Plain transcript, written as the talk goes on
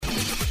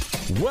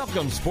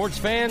Welcome, sports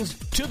fans,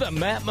 to the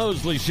Matt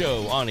Mosley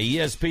Show on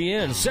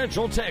ESPN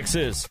Central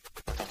Texas.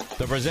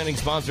 The presenting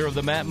sponsor of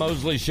the Matt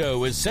Mosley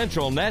Show is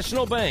Central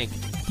National Bank,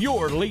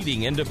 your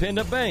leading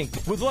independent bank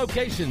with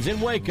locations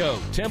in Waco,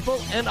 Temple,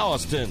 and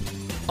Austin.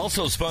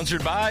 Also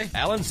sponsored by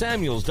Allen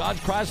Samuels Dodge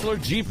Chrysler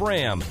Jeep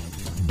Ram,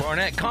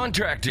 Barnett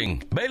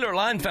Contracting, Baylor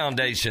Line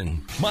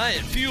Foundation,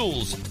 Myatt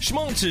Fuels,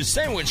 Schmaltz's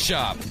Sandwich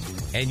Shop,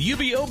 and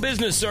UBO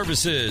Business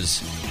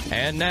Services.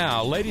 And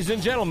now, ladies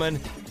and gentlemen,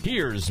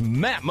 here's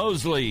Matt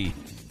Mosley.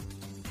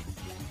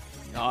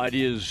 It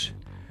is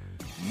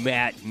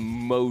Matt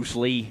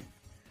Mosley.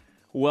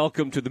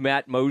 Welcome to the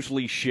Matt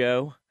Mosley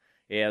Show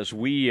as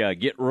we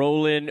get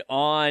rolling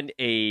on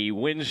a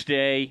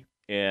Wednesday,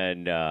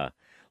 and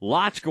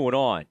lots going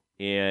on.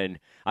 And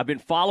I've been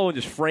following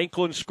this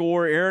Franklin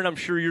score. Aaron, I'm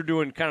sure you're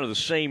doing kind of the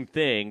same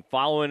thing,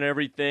 following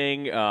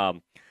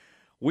everything.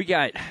 We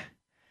got,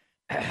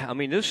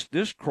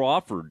 this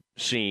Crawford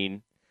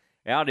scene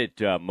out at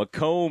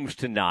McCombs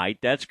tonight.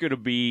 That's going to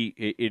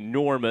be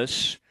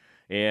enormous,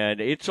 and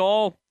it's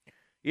all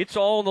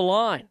on the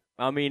line.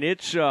 I mean,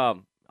 this is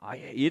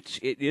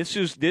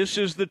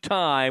the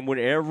time when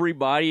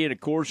everybody, and of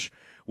course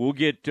we'll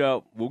get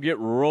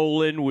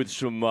rolling with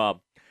some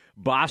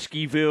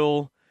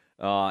Bosqueville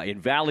in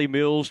Valley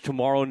Mills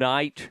tomorrow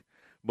night.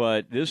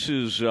 But this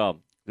is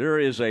there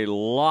is a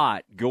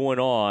lot going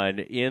on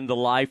in the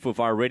life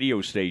of our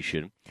radio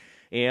station,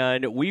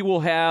 and we will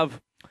have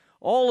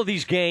all of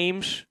these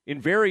games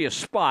in various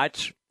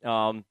spots.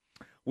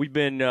 We've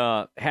been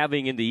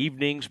having in the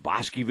evenings,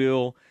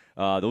 Bosqueville.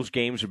 Those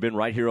games have been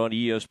right here on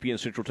ESPN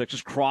Central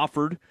Texas.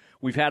 Crawford,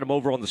 we've had them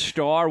over on the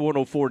Star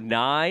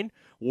 104.9.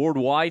 Ward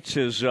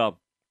White's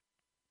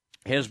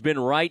has been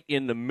right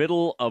in the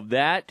middle of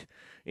that.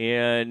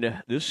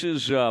 And this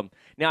is now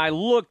I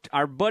looked,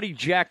 our buddy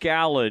Jack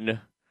Allen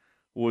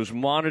was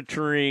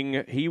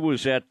monitoring. He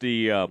was at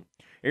the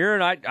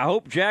Aaron, I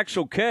hope Jack's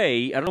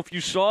okay. I don't know if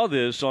you saw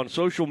this on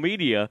social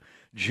media.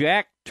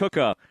 Jack took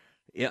a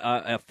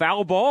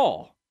foul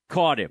ball,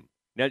 caught him.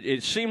 Now,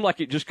 it seemed like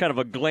it just kind of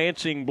a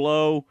glancing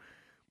blow.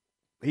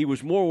 He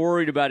was more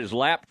worried about his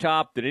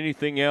laptop than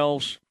anything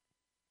else.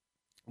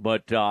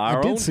 But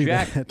our own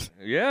Jack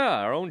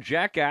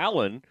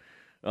Allen,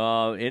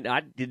 and I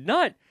did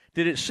not.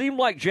 Did it seem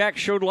like Jack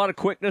showed a lot of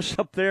quickness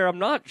up there? I'm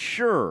not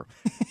sure.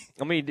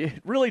 I mean,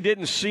 it really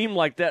didn't seem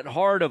like that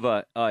hard of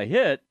a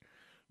hit.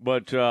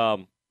 But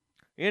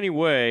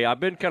anyway, I've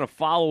been kind of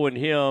following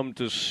him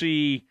to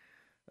see,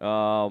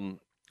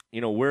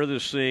 where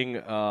this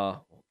thing,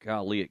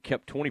 golly, it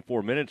kept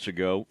 24 minutes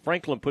ago.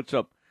 Franklin puts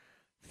up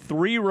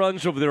 3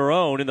 runs of their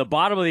own in the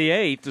bottom of the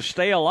 8th to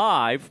stay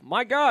alive.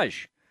 My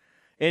gosh.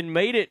 And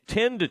made it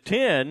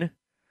 10-10.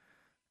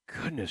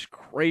 Goodness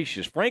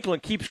gracious.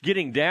 Franklin keeps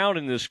getting down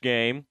in this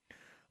game.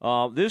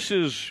 This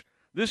is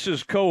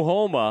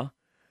Coahoma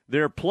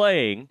they're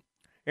playing.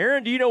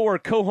 Aaron, do you know where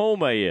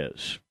Coahoma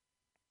is?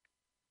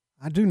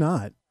 I do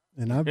not,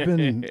 and I've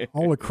been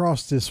all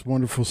across this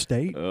wonderful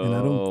state, and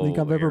I don't think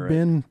I've ever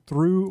been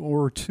through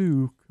or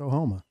to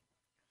Coahoma.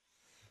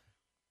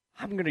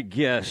 I'm going to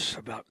guess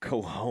about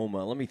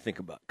Coahoma. Let me think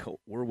about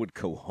where would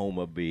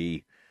Coahoma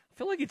be? I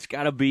feel like it's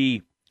got to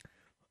be –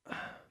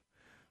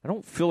 I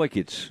don't feel like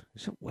is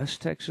it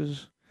West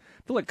Texas?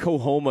 I feel like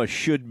Coahoma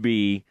should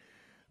be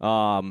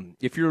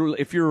if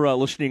you're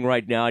listening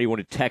right now, you want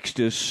to text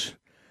us,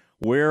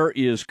 where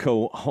is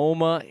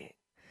Coahoma?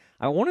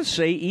 I want to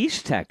say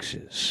East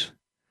Texas.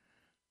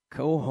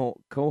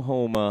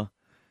 Coahoma.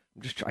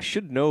 I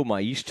should know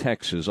my East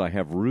Texas. I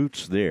have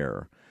roots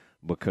there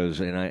because,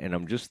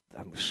 I'm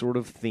sort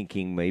of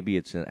thinking maybe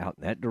it's out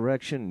in that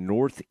direction,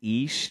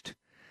 northeast.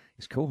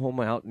 Is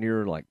Coahoma out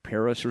near like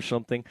Paris or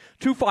something?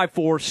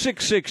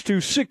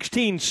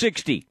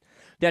 254-662-1660.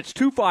 That's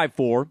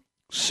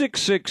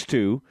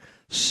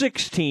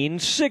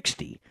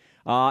 254-662-1660.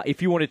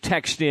 If you want to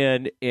text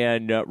in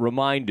and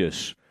remind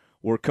us.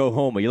 Or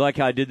Coahoma. You like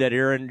how I did that,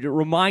 Aaron?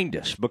 Remind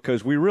us,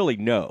 because we really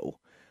know.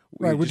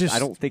 Right, I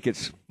don't think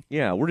it's –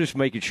 we're just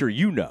making sure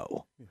you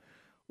know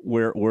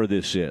where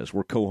this is,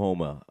 where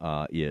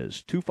Coahoma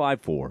is.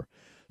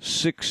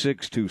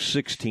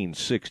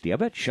 254-662-1660. I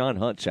bet Sean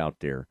Hunt's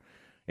out there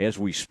as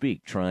we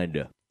speak trying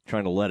to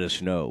let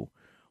us know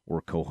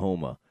where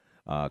Coahoma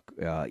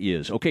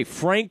is. Okay,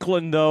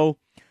 Franklin, though,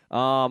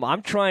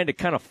 I'm trying to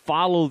kind of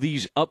follow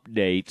these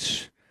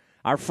updates.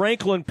 Our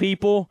Franklin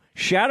people,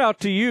 shout out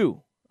to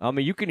you. I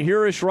mean, you can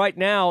hear us right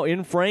now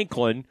in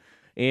Franklin,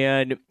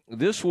 and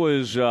this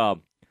was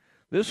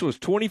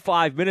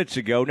 25 minutes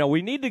ago. Now,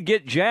 we need to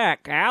get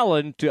Jack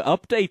Allen to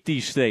update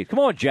these things. Come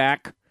on,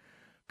 Jack.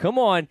 Come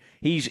on.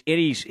 He's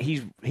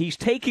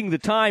taking the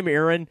time,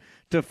 Aaron,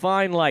 to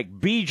find, like,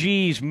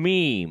 BG's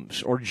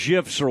memes or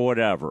GIFs or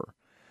whatever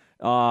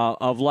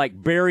of,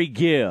 like, Barry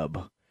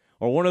Gibb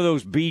or one of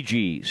those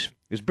BGs.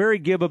 Is Barry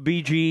Gibb a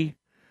BG?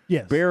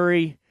 Yes.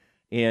 Barry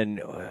and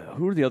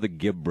who are the other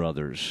Gibb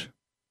brothers?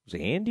 Was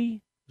it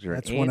Andy? Was there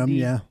That's an one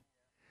Andy? of them, yeah.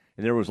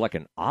 And there was like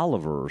an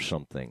Oliver or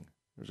something.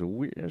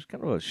 There's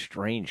kind of a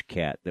strange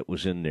cat that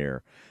was in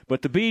there.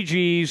 But the Bee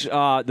Gees,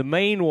 the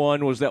main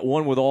one was that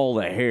one with all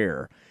the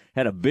hair.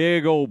 Had a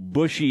big old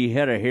bushy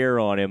head of hair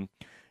on him,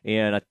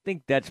 and I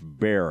think that's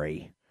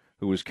Barry,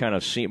 who was kind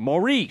of seen.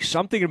 Maurice,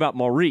 I'm thinking about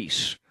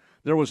Maurice.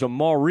 There was a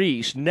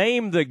Maurice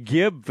named the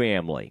Gibb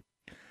family.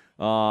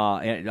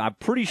 And I'm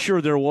pretty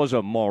sure there was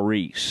a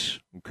Maurice,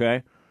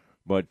 okay?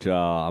 But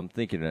I'm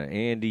thinking of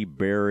Andy,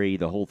 Barry,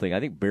 the whole thing. I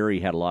think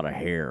Barry had a lot of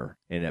hair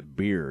and a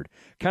beard.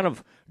 Kind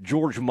of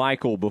George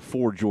Michael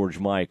before George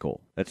Michael.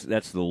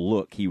 That's the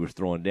look he was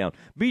throwing down.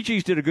 Bee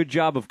Gees did a good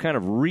job of kind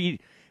of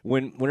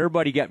when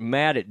everybody got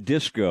mad at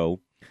disco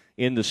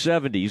in the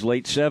 70s,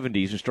 late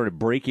 70s, and started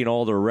breaking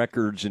all their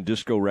records and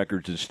disco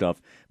records and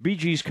stuff, Bee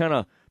Gees kind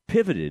of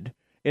pivoted,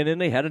 and then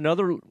they had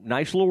another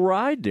nice little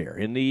ride there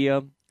in the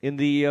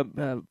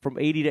from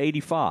 80 to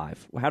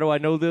 85. How do I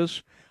know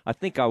this? I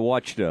think I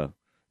watched a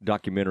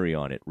documentary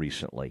on it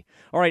recently.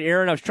 All right,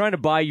 Aaron, I was trying to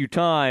buy you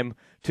time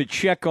to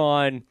check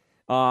on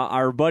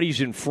our buddies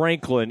in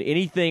Franklin.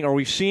 Anything? Are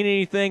we seeing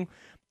anything?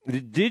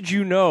 Did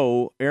you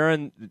know,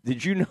 Aaron?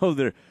 Did you know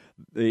that?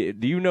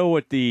 Do you know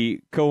what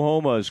the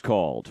Coahoma is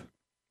called?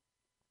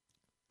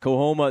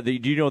 Coahoma. Do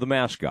you know the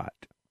mascot?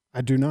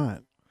 I do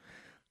not.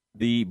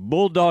 The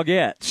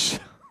Bulldogettes.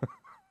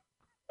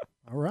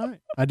 All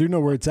right. I do know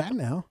where it's at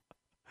now.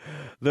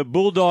 The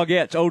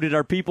Bulldogettes. Oh, did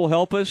our people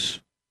help us?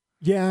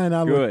 Yeah, and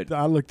I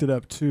looked it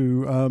up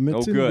too.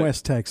 It's in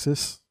West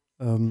Texas.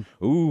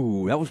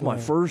 Ooh, that was my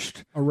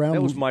first.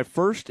 That was my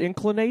first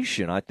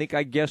inclination. I think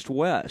I guessed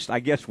west. I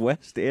guessed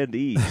west and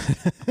east.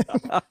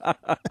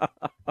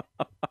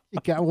 You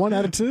got 1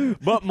 out of 2.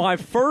 But my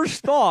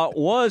first thought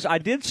was I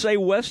did say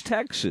West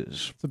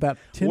Texas. It's about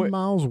 10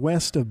 miles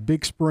west of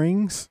Big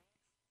Springs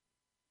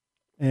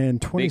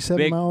and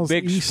 27 miles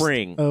east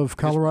of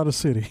Colorado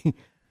City.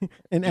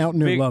 And out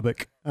near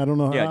Lubbock. I don't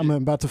know. I'm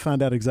about to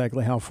find out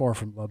exactly how far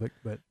from Lubbock.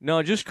 But no,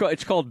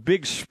 it's called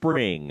Big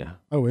Spring.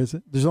 Oh, is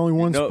it? There's only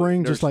one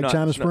spring, just like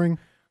China Spring?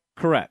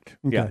 Correct.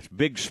 Okay. Yeah, it's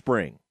Big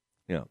Spring.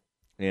 Yeah.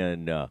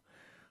 And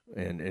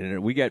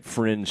we got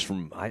friends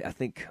from, I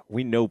think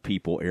we know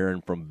people,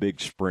 Aaron, from Big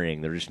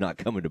Spring. They're just not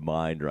coming to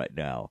mind right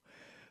now.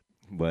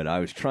 But I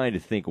was trying to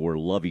think where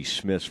Lovey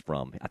Smith's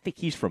from. I think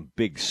he's from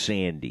Big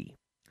Sandy.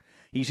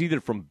 He's either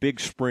from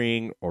Big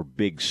Spring or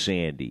Big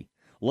Sandy.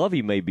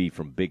 Lovey may be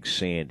from Big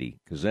Sandy,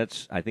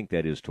 because I think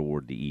that is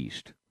toward the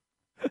east.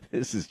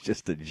 This is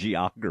just a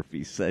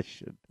geography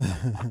session.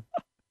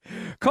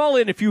 Call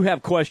in if you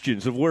have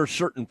questions of where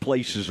certain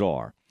places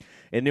are,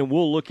 and then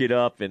we'll look it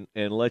up and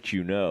let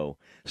you know.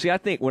 See, I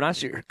think when I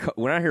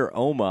hear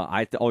Oma,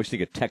 I always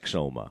think of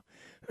Texoma.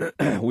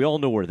 We all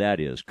know where that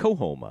is.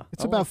 Coahoma.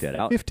 It's about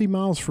 50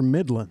 miles from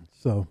Midland,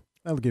 so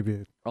that'll give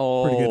you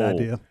a pretty good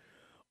idea.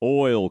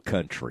 Oil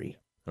country.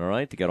 All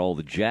right, they got all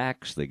the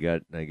jacks. They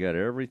got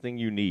everything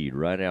you need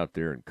right out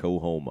there in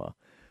Coahoma.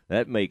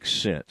 That makes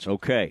sense.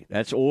 Okay,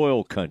 that's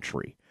oil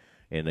country,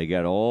 and they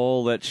got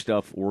all that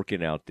stuff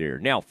working out there.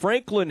 Now,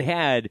 Franklin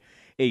had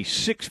a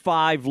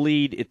 6-5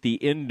 lead at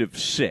the end of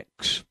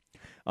 6,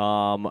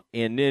 and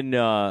then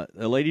the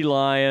Lady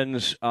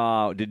Lions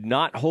did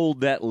not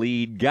hold that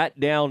lead, got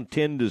down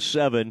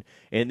 10-7,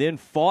 and then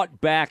fought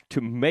back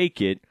to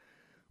make it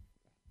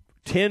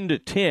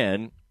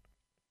 10-10.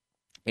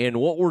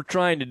 And what we're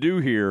trying to do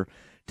here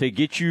to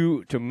get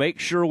you to make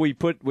sure we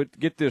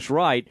get this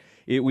right,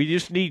 we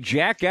just need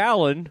Jack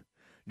Allen.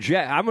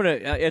 I'm gonna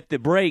at the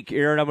break,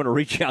 Aaron. I'm gonna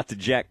reach out to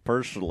Jack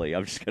personally.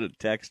 I'm just gonna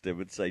text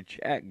him and say,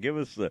 Jack, give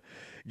us the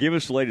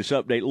latest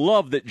update.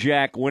 Love that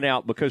Jack went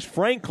out because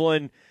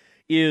Franklin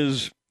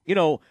is, we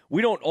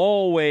don't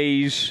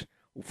always.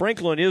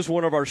 Franklin is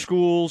one of our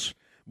schools.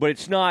 But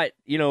it's not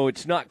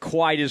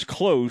quite as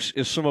close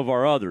as some of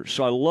our others.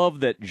 So I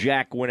love that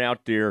Jack went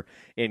out there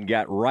and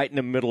got right in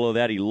the middle of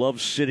that. He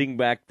loves sitting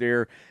back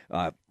there,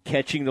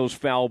 catching those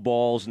foul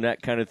balls and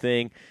that kind of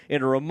thing.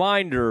 And a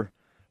reminder,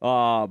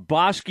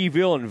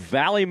 Bosqueville and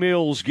Valley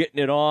Mills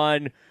getting it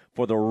on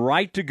for the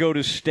right to go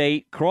to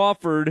state.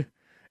 Crawford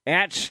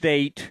at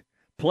state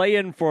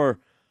playing for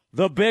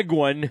the big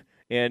one.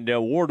 And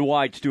Ward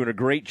White's doing a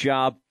great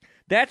job.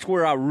 That's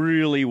where I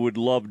really would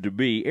love to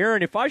be.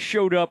 Aaron, if I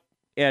showed up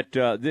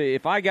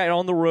if I got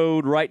on the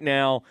road right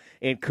now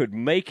and could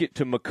make it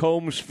to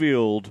McCombs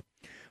Field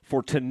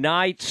for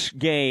tonight's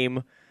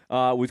game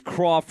with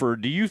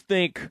Crawford, do you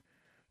think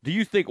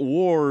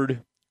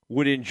Ward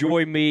would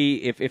enjoy me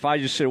if I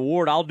just said,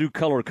 Ward, I'll do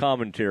color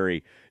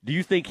commentary? Do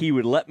you think he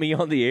would let me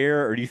on the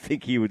air, or do you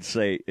think he would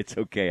say, it's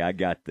okay, I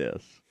got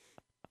this?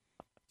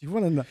 Do you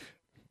want to know?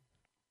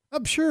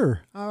 I'm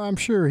sure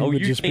he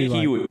would just be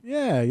like,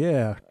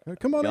 yeah,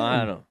 come on in.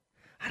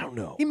 I don't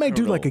know. He may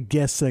do like a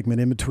guest segment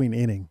in between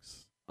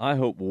innings. I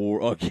hope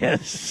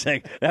guest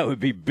segment. That would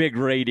be big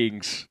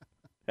ratings.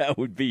 That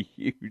would be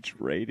huge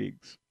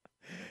ratings.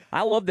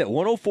 I love that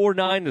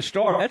 104.9 The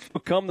Star. That's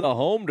become the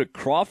home to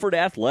Crawford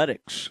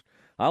Athletics.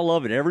 I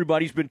love it.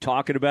 Everybody's been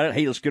talking about it.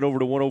 Hey, let's get over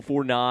to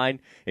 104.9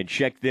 and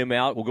check them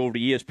out. We'll go over to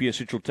ESPN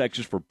Central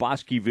Texas for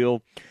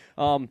Bosqueville.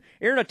 Aaron,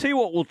 I'll tell you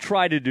what we'll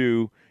try to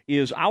do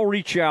is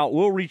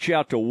we'll reach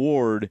out to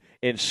Ward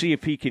and see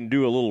if he can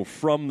do a little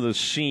from the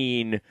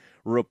scene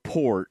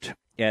report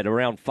at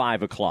around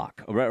 5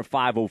 o'clock, around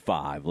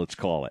 5:05, let's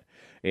call it.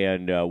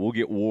 And we'll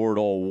get Ward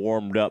all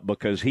warmed up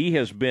because he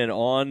has been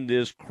on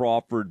this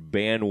Crawford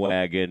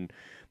bandwagon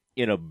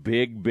in a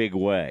big, big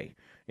way.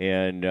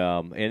 And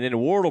then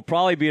Ward will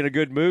probably be in a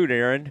good mood,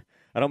 Aaron.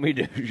 I don't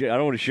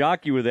want to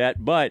shock you with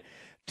that, but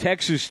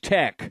Texas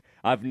Tech,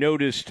 I've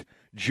noticed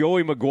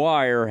Joey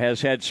McGuire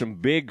has had some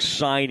big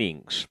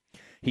signings.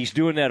 He's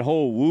doing that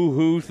whole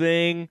woo-hoo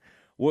thing.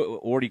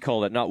 What do you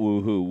call that? Not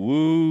woo-hoo.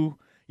 Woo,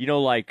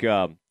 like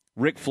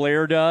Ric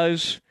Flair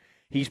does.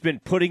 He's been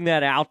putting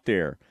that out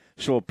there.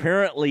 So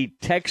apparently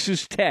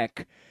Texas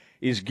Tech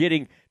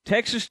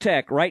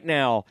right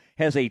now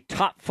has a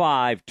top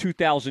 5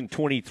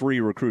 2023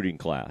 recruiting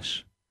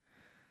class.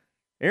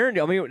 Aaron,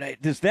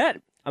 isn't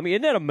that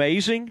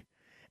amazing?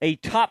 A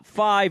top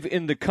 5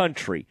 in the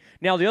country.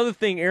 Now, the other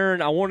thing,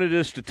 Aaron, I wanted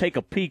us to take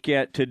a peek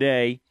at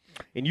today,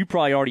 and you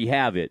probably already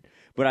have it,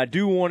 but I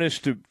do want us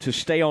to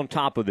stay on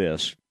top of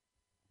this.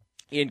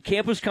 In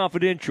Campus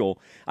Confidential,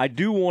 I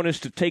do want us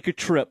to take a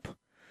trip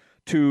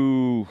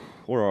to,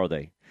 where are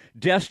they?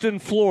 Destin,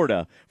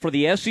 Florida, for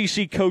the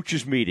SEC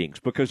coaches meetings,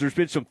 because there's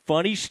been some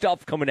funny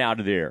stuff coming out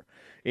of there.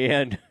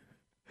 And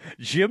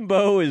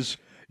Jimbo is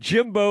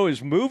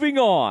moving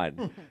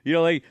on.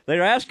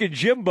 They're asking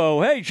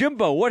Jimbo, "Hey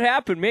Jimbo, what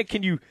happened, man?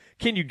 Can you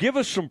give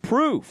us some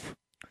proof?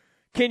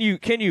 Can you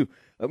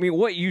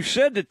what you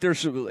said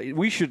that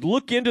we should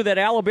look into that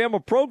Alabama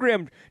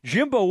program,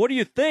 Jimbo, what do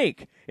you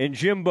think?" And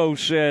Jimbo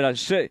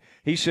said,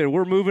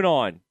 "We're moving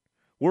on.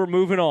 We're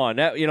moving on.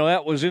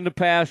 That was in the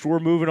past. We're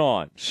moving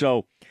on."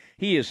 So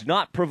he is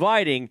not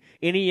providing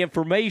any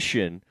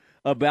information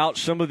about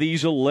some of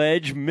these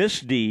alleged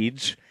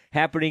misdeeds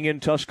happening in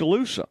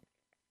Tuscaloosa.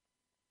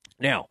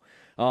 Now,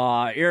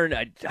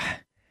 Aaron,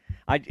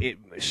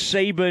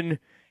 Saban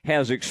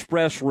has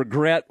expressed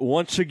regret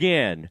once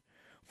again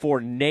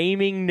for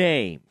naming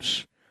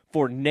names,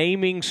 for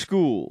naming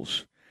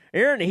schools.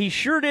 Aaron, he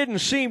sure didn't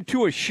seem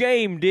too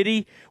ashamed, did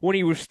he, when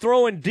he was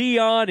throwing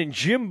Dion and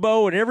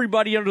Jimbo and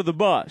everybody under the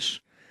bus?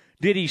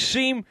 Did he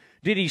seem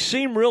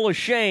real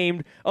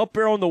ashamed up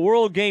there on the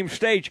World Game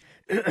stage?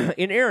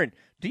 And Aaron,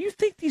 do you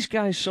think these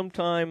guys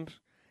sometimes,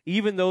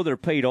 even though they're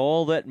paid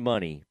all that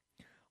money,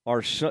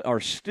 are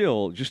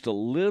still just a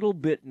little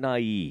bit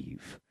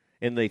naive,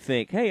 and they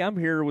think, "Hey, I'm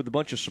here with a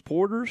bunch of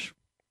supporters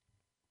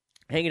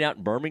hanging out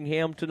in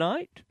Birmingham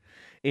tonight,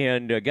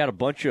 and got a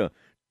bunch of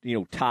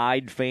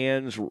Tide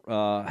fans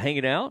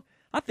hanging out.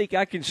 I think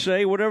I can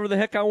say whatever the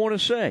heck I want to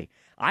say."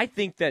 I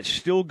think that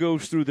still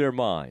goes through their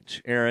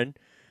minds, Aaron,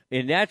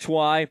 and that's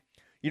why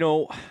you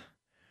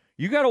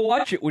got to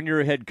watch it when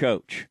you're a head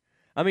coach.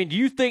 Do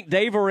you think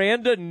Dave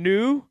Aranda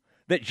knew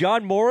that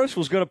John Morris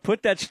was going to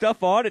put that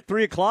stuff on at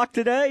 3 o'clock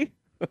today?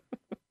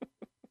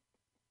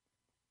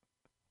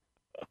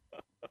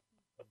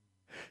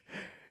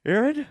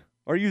 Aaron,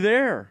 are you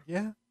there?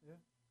 Yeah.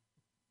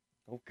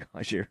 Oh,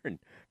 gosh, Aaron.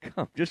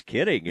 I'm just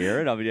kidding,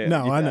 Aaron. I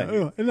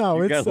know.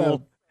 No, it's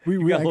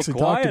we actually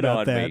talked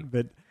about that,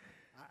 but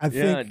I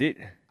think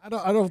I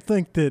don't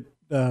think that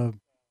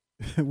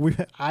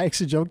I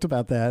actually joked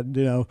about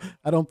that.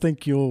 I don't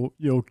think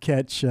you'll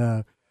catch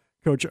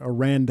Coach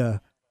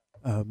Aranda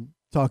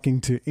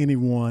talking to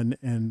anyone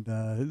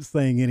and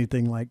saying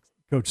anything like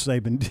Coach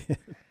Saban did.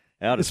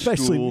 Out of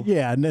especially school.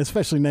 Yeah, and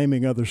especially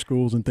naming other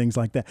schools and things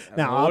like that.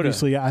 Now,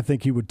 obviously, I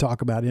think he would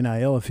talk about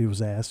NIL if he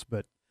was asked,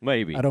 but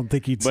maybe I don't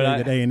think he'd say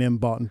that A&M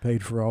bought and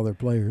paid for all their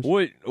players.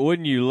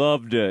 Wouldn't you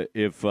love to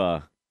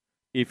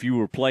if you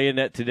were playing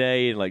that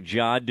today and like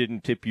John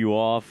didn't tip you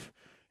off,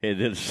 and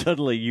then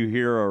suddenly you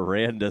hear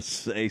Aranda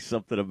say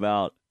something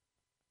about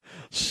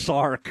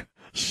Sark.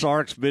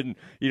 Sark's been,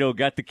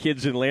 got the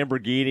kids in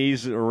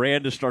Lamborghinis.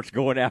 Aranda starts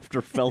going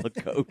after fellow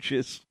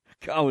coaches.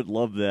 I would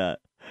love that.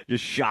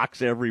 Just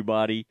shocks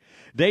everybody.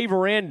 Dave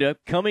Aranda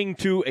coming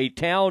to a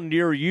town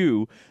near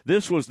you.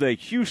 This was the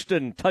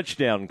Houston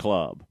Touchdown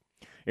Club.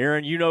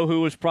 Aaron, you know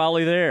who was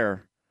probably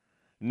there?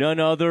 None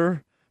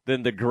other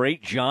than the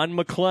great John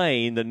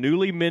McClain, the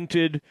newly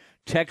minted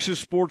Texas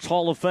Sports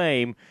Hall of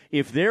Fame.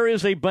 If there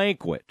is a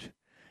banquet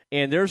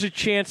and there's a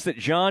chance that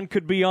John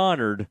could be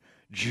honored,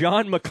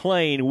 John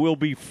McClain will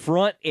be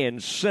front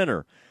and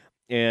center.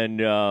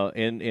 And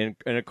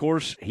of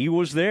course, he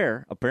was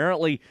there.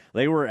 Apparently,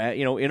 they were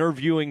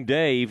interviewing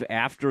Dave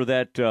after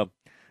that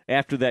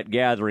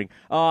gathering.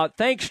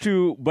 Thanks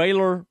to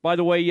Baylor, by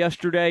the way,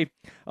 yesterday.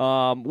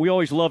 We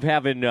always love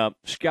having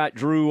Scott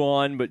Drew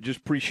on, but just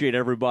appreciate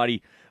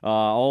everybody,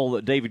 all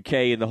David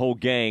Kay and the whole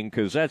gang,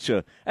 because that's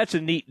a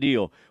neat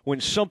deal.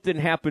 When something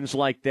happens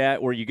like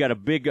that, where you got a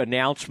big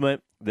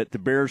announcement that the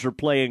Bears are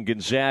playing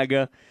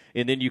Gonzaga,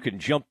 and then you can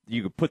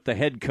put the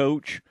head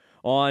coach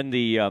on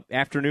the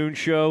afternoon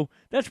show,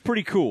 that's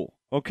pretty cool.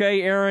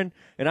 Okay, Aaron?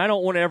 And I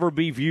don't want to ever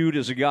be viewed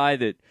as a guy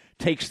that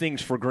takes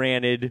things for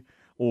granted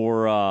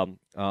or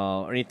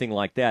anything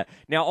like that.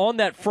 Now, on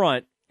that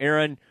front,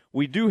 Aaron,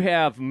 we do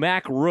have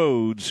Mack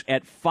Rhodes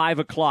at 5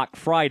 o'clock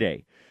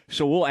Friday.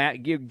 So we'll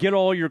get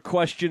all your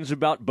questions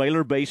about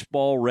Baylor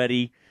baseball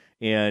ready,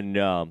 and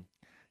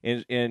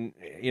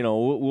you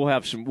know, we'll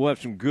have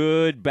some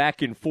good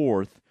back and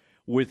forth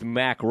with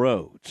Mack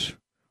Rhoades.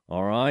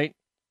 All right.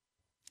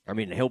 I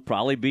mean, he'll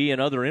probably be in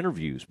other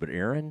interviews, but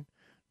Aaron,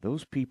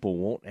 those people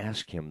won't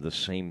ask him the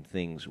same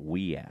things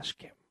we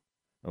ask him.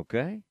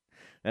 Okay?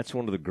 That's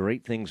one of the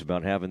great things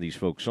about having these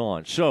folks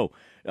on. So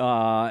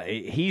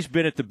he's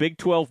been at the Big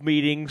 12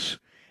 meetings,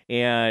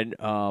 and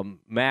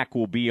Mac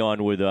will be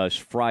on with us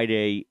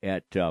Friday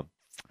at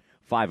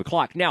 5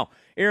 o'clock. Now,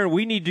 Aaron,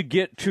 we need to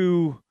get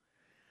to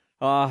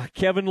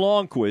Kevin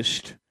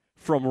Longquist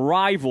from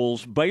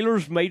Rivals.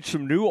 Baylor's made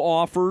some new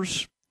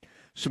offers,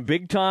 some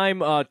big-time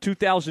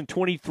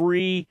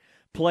 2023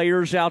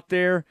 players out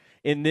there.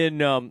 And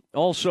then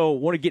also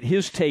want to get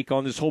his take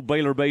on this whole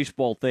Baylor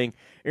baseball thing.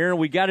 Aaron,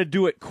 we got to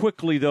do it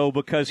quickly, though,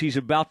 because he's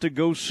about to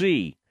go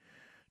see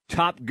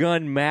Top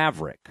Gun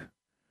Maverick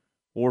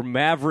or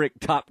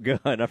Maverick Top Gun.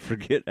 I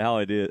forget how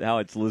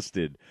it's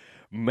listed.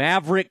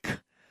 Maverick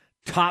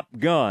Top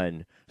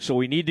Gun. So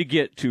we need to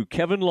get to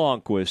Kevin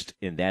Longquist,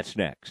 and that's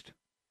next.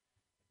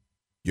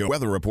 Your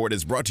weather report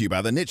is brought to you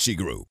by the Nitsche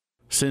Group.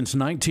 Since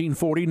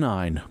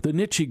 1949, the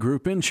Nitsche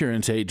Group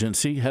Insurance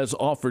Agency has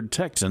offered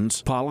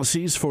Texans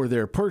policies for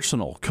their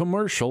personal,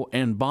 commercial,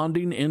 and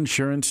bonding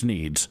insurance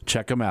needs.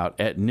 Check them out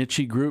at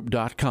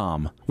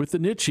NitscheGroup.com. With the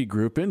Nitsche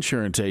Group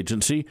Insurance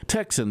Agency,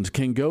 Texans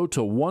can go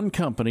to one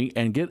company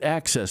and get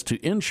access to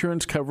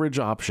insurance coverage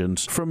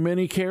options from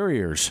many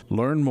carriers.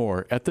 Learn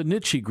more at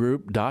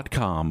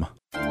thenitschegroup.com.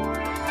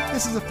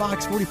 This is a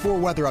Fox 44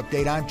 weather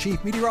update. I'm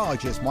Chief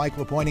Meteorologist Mike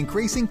LaPointe.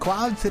 Increasing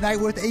clouds tonight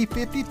with a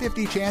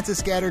 50-50 chance of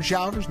scattered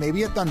showers,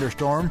 maybe a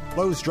thunderstorm.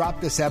 Lows drop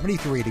to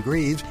 73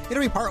 degrees.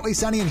 It'll be partly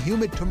sunny and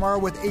humid tomorrow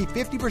with a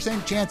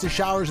 50% chance of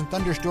showers and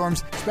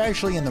thunderstorms,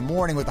 especially in the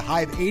morning with a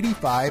high of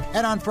 85.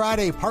 And on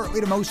Friday,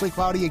 partly to mostly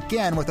cloudy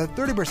again with a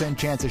 30%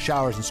 chance of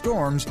showers and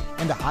storms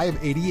and a high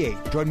of 88.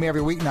 Join me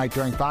every weeknight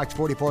during Fox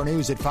 44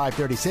 News at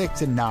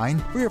 5:36 and 9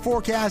 for your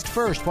forecast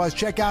first. Plus,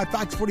 check out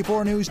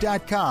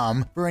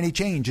fox44news.com for any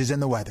changes in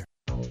the weather.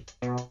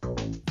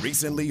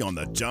 Recently on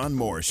the John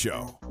Moore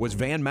Show. Was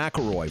Van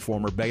McElroy,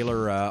 former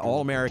Baylor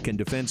All-American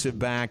defensive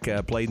back,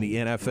 played in the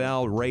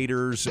NFL,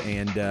 Raiders,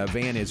 and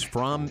Van is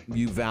from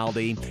Uvalde.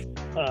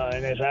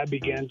 And as I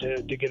began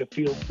to get a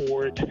feel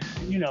for it,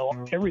 you know,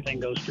 everything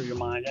goes through your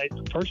mind.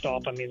 First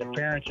off, I mean, the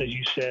parents, as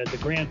you said, the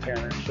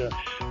grandparents,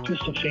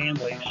 just the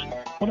families.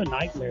 What a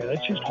nightmare.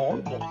 That's just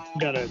horrible. I've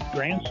got a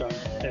grandson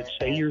that's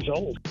 8 years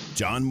old.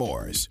 John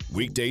Moore's,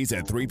 weekdays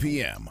at 3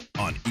 p.m.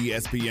 on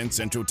ESPN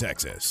Central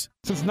Texas.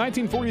 Since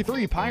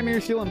 1943,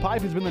 Pioneer Steel &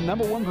 Pipe has been the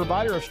 #1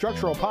 provider of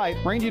structural pipe,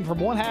 ranging from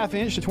 1/2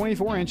 inch to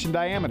 24 inch in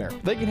diameter.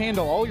 They can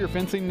handle all your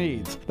fencing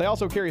needs. They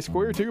also carry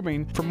square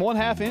tubing from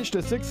 1/2 inch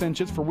to 6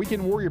 inches for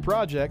weekend warrior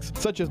projects,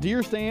 such as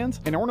deer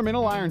stands and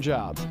ornamental iron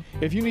jobs.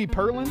 If you need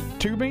purlin,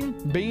 tubing,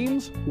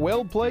 beams,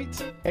 weld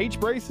plates,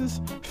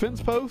 H-braces,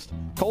 fence posts,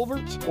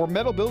 culverts, or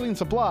metal building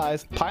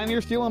supplies, Pioneer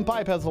Steel &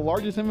 Pipe has the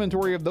largest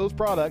inventory of those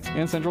products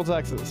in Central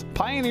Texas.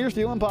 Pioneer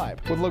Steel &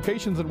 Pipe, with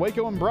locations in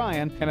Waco and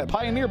Bryan and at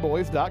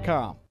pioneerboys.com.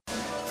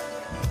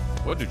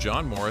 What do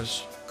John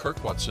Morris,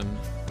 Kirk Watson,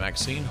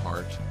 Maxine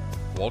Hart,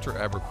 Walter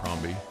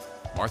Abercrombie,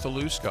 Martha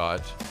Lou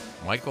Scott,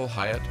 Michael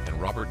Hyatt,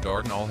 and Robert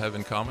Darden all have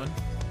in common?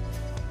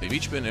 They've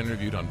each been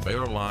interviewed on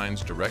Baylor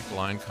Line's Direct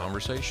Line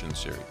Conversation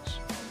series.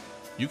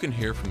 You can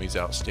hear from these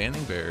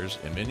outstanding Bears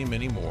and many,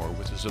 many more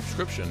with a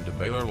subscription to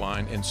Baylor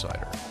Line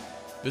Insider.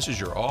 This is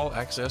your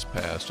all-access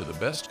pass to the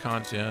best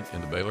content in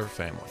the Baylor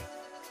family.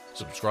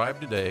 Subscribe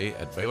today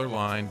at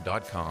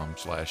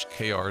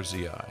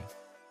BaylorLine.com/KRZI.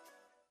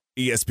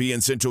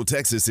 ESPN Central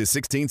Texas is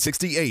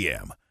 1660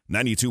 AM,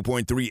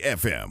 92.3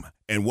 FM,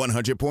 and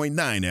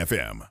 100.9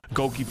 FM.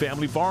 Goki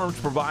Family Farms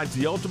provides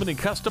the ultimate in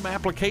custom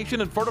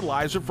application and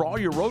fertilizer for all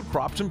your row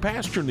crops and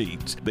pasture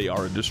needs. They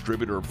are a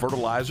distributor of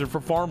fertilizer for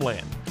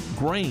farmland,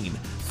 grain,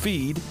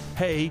 feed,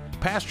 hay,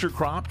 pasture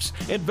crops,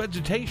 and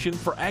vegetation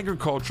for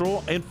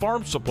agricultural and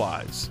farm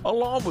supplies,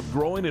 along with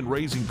growing and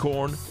raising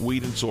corn,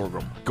 wheat, and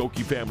sorghum.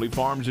 Goki Family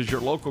Farms is your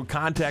local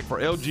contact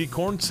for LG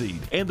corn seed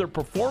and their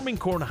performing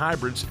corn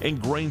hybrids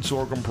and grain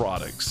sorghum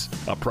products.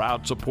 A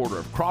proud supporter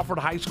of Crawford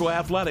High School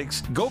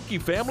athletics, Goki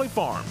Family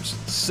Farms,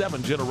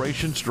 7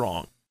 generations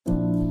strong.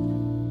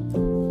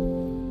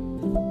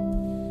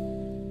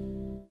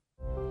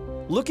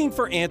 Looking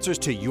for answers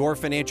to your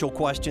financial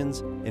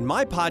questions? In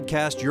my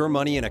podcast, Your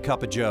Money in a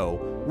Cup of Joe,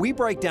 we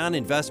break down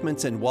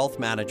investments and wealth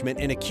management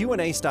in a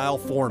Q&A style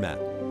format.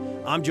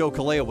 I'm Joe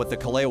Kaleo with the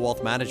Kaleo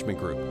Wealth Management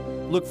Group.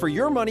 Look for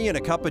Your Money in a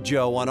Cup of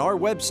Joe on our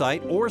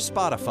website or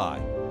Spotify.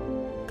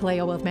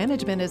 Kaleo Wealth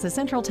Management is a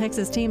Central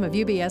Texas team of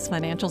UBS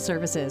Financial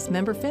Services,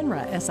 member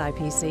FINRA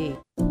SIPC.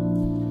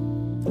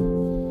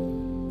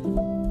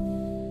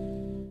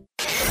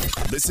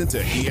 Listen to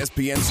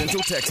ESPN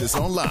Central Texas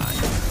online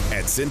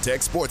at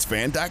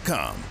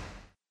centexsportsfan.com.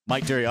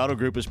 Mike Terry Auto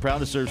Group is proud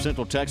to serve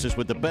Central Texas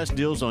with the best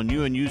deals on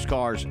new and used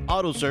cars,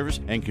 auto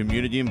service, and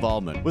community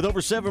involvement. With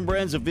over 7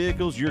 brands of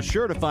vehicles, you're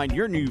sure to find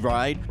your new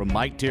ride from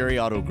Mike Terry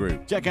Auto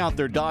Group. Check out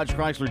their Dodge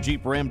Chrysler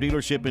Jeep Ram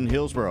dealership in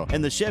Hillsboro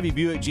and the Chevy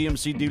Buick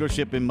GMC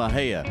dealership in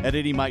Mahia. At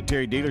any Mike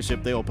Terry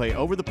dealership, they will pay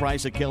over the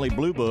price of Kelley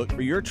Blue Book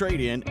for your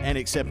trade-in and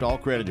accept all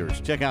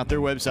creditors. Check out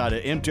their website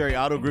at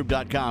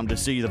mterryautogroup.com to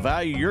see the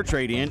value of your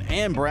trade-in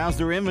and browse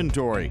their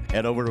inventory.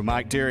 Head over to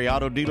Mike Terry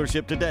Auto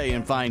Dealership today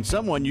and find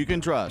someone you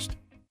can trust.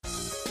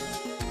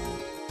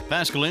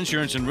 Pascal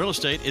Insurance and Real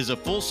Estate is a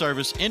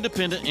full-service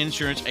independent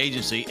insurance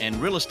agency and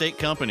real estate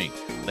company.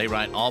 They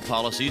write all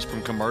policies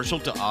from commercial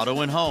to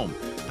auto and home.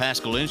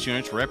 Pascal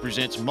Insurance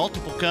represents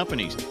multiple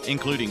companies,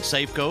 including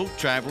Safeco,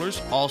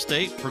 Travelers,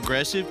 Allstate,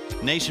 Progressive,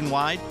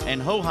 Nationwide,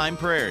 and Hoheim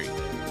Prairie.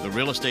 The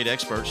real estate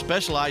experts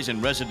specialize in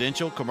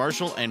residential,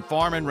 commercial, and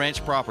farm and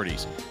ranch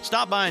properties.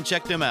 Stop by and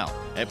check them out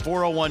at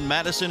 401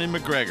 Madison and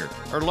McGregor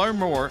or learn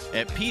more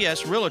at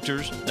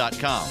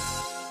psrealtors.com.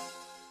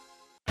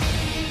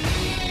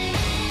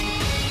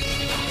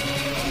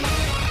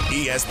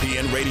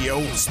 ESPN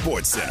Radio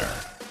Sports Center.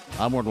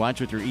 I'm Ward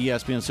Weitz with your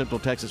ESPN Central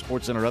Texas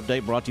Sports Center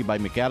update brought to you by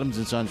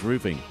McAdams & Sons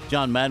Roofing.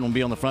 John Madden will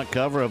be on the front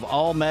cover of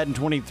all Madden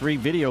 23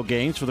 video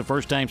games for the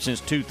first time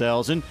since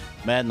 2000.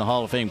 Madden, the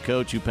Hall of Fame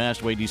coach who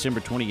passed away December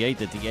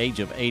 28th at the age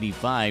of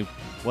 85,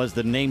 was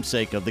the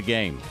namesake of the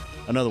game.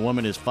 Another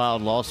woman has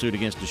filed lawsuit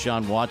against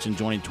Deshaun Watson,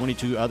 joining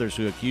 22 others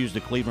who accused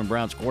the Cleveland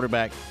Browns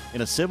quarterback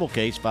in a civil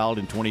case filed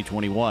in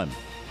 2021.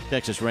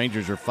 Texas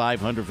Rangers are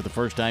 .500 for the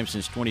first time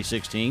since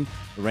 2016.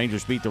 The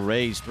Rangers beat the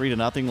Rays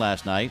 3-0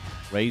 last night.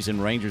 Rays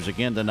and Rangers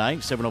again tonight,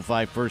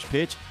 7:05 first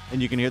pitch,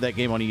 and you can hear that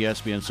game on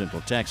ESPN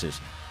Central Texas.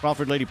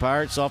 Crawford Lady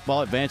Pirates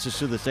softball advances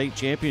to the state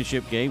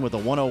championship game with a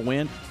 1-0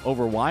 win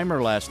over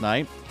Weimar last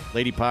night.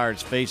 Lady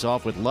Pirates face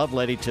off with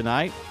Lovelady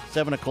tonight,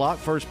 7 o'clock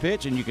first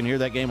pitch, and you can hear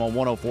that game on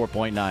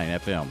 104.9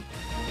 FM.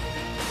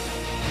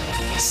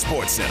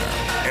 Sports Center,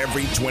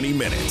 every 20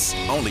 minutes,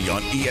 only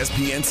on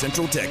ESPN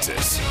Central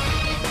Texas.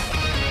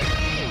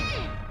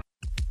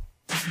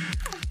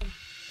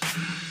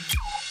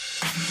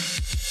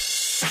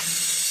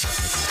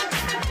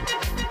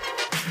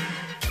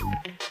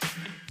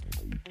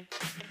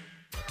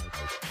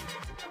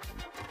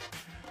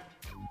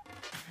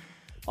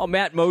 On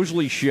Matt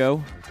Mosley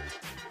Show,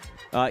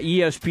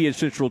 ESPN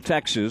Central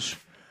Texas,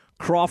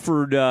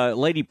 Crawford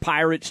Lady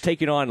Pirates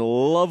taking on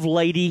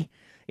Lovelady,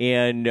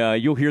 and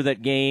you'll hear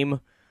that game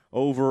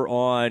over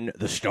on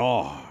the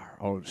Star,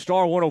 on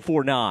Star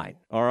 104.9.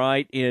 All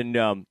right,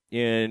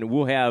 and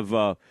we'll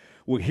have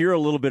we'll hear a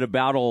little bit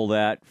about all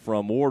that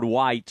from Ward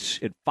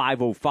Weitz at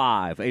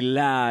 5:05. A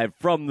live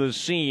from the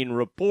scene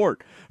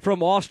report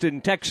from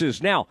Austin,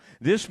 Texas. Now,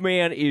 this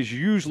man is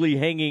usually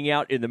hanging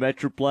out in the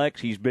Metroplex.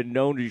 He's been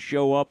known to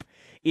show up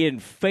in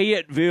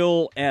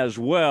Fayetteville as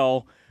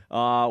well.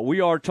 We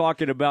are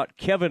talking about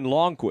Kevin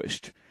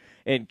Longquist.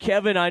 And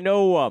Kevin, I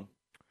know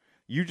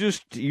you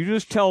just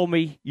tell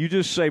me, you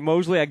just say,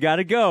 Mosley, I got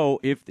to go.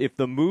 If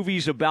the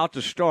movie's about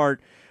to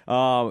start,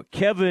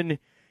 Kevin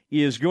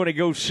is going to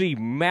go see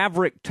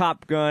Maverick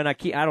Top Gun. I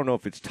don't know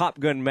if it's Top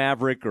Gun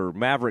Maverick or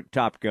Maverick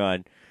Top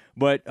Gun,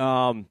 but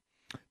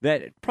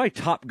that probably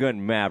Top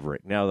Gun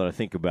Maverick. Now that I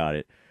think about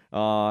it,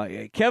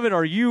 Kevin,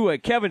 are you?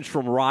 Kevin's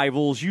from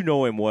Rivals. You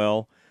know him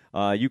well.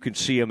 You can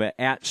see him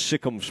at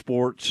Sikkim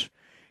Sports.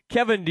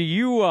 Kevin, do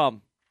you?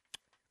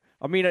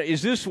 I mean,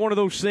 is this one of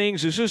those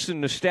things? Is this a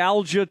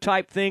nostalgia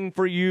type thing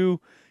for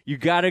you? You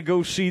got to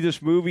go see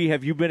this movie.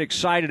 Have you been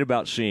excited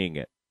about seeing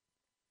it?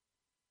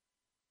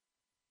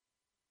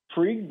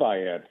 Intrigued by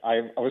it.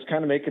 I was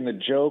kind of making the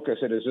joke. I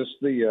said, "Is this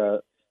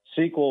the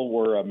sequel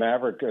where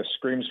Maverick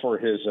screams for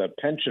his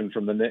pension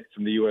from the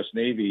U.S.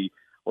 Navy,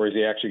 or is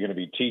he actually going to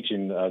be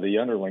teaching the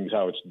underlings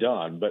how it's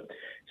done?" But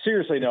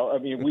seriously, no. I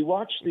mean, we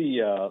watched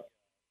the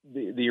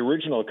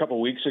original a couple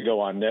of weeks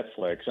ago on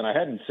Netflix, and I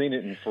hadn't seen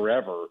it in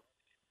forever,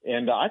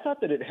 and I thought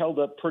that it held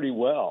up pretty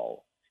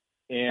well.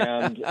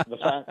 And the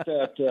fact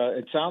that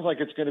it sounds like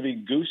it's going to be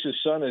Goose's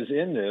son is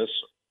in this.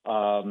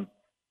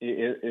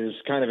 Is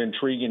kind of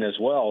intriguing as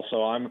well.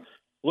 So I'm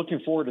looking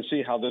forward to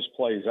see how this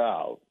plays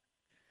out.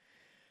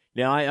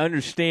 Now, I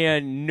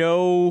understand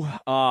no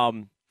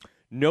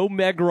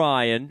Meg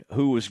Ryan,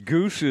 who was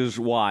Goose's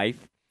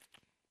wife,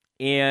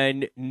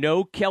 and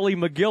no Kelly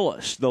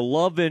McGillis, the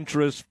love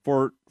interest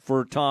for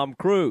Tom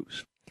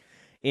Cruise.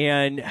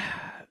 And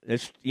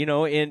it's,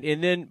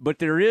 and then, but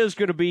there is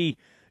going to be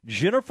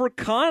Jennifer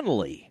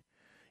Connelly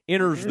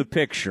enters the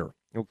picture,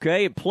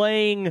 okay,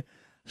 playing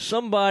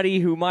somebody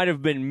who might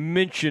have been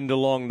mentioned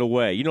along the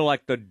way,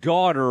 like the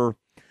daughter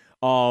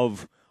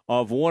of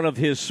one of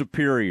his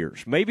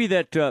superiors. Maybe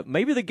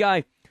the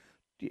guy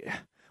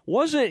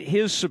wasn't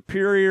his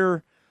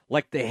superior,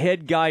 like the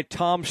head guy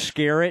Tom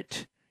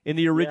Skerritt in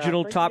the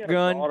original Top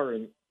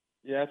Gun.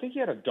 I think he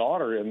had a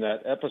daughter in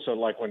that episode,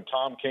 like when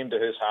Tom came to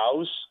his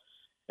house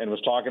and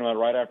was talking about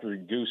right after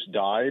Goose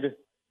died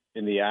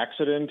in the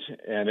accident,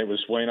 and it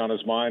was weighing on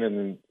his mind, and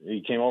then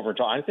he came over and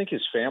talked. I think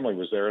his family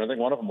was there, and I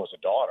think one of them was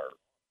a daughter.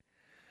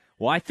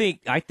 Well, I think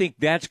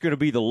that's going to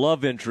be the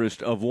love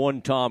interest of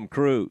one Tom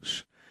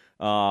Cruise,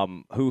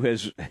 who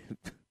has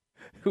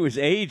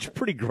aged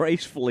pretty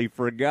gracefully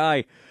for a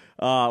guy.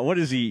 What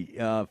is he?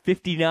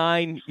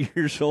 59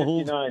 years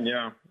old. 59,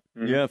 yeah.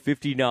 Mm-hmm. Yeah,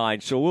 59.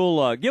 So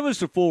we'll give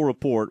us the full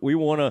report. We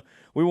want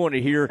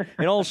to hear,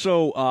 and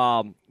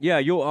also,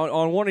 you'll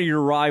on one of your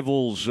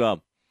rivals'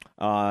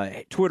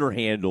 Twitter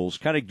handles,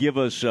 kind of give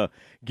us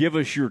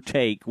your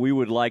take. We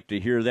would like to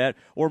hear that,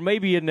 or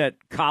maybe in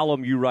that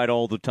column you write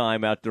all the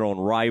time out there on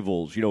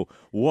Rivals.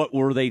 What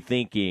were they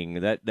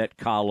thinking? That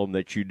column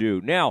that you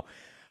do now,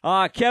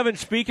 Kevin.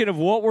 Speaking of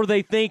what were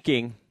they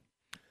thinking,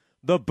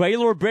 the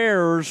Baylor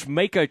Bears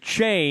make a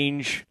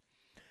change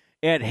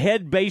at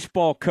head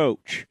baseball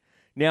coach.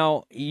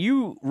 Now,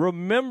 you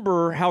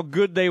remember how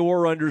good they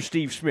were under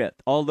Steve Smith,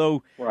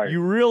 although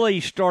you really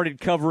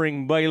started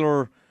covering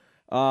Baylor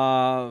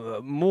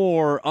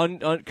more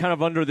kind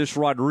of under this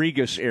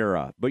Rodriguez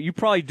era. But you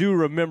probably do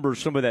remember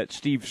some of that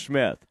Steve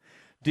Smith.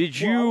 Did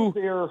you?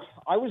 Well,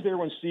 I was there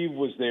when Steve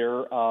was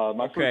there.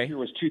 My first year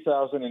was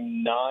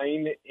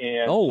 2009.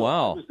 And oh,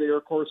 wow. I was there,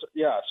 of course.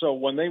 Yeah, so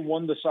when they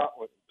won the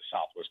Southwest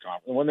Conference,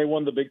 when they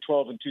won the Big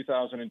 12 in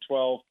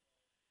 2012,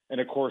 and,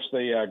 of course,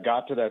 they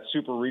got to that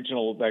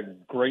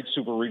that great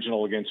super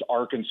regional against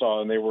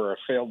Arkansas, and they were a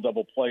failed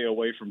double play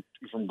away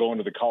from going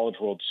to the College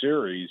World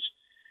Series.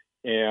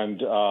 And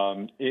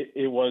that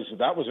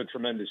was a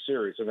tremendous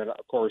series. And then,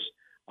 of course,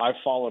 I've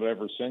followed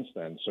ever since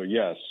then. So,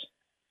 yes.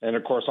 And,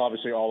 of course,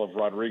 obviously all of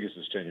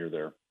Rodriguez's tenure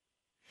there.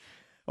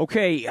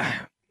 Okay.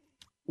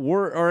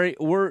 Were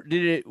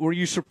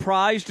you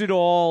surprised at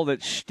all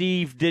that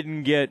Steve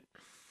didn't get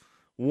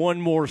one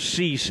more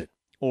season?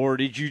 Or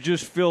did you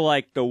just feel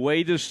like the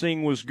way this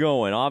thing was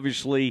going,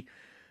 obviously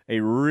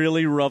a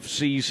really rough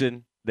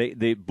season, the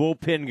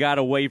bullpen got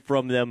away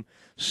from them,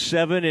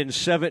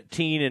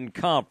 7-17 in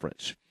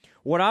conference.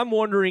 What I'm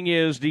wondering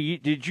is,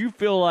 did you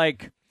feel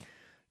like,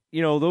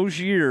 those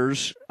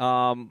years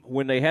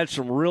when they had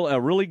a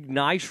really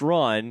nice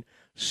run,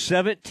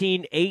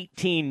 17,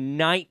 18,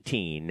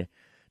 19,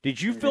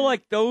 did you feel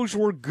like those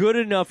were good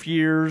enough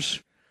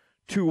years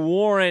to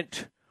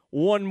warrant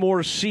one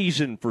more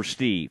season for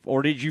Steve?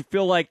 Or did you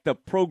feel like the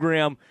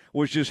program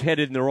was just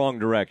headed in the wrong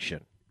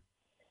direction?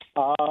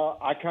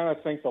 I kind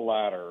of think the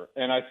latter.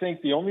 And I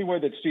think the only way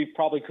that Steve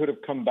probably could have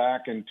come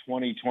back in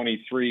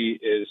 2023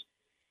 is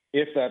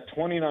if that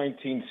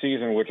 2019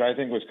 season, which I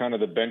think was kind of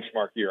the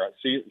benchmark year,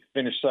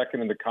 finished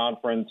second in the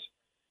conference,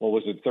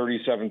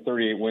 37,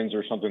 38 wins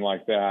or something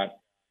like that.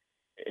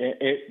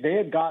 They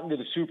had gotten to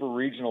the super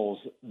regionals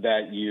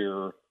that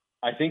year.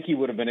 I think he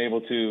would have been able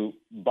to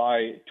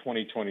by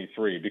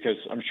 2023, because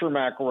I'm sure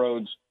Mac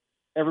Rhodes,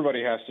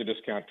 everybody has to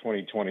discount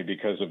 2020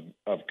 because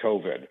of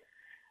COVID,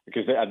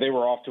 because they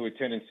were off to a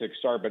 10-6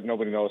 start, but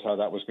nobody knows how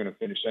that was going to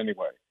finish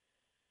anyway.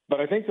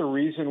 But I think the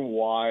reason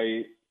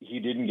why he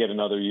didn't get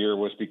another year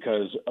was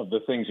because of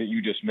the things that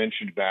you just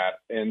mentioned, Matt,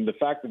 and the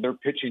fact that their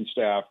pitching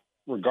staff,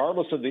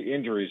 regardless of the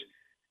injuries,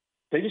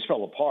 they just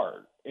fell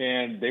apart.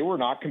 And they were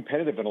not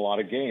competitive in a lot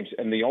of games.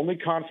 And the only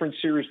conference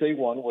series they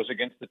won was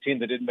against the team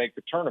that didn't make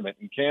the tournament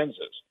in Kansas.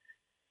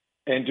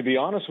 And to be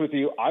honest with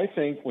you, I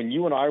think when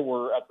you and I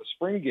were at the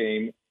spring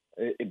game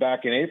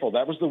back in April,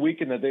 that was the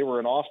weekend that they were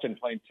in Austin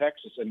playing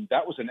Texas, and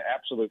that was an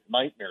absolute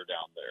nightmare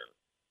down there.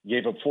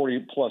 Gave up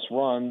 40-plus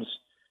runs,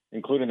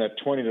 including that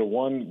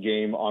 20-1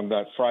 game on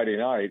that Friday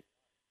night.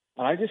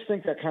 And I just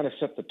think that kind of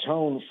set the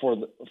tone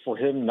for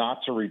him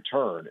not to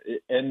return.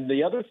 And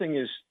the other thing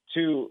is,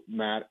 too,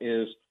 Matt,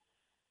 is –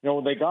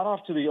 when they got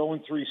off to the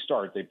 0-3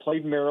 start, they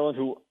played Maryland,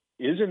 who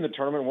is in the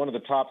tournament, one of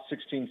the top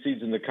 16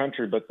 seeds in the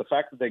country. But the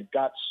fact that they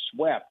got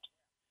swept,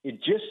 it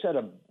just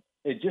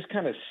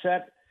kind of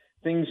set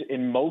things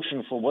in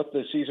motion for what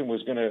the season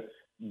was going to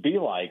be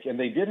like. And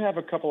they did have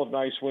a couple of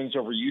nice wins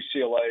over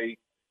UCLA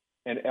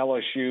and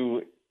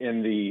LSU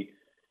in the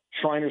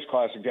Shriners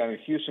Classic down in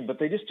Houston, but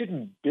they just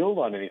didn't build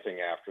on anything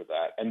after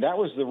that. And that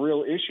was the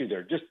real issue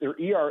there. Just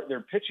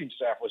their pitching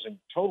staff was in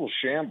total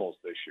shambles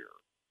this year.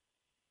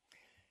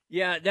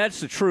 Yeah,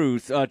 that's the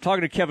truth.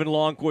 Talking to Kevin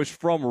Longquist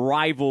from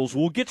Rivals.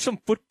 We'll get some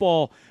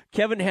football.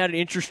 Kevin had an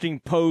interesting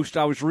post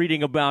I was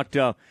reading about,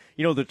 the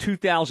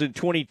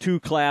 2022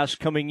 class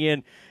coming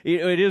in.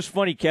 It is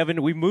funny,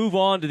 Kevin. We move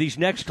on to these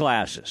next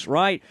classes,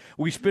 right?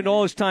 We spend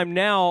all this time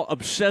now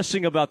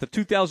obsessing about the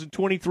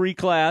 2023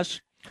 class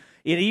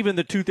and even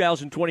the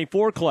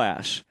 2024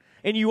 class.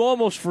 And you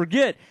almost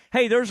forget,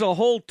 hey, there's a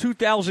whole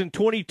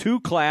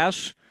 2022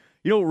 class,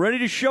 ready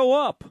to show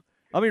up.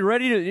 I mean,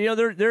 ready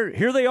to, they're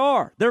here they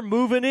are. They're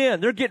moving in.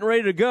 They're getting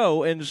ready to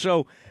go. And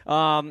so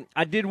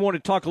I did want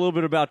to talk a little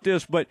bit about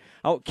this. But,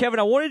 Kevin,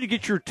 I wanted to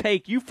get your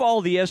take. You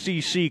follow the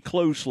SEC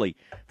closely.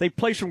 They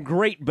play some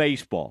great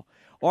baseball.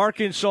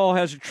 Arkansas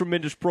has a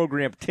tremendous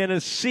program.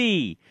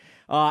 Tennessee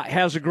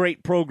has a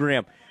great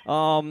program.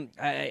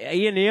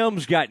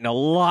 A&M's gotten a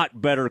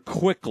lot better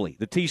quickly.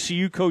 The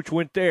TCU coach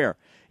went there,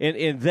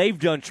 and they've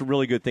done some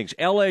really good things.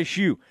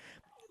 LSU,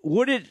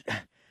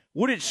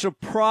 would it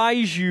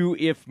surprise you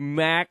if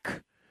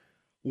Mac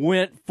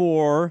went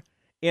for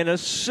an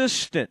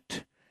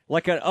assistant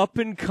like an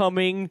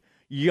up-and-coming,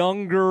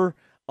 younger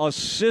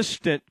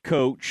assistant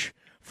coach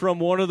from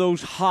one of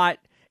those hot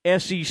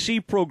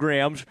SEC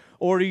programs,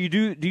 or do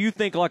you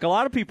think, like a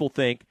lot of people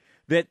think,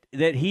 that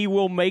he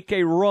will make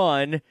a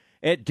run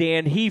at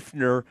Dan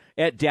Hefner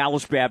at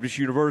Dallas Baptist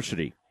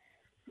University?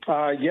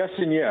 Yes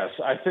and yes.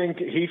 I think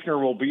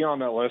Hefner will be on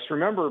that list.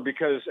 Remember,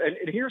 because and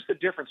here's the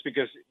difference,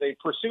 because they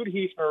pursued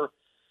Hefner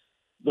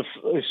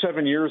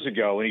 7 years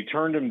ago, and he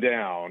turned him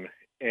down,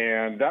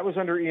 and that was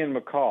under Ian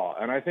McCaw.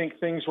 And I think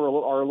things are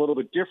a little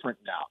bit different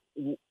now.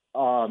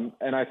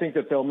 And I think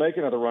that they'll make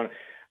another run.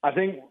 I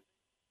think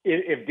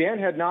if Dan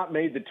had not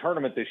made the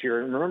tournament this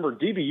year, and remember,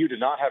 DBU did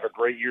not have a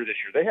great year this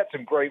year. They had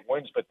some great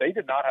wins, but they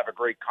did not have a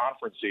great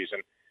conference season.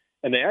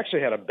 And they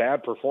actually had a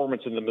bad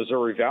performance in the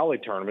Missouri Valley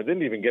tournament.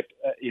 Didn't even get,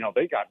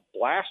 they got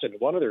blasted in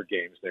one of their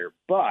games there.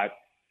 But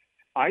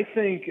I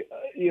think,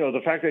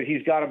 the fact that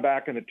he's got them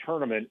back in the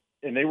tournament,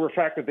 and the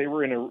fact that they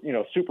were in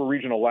a, super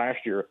regional last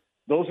year,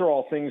 those are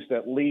all things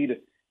that lead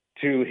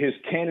to his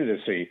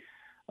candidacy.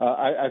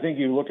 I think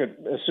you look at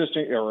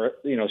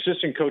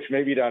assistant coach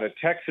maybe down at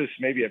Texas,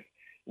 maybe at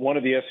one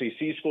of the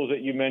SEC schools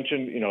that you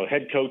mentioned,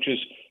 head coaches,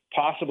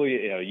 possibly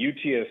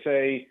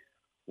UTSA,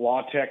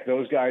 La Tech,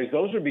 those guys,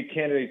 those would be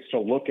candidates to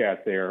look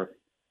at there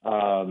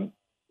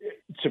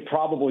to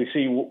probably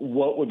see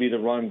what would be the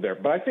run there.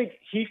 But I think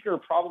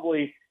Hefner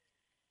probably,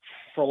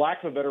 for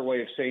lack of a better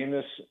way of saying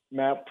this,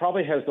 Matt,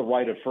 probably has the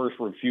right of first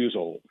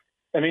refusal.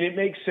 I mean, it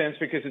makes sense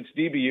because it's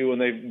DBU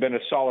and they've been a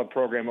solid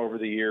program over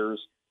the years.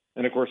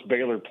 And, of course,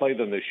 Baylor played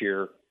them this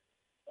year.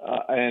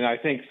 And I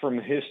think from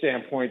his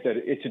standpoint that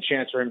it's a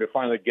chance for him to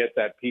finally get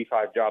that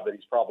P5 job that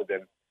he's probably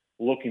been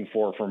looking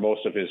for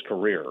most of his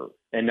career.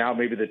 And now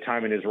maybe the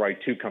timing is right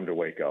to come to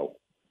Waco.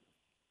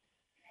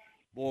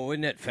 Well,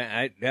 wouldn't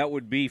that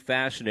would be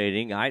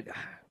fascinating. I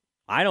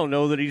don't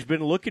know that he's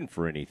been looking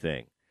for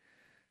anything.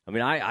 I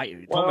mean, I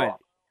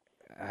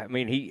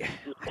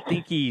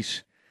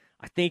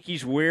think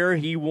he's where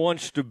he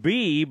wants to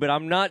be, but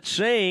I'm not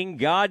saying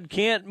God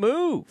can't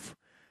move.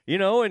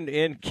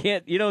 And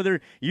can't,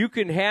 you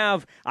can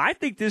have, I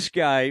think this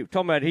guy,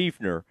 talking about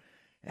Hefner,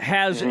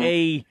 has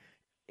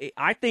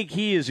I think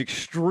he is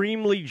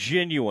extremely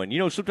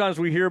genuine. Sometimes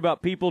we hear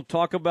about people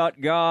talk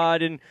about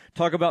God and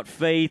talk about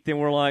faith, and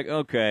we're like,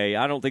 okay,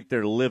 I don't think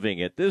they're living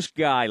it. This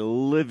guy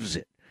lives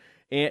it.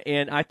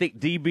 And I think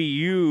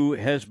DBU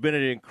has been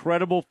an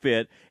incredible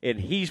fit, and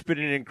he's been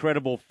an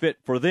incredible fit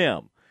for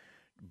them.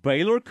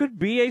 Baylor could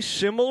be a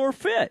similar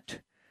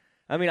fit.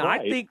 I mean,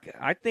 right.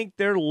 I think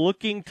they're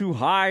looking to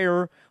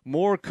hire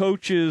more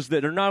coaches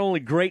that are not only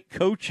great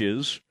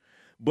coaches,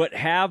 but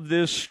have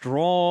this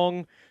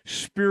strong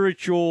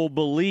spiritual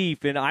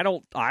belief. And I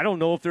don't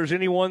know if there's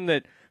anyone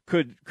that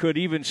could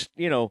even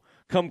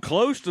come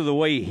close to the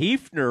way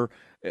Hefner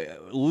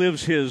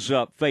lives his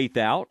faith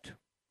out.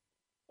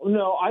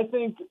 No, I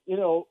think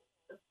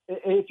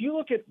if you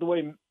look at the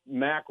way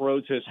Mack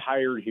Rhoades has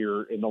hired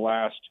here in the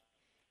last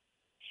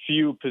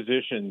few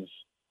positions.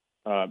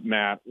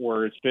 Matt,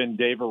 where it's been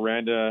Dave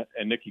Aranda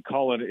and Nikki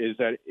Cullen, is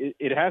that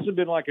it hasn't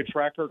been like a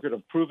track record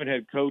of proven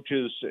head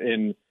coaches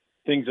and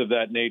things of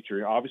that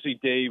nature. Obviously,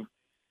 Dave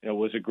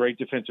was a great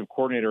defensive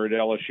coordinator at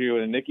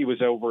LSU, and Nikki was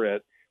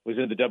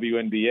in the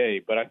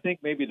WNBA. But I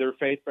think maybe their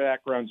faith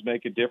backgrounds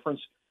make a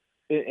difference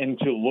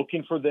into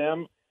looking for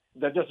them.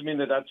 That doesn't mean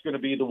that that's going to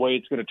be the way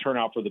it's going to turn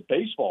out for the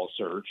baseball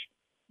search.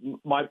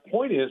 My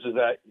point is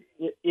that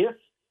if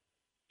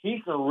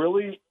Hefner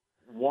really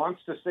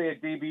wants to stay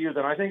at DBU,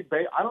 then I think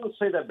I don't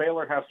say that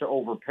Baylor has to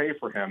overpay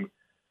for him,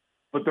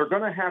 but they're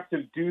going to have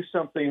to do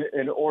something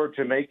in order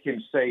to make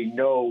him say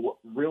no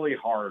really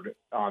hard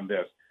on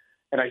this.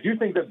 And I do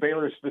think that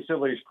Baylor's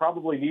facilities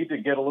probably need to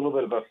get a little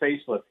bit of a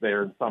facelift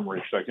there in some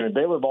respects. I mean,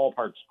 Baylor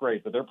ballpark's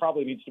great, but there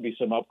probably needs to be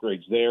some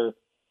upgrades there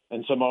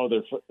and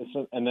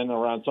and then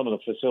around some of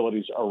the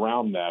facilities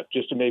around that,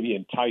 just to maybe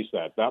entice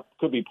that. That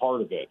could be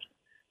part of it.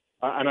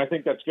 And I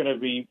think that's going to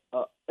be,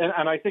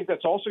 and I think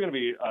that's also going to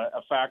be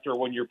a factor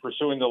when you're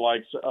pursuing the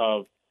likes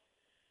of,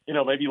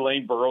 maybe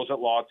Lane Burroughs at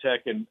La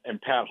Tech and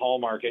Pat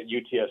Hallmark at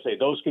UTSA.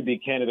 Those could be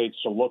candidates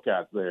to look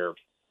at there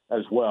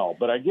as well.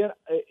 But again,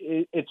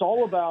 it's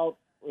all about,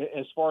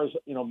 as far as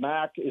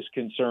Mac is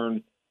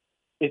concerned,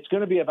 it's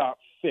going to be about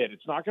fit.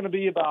 It's not going to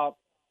be about,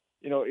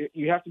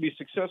 you have to be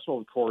successful,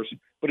 of course,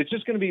 but it's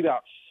just going to be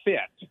about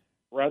fit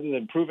rather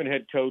than proven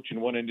head coach in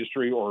one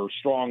industry or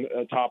strong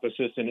top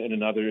assistant in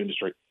another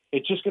industry.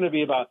 It's just going to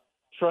be about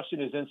trusting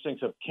his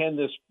instincts of, can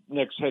this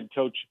next head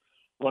coach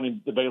running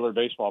the Baylor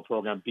baseball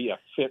program be a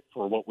fit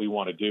for what we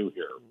want to do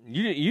here?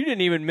 You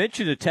didn't even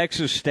mention the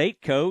Texas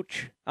State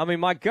coach. I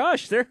mean, my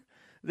gosh, they're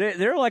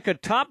like a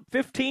top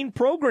 15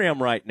 program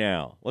right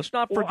now. Let's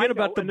not forget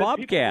about the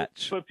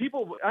Bobcats.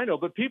 People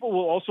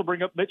will also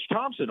bring up Mitch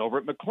Thompson over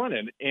at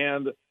McLennan,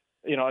 and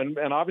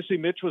and obviously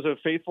Mitch was a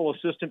faithful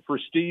assistant for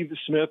Steve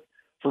Smith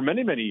for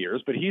many, many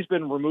years, but he's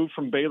been removed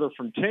from Baylor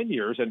from 10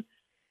 years. And,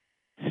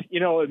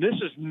 and this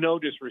is no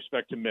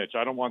disrespect to Mitch.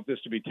 I don't want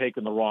this to be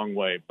taken the wrong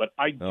way, but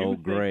I do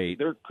think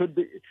there could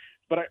be,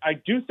 but I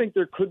do think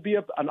there could be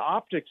an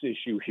optics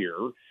issue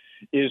here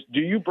is do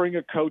you bring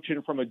a coach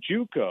in from a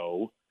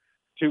JUCO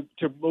to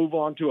move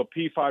on to a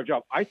P5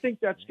 job? I think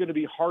that's going to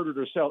be harder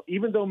to sell,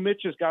 even though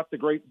Mitch has got the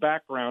great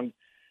background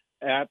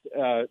at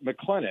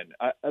McLennan.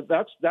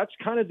 That's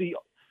kind of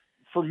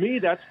for me,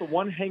 that's the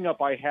one hang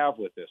up I have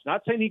with this.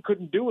 Not saying he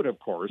couldn't do it, of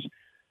course,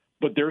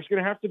 but there's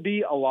going to have to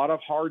be a lot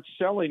of hard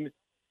selling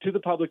to the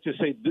public to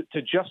say,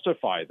 to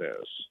justify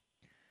this,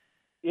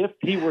 if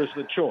he was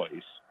the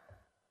choice.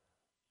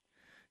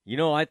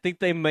 I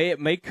think it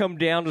may come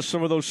down to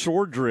some of those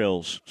sword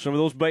drills, some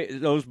of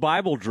those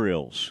Bible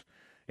drills,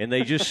 and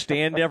they just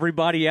stand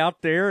everybody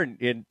out there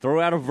and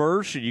throw out a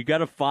verse, and you got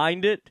to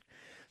find it.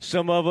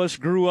 Some of us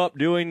grew up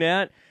doing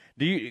that.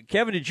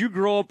 Kevin, did you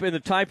grow up in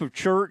the type of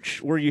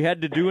church where you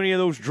had to do any of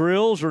those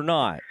drills or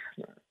not?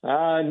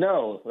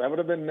 No, that would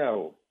have been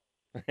no.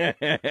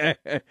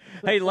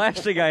 Hey,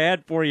 last thing I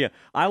had for you.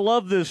 I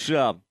love this.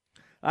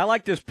 I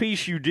like this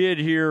piece you did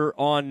here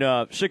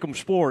on Sikkim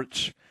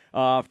Sports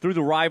through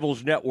the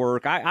Rivals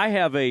Network. I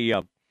have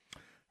a.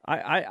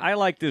 I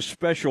like this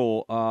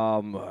special.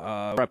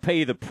 I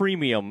pay the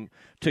premium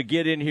to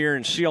get in here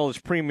and see all this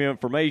premium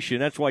information.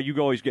 That's why you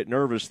always get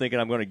nervous thinking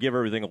I'm going to give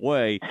everything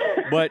away.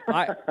 But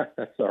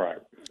that's all right.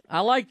 I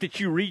like that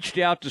you reached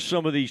out to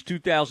some of these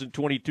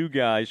 2022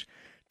 guys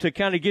to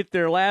kind of get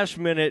their last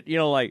minute,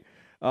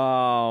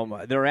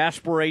 their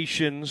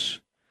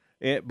aspirations.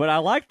 But I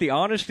like the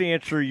honest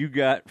answer you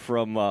got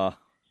from.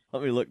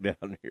 Let me look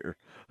down here.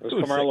 It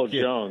was Carmelo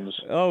Jones.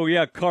 Oh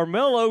yeah,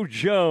 Carmelo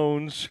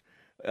Jones.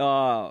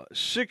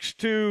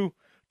 6'2",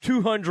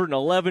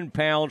 211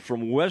 pounds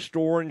from West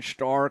Orange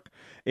Stark,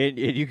 and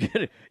you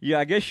get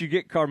I guess you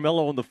get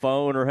Carmelo on the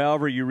phone or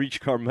however you reach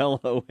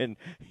Carmelo, and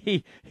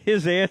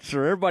his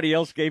answer. Everybody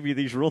else gave you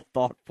these real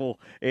thoughtful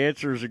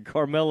answers, and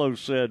Carmelo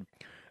said,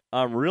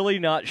 "I'm really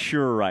not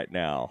sure right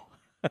now."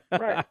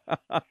 Right.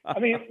 I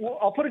mean,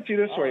 I'll put it to you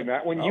this way,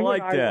 Matt. When you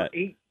like and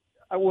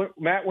I were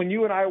Matt, when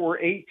you and I were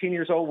 18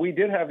 years old, we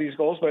did have these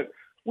goals, but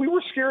we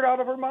were scared out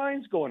of our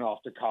minds going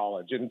off to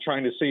college and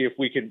trying to see if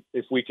we could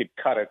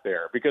cut it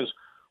there, because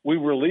we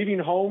were leaving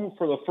home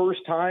for the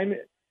first time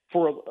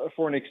for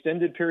an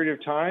extended period of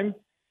time.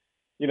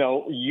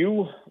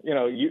 You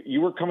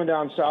were coming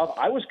down south.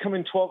 I was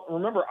coming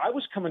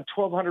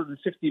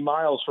 1,250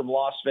 miles from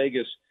Las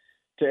Vegas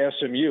to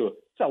SMU.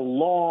 It's a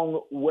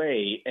long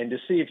way, and to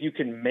see if you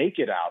can make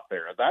it out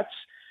there.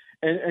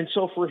 And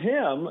so for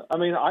him, I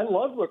mean, I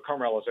love what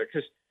Carmelo said,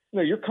 because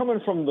you're coming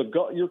from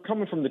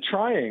the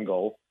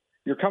triangle.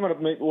 You're coming up,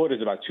 what is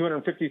it, about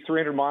 250,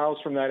 300 miles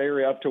from that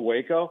area up to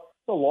Waco?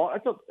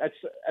 That's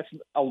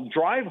a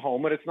drive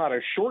home, but it's not a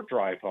short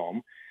drive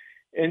home.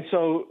 And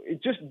so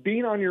just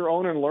being on your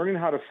own and learning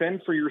how to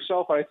fend for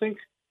yourself, I think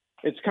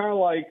it's kind of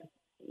like,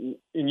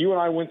 and you and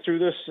I went through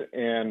this,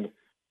 and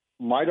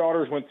my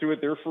daughters went through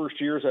it their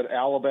first years at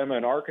Alabama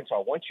and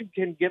Arkansas. Once you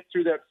can get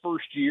through that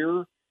first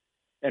year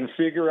and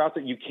figure out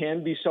that you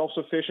can be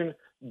self-sufficient,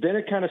 then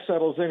it kind of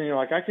settles in, and you're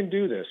like, I can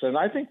do this. And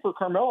I think for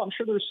Carmelo, I'm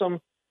sure there's some,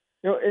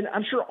 and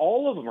I'm sure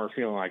all of them are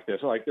feeling like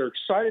this. Like, they're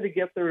excited to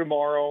get there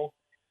tomorrow,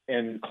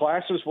 and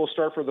classes will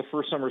start for the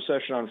first summer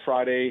session on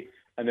Friday,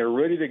 and they're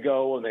ready to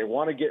go, and they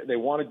want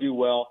to do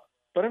well.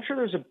 But I'm sure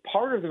there's a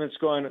part of them that's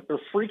going, they're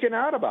freaking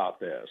out about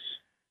this.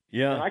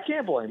 Yeah. And I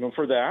can't blame them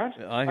for that.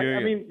 I hear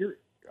you.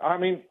 I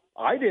mean,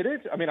 I did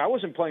it. I mean, I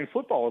wasn't playing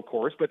football, of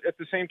course, but at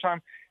the same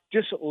time,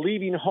 just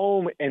leaving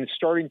home and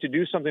starting to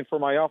do something for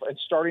myself and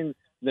starting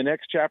the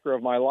next chapter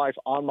of my life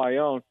on my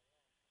own,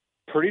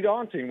 pretty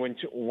daunting once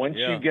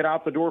you get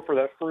out the door for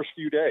that first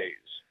few days.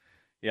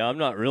 Yeah, I'm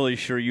not really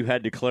sure you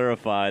had to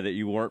clarify that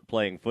you weren't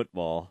playing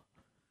football.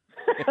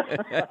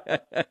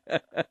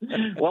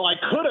 Well, I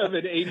could have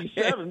in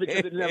 '87 because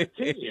I didn't have a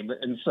team,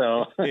 and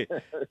so.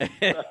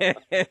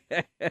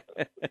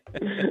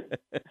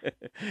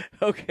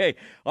 Okay,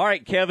 all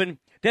right, Kevin.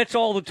 That's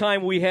all the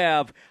time we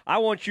have. I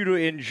want you to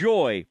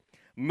enjoy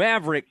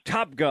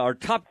Top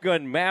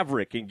Gun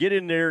Maverick, and get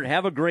in there and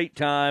have a great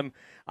time.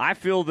 I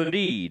feel the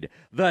need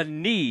for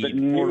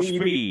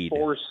speed.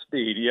 For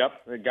speed. Yep,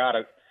 I got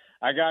it.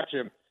 I got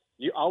you.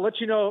 I'll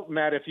let you know,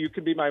 Matt, if you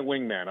could be my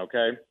wingman.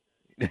 Okay.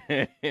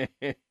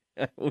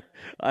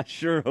 I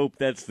sure hope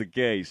that's the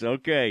case.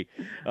 Okay.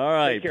 All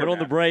right. Put on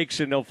the brakes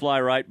and they'll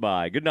fly right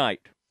by. Good night.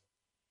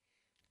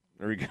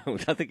 There we go.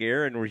 I think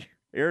Aaron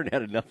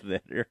had enough of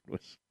that.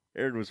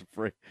 Aaron was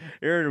afraid.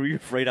 Aaron, were you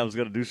afraid I was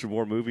going to do some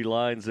more movie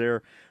lines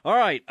there? All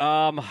right.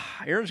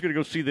 Aaron's going to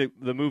go see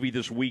the movie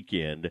this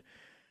weekend.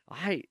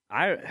 I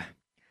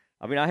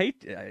mean, I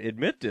hate to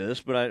admit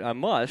this, but I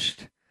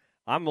must.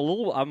 I'm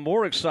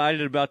more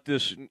excited about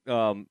this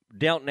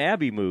Downton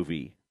Abbey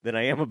movie than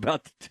I am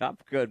about the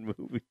Top Gun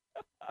movie.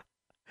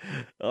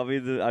 I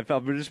mean,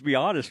 I'll just be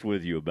honest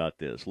with you about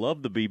this.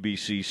 Love the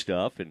BBC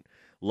stuff and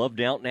love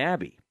Downton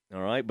Abbey.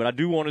 All right, but I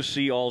do want to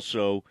see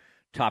also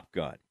Top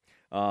Gun,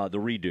 the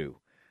redo.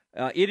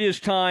 It is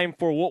time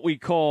for what we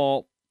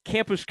call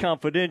Campus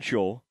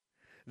Confidential.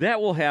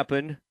 That will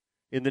happen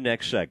in the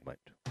next segment.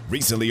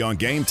 Recently on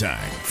Game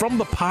Time. From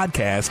the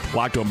podcast,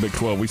 Locked on Big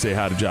 12, we say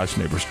hi to Josh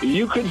Neighbors.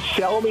 You could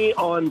sell me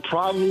on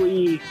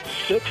probably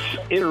 6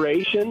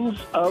 iterations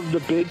of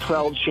the Big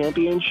 12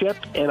 championship,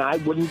 and I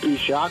wouldn't be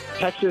shocked.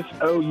 Texas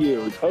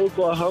OU,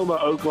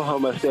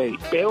 Oklahoma State,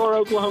 Baylor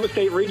Oklahoma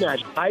State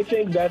rematch. I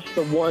think that's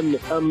the one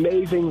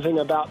amazing thing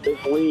about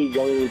this league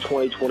going into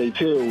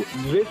 2022.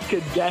 This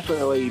could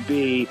definitely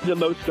be the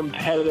most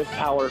competitive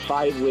Power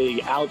 5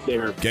 league out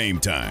there. Game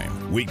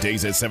Time,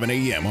 weekdays at 7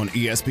 a.m. on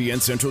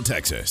ESPN Central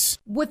Texas.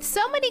 With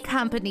so many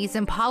companies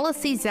and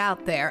policies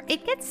out there,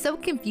 it gets so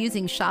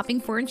confusing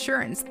shopping for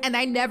insurance, and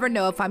I never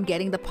know if I'm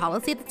getting the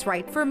policy that's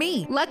right for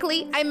me.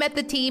 Luckily, I met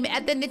the team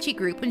at the Niche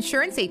Group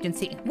Insurance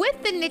Agency.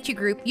 With the Niche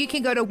Group, you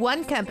can go to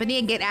one company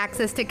and get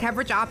access to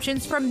coverage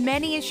options from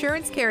many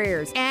insurance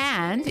carriers,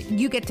 and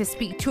you get to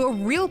speak to a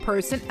real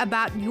person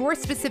about your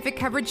specific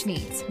coverage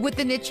needs. With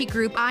the Niche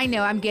Group, I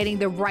know I'm getting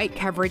the right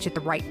coverage at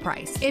the right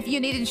price. If you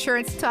need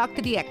insurance, talk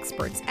to the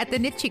experts at the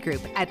Niche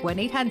Group at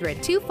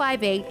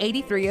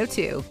 1-800-258-8302.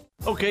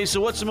 Okay, so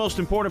what's the most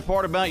important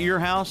part about your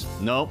house?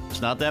 Nope,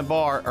 it's not that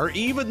bar or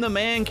even the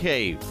man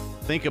cave.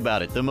 Think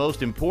about it. The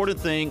most important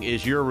thing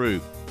is your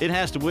roof. It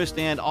has to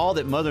withstand all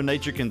that Mother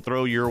Nature can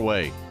throw your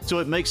way. So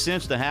it makes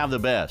sense to have the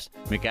best.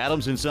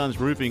 McAdams & Sons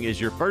Roofing is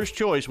your first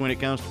choice when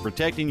it comes to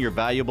protecting your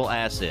valuable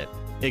asset.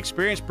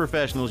 Experienced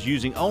professionals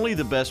using only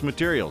the best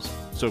materials.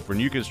 So for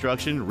new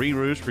construction,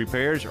 re-roofs,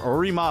 repairs, or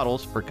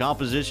remodels for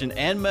composition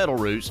and metal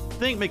roofs,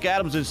 think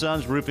McAdams &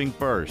 Sons Roofing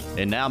first.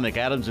 And now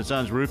McAdams &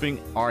 Sons Roofing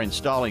are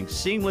installing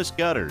seamless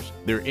gutters.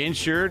 They're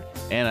insured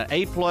and an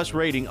A+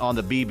 rating on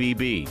the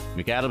BBB.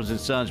 McAdams &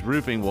 Sons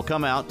Roofing will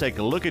come out, take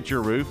a look at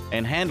your roof,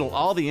 and handle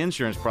all the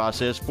insurance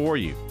process for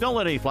you. Don't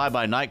let any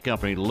fly-by-night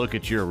company look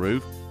at your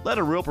roof. Let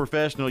a real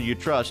professional you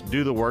trust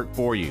do the work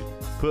for you.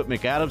 Put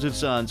McAdams &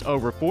 Sons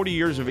over 40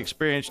 years of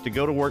experience to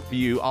go to work for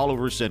you all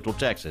over Central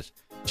Texas.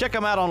 Check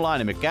them out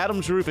online at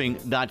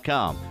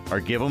McAdamsRoofing.com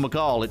or give them a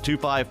call at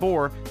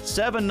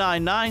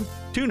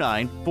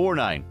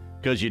 254-799-2949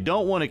 because you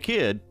don't want a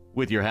kid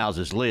with your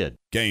house's lid.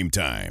 Game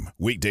Time,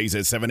 weekdays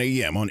at 7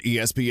 a.m. on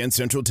ESPN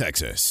Central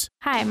Texas.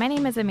 Hi, my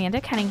name is Amanda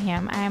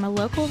Cunningham. I am a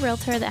local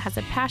realtor that has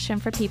a passion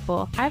for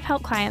people. I've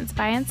helped clients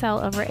buy and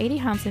sell over 80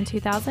 homes in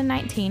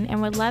 2019 and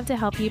would love to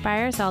help you buy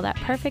or sell that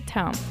perfect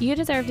home. You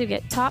deserve to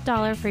get top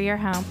dollar for your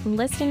home.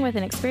 Listing with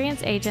an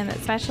experienced agent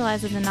that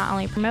specializes in not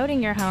only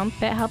promoting your home,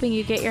 but helping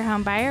you get your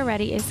home buyer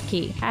ready is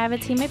key. I have a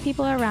team of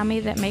people around me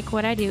that make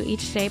what I do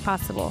each day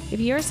possible. If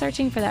you are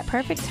searching for that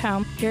perfect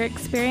home, your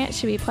experience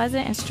should be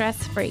pleasant and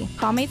stress-free.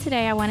 Call me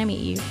today. I want to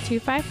meet you.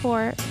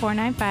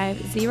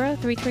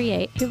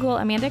 254-495-0338. Google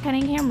Amanda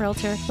Cunningham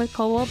Realtor with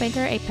Coldwell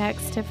Banker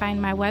Apex to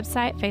find my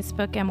website,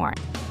 Facebook, and more.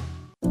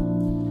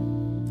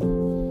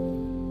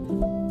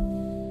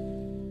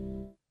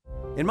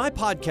 In my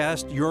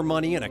podcast, Your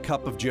Money in a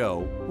Cup of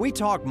Joe, we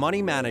talk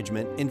money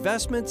management,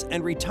 investments,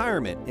 and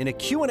retirement in a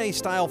Q&A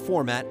style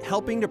format,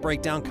 helping to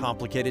break down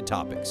complicated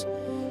topics.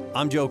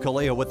 I'm Joe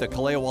Kaleo with the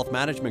Kaleo Wealth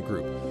Management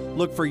Group.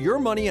 Look for Your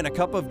Money in a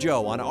Cup of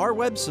Joe on our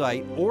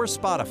website or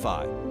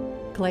Spotify.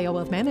 Kaleo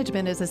Wealth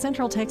Management is a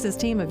Central Texas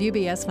team of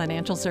UBS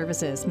Financial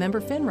Services,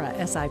 member FINRA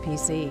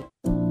SIPC.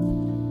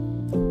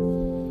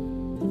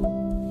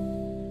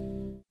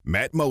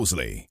 Matt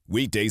Mosley,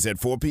 weekdays at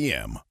 4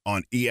 p.m.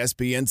 on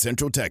ESPN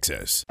Central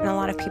Texas. And a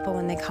lot of people,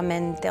 when they come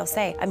in, they'll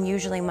say, I'm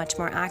usually much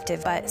more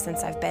active, but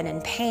since I've been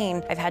in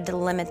pain, I've had to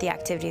limit the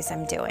activities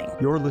I'm doing.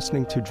 You're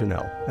listening to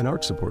Janelle, an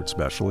arch support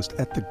specialist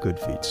at the Good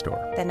Feet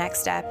store. The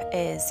next step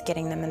is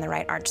getting them in the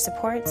right arch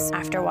supports.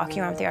 After walking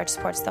around with the arch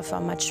supports, they'll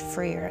feel much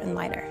freer and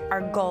lighter.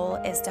 Our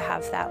goal is to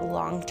have that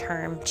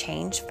long-term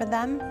change for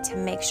them to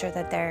make sure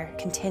that they're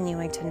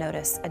continuing to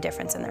notice a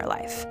difference in their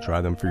life.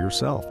 Try them for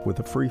yourself with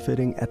a free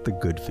fitting at the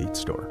Good Feet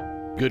store.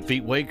 Good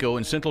Feet Waco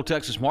in Central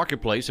Texas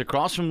Marketplace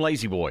across from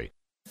Lazy Boy.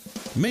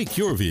 Make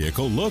your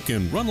vehicle look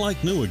and run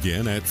like new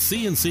again at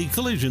CNC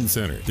Collision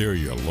Center. They're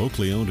your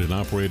locally owned and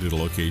operated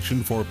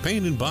location for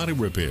paint and body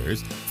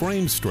repairs,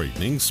 frame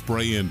straightening,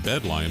 spray and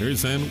bed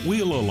liners, and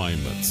wheel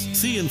alignments.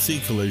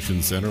 CNC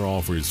Collision Center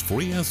offers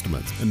free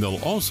estimates, and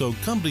they'll also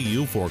come to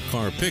you for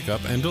car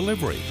pickup and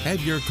delivery.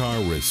 Have your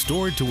car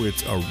restored to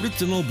its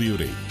original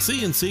beauty.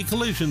 CNC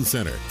Collision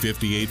Center,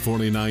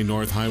 5849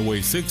 North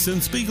Highway 6 in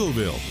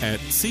Spiegelville, at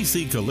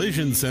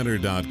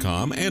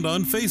cccollisioncenter.com and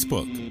on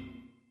Facebook.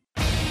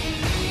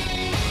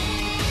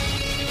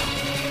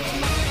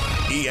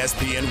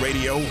 ESPN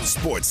Radio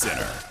Sports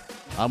Center.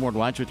 I'm Ward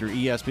Weitz with your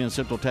ESPN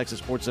Central Texas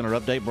Sports Center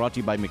update brought to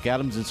you by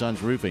McAdams &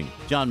 Sons Roofing.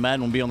 John Madden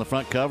will be on the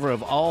front cover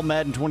of all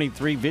Madden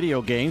 23 video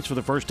games for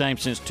the first time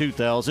since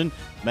 2000.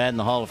 Madden,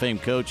 the Hall of Fame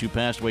coach who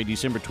passed away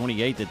December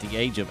 28th at the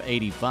age of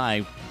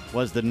 85,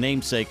 was the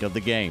namesake of the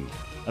game.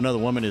 Another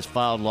woman has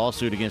filed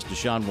lawsuit against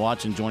Deshaun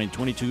Watson, joining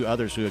 22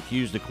 others who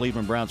accused the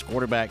Cleveland Browns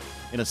quarterback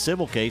in a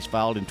civil case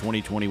filed in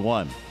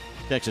 2021.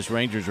 Texas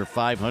Rangers are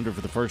 500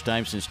 for the first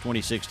time since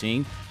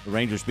 2016. The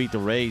Rangers beat the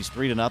Rays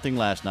 3-0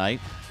 last night.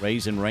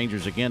 Rays and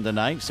Rangers again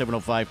tonight,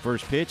 7:05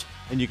 first pitch,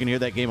 and you can hear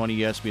that game on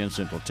ESPN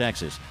Central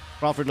Texas.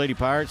 Crawford Lady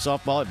Pirates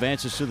softball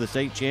advances to the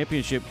state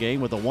championship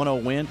game with a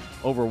 1-0 win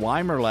over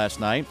Weimar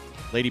last night.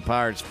 Lady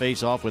Pirates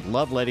face off with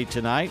Lovelady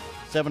tonight,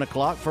 7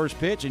 o'clock first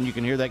pitch, and you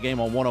can hear that game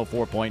on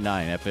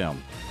 104.9 FM.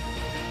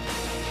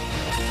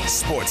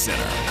 Sports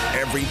Center,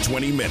 every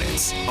 20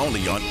 minutes,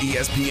 only on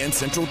ESPN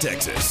Central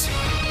Texas.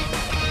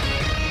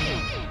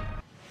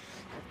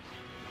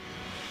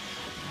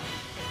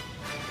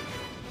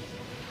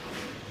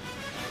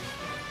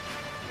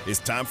 It's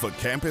time for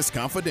Campus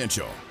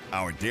Confidential,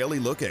 our daily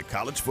look at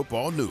college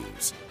football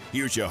news.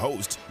 Here's your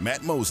host,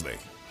 Matt Mosley.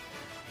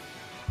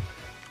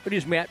 It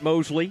is Matt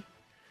Mosley.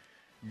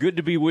 Good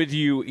to be with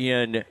you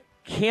in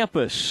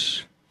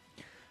Campus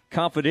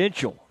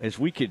Confidential as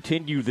we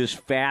continue this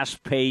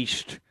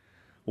fast-paced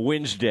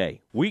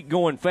Wednesday. Week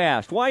going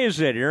fast. Why is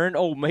that, Aaron?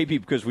 Oh, maybe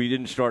because we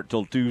didn't start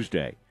till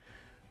Tuesday.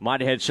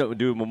 Might have had something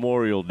to do with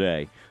Memorial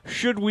Day.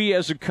 Should we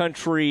as a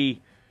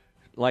country,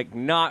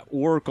 not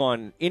work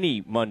on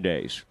any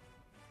Mondays?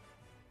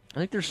 I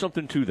think there's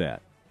something to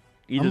that.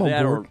 Either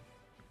that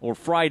or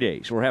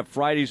Fridays, or have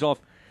Fridays off.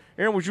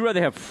 Aaron, would you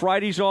rather have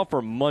Fridays off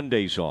or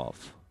Mondays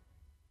off?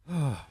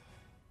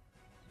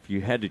 If you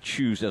had to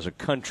choose as a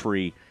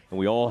country and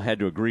we all had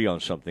to agree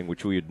on something,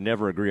 which we would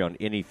never agree on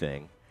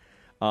anything,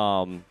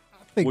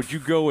 would you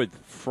go with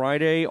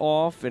Friday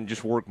off and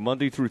just work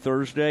Monday through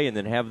Thursday and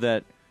then have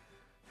the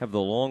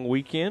long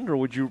weekend, or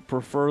would you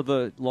prefer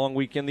the long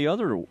weekend the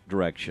other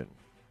direction?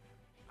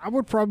 I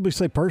would probably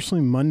say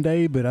personally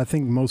Monday, but I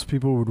think most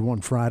people would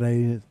want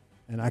Friday,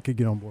 and I could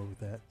get on board with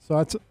that.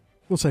 So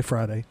we'll say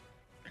Friday.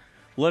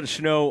 Let us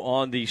know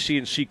on the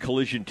CNC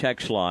Collision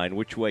text line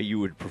which way you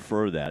would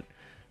prefer that,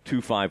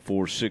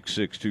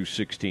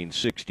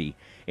 254-662-1660.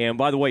 And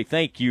by the way,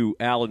 thank you,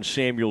 Alan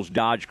Samuels,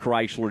 Dodge,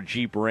 Chrysler,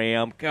 Jeep,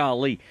 Ram.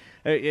 Golly,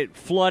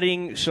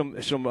 flooding, some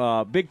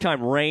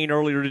big-time rain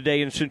earlier today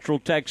in Central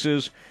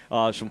Texas,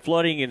 some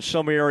flooding in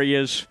some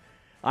areas.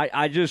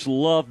 I just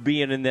love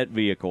being in that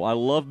vehicle. I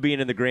love being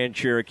in the Grand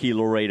Cherokee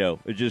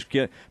Laredo. It just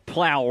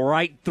plow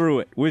right through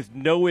it with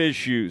no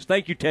issues.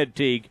 Thank you, Ted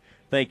Teague.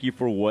 Thank you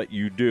for what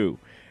you do.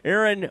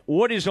 Aaron,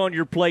 what is on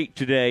your plate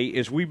today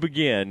as we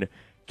begin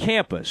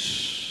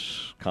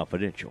Campus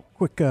Confidential?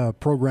 Quick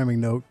programming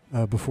note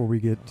before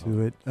we get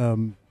to it.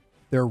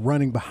 They're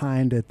running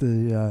behind at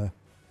the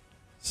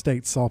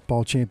state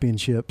softball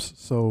championships,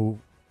 so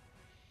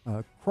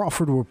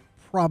Crawford will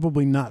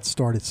probably not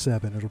start at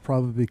 7. It'll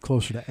probably be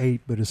closer to 8,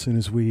 but as soon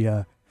as we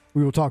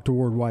will talk to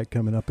Ward White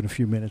coming up in a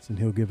few minutes, and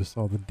he'll give us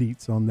all the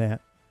deets on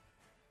that.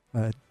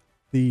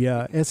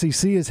 The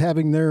SEC is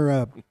having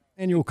their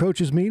annual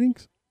coaches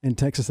meetings, and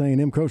Texas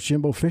A&M coach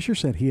Jimbo Fisher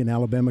said he and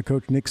Alabama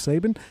coach Nick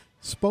Saban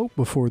spoke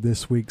before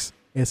this week's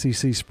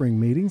SEC spring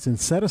meetings and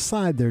set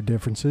aside their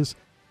differences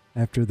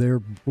after their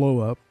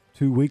blow-up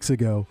 2 weeks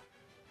ago.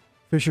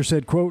 Fisher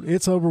said, quote,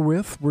 "It's over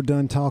with. We're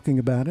done talking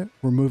about it.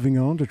 We're moving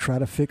on to try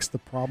to fix the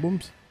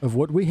problems of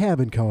what we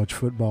have in college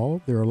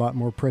football. There are a lot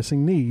more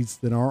pressing needs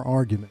than our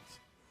arguments."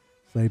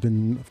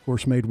 Saban, of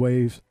course, made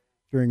waves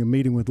during a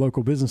meeting with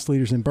local business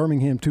leaders in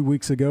Birmingham 2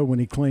 weeks ago when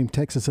he claimed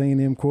Texas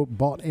A&M, quote,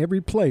 "bought every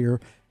player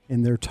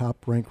in their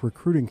top-ranked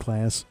recruiting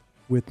class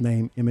with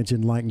name, image,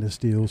 and likeness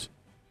deals."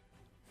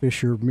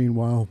 Fisher,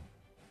 meanwhile,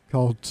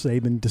 called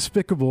Saban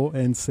despicable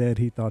and said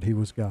he thought he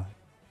was God.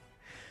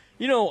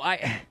 You know,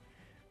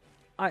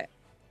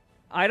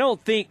 I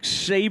don't think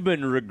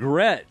Saban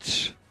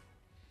regrets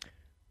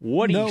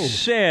what he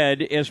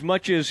said as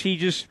much as he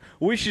just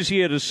wishes he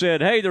had said,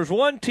 hey, there's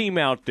one team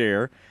out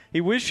there. He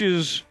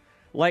wishes,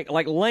 like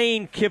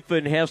Lane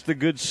Kiffin has the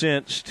good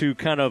sense to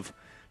kind of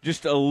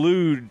just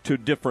allude to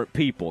different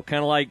people,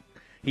 kind of like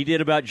he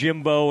did about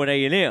Jimbo and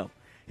A&M.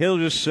 He'll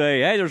just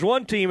say, hey, there's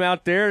one team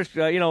out there,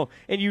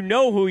 and you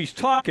know who he's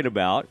talking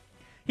about.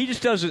 He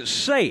just doesn't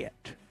say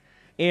it.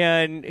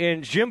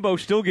 And Jimbo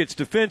still gets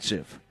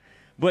defensive.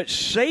 But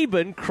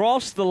Saban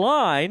crossed the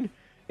line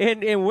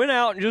and went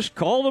out and just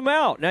called him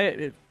out. Now,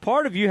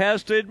 part of you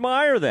has to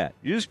admire that.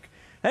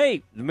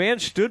 The man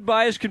stood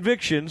by his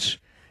convictions,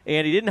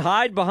 and he didn't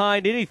hide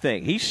behind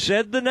anything. He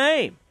said the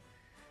name.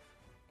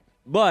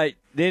 But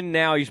then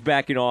now he's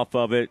backing off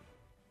of it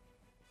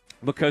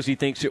because he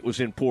thinks it was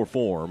in poor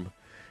form.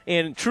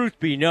 And truth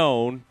be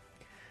known,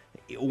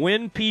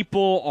 when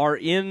people are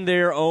in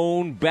their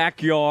own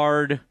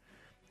backyard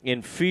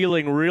and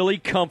feeling really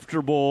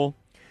comfortable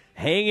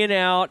hanging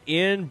out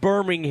in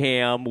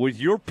Birmingham with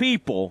your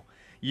people,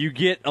 you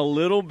get a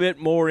little bit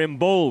more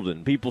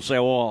emboldened. People say,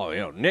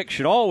 well, Nick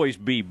should always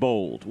be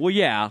bold. Well,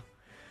 yeah,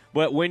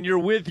 but when you're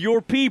with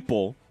your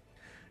people,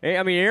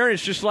 I mean, Aaron,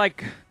 it's just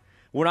like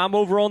when I'm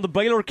over on the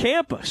Baylor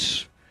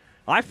campus.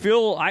 I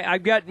feel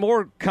I've got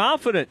more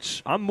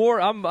confidence. I'm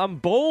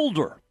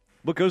bolder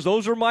because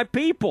those are my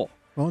people.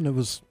 Well, and it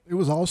was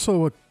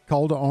also a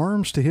call to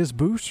arms to his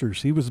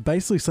boosters. He was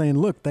basically saying,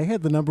 look, they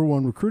had the number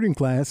one recruiting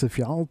class. If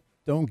y'all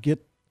don't get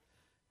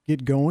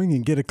going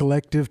and get a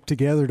collective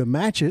together to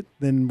match it,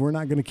 then we're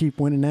not going to keep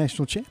winning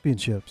national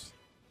championships.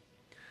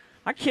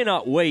 I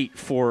cannot wait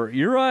for.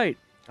 You're right.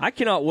 I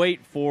cannot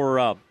wait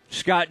for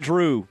Scott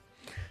Drew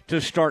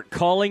to start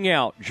calling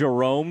out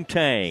Jerome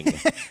Tang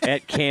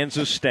at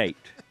Kansas State.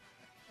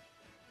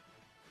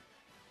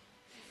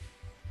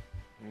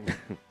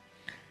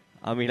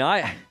 I mean,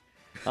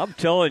 I'm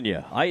telling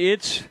you, I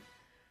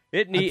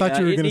thought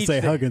you were going to say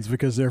Huggins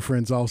because they're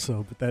friends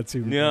also, but that's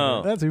even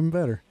better. That's even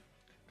better.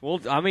 Well,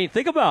 I mean,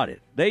 think about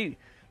it. They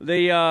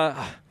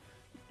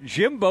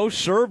Jimbo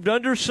served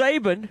under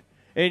Saban,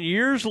 and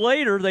years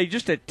later they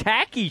just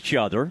attack each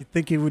other. You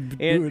think he would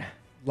do it,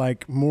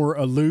 like more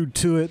allude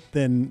to it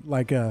than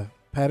like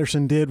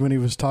Patterson did when he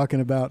was talking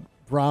about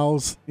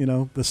Browse,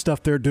 the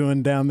stuff they're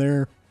doing down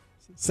there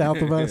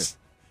south of us?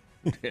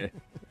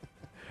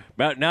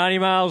 About 90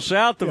 miles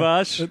south of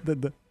us.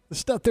 The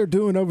stuff they're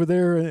doing over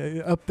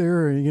there, up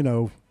there,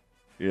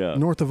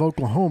 north of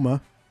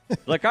Oklahoma.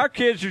 Like our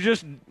kids are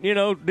just,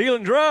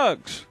 dealing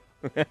drugs.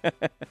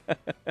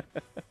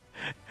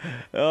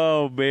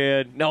 Oh,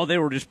 man. No, they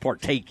were just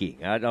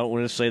partaking. I don't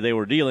want to say they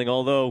were dealing,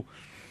 although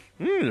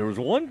there was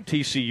one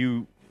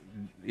TCU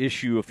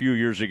issue a few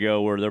years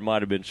ago where there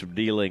might have been some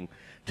dealing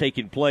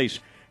taking place.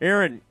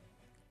 Aaron,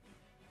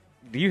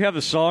 do you have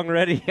the song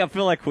ready? I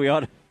feel like we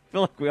ought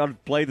to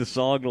play the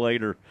song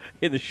later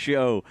in the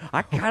show.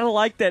 I kind of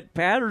like that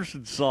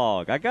Patterson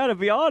song. I got to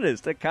be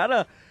honest.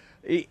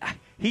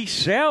 He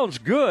sounds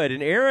good.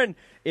 And, Aaron,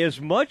 as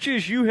much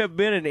as you have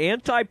been an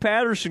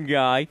anti-Patterson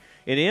guy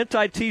and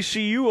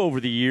anti-TCU over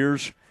the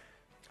years,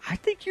 I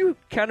think you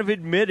kind of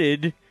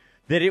admitted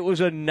that it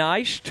was a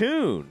nice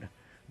tune.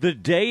 The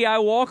Day I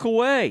Walk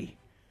Away.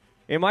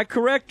 Am I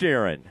correct,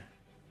 Aaron?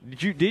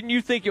 Didn't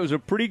you think it was a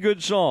pretty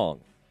good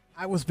song?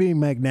 I was being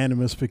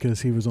magnanimous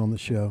because he was on the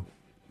show.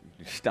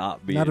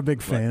 Stop being. Not a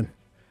big fan.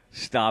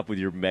 Stop with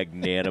your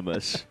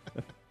magnanimous.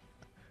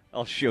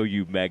 I'll show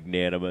you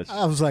magnanimous.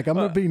 I was like, I'm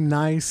going to be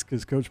nice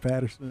because Coach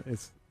Patterson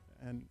is,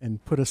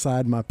 and put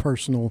aside my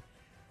personal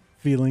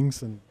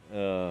feelings. And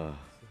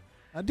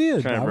I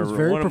did. I was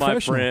very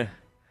professional.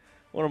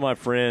 One of my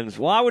friends.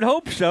 Well, I would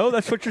hope so.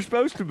 That's what you're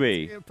supposed to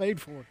be. Get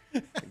paid for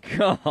it.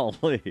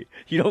 Golly,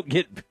 you don't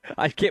get.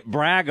 I can't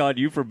brag on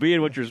you for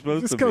being what you're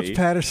supposed to be. Coach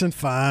Patterson,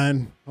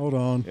 fine. Hold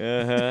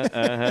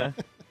on.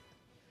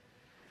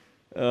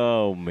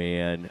 Oh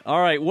man. All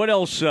right. What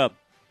else?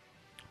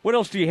 What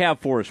else do you have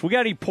for us? We got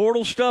any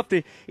portal stuff?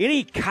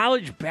 Any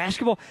college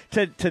basketball?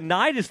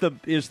 Tonight is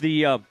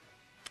the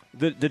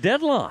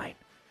deadline.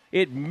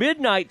 At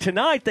midnight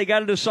tonight, they got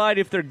to decide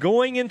if they're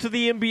going into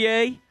the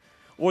NBA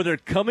or they're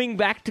coming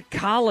back to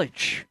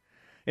college.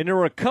 And there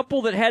were a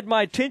couple that had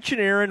my attention,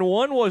 Aaron.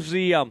 One was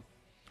the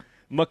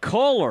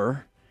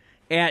McCullough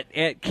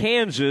at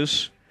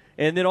Kansas,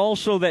 and then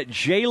also that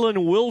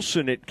Jalen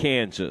Wilson at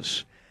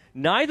Kansas.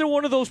 Neither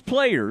one of those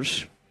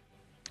players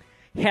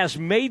has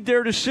made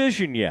their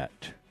decision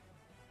yet.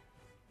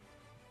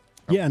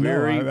 Yeah,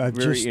 very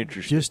interesting.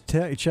 Just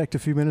checked a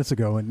few minutes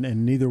ago,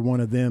 and neither one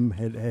of them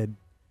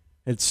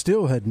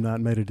had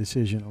not made a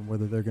decision on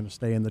whether they're going to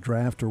stay in the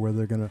draft or whether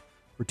they're going to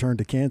return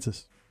to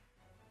Kansas.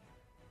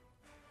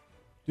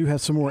 Do have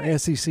some more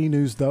SEC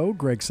news, though.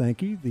 Greg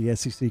Sankey, the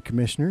SEC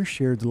commissioner,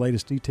 shared the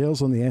latest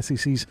details on the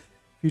SEC's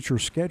future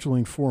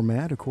scheduling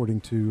format,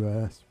 according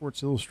to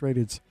Sports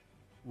Illustrated's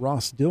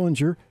Ross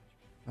Dillinger.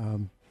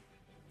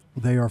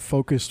 They are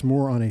focused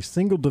more on a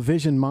single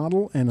division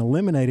model and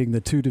eliminating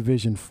the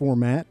two-division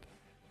format.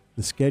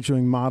 The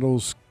scheduling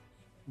models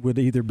would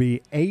either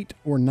be 8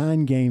 or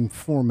 9 game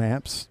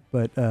formats,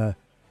 but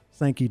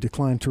Sankey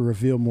declined to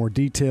reveal more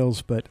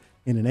details. But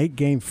in an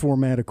 8-game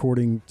format,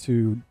 according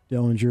to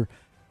Dillinger,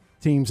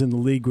 teams in the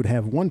league would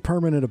have 1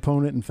 permanent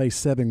opponent and face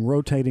 7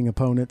 rotating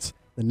opponents.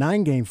 The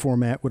 9-game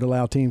format would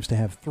allow teams to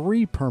have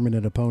 3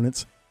 permanent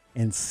opponents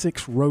and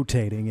 6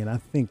 rotating, and I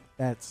think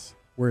that's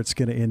where it's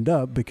going to end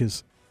up,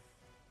 because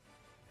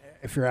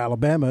if you're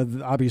Alabama,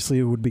 obviously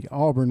it would be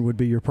Auburn would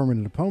be your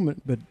permanent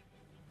opponent, but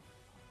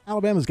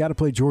Alabama's got to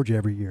play Georgia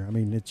every year. I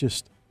mean,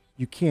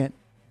 you can't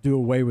do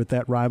away with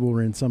that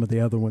rivalry and some of the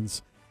other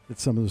ones that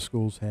some of the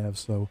schools have.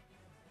 So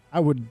I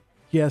would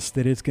guess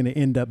that it's going to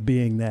end up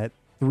being that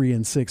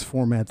 3-6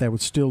 format that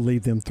would still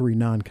leave them 3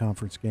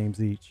 non-conference games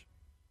each.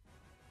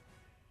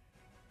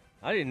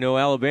 I didn't know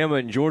Alabama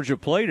and Georgia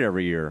played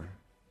every year.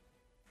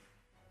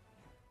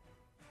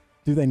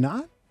 Do they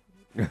not?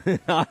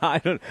 I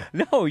don't.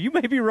 No, you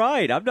may be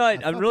right. I'm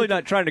not. I'm really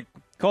not trying to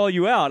call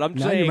you out. I'm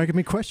saying you're making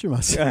me question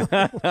myself.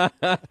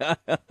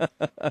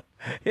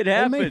 It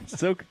happens.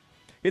 So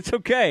it's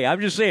okay. I'm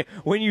just saying.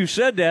 When you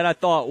said that, I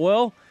thought,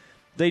 well,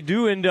 they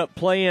do end up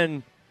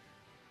playing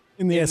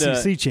in the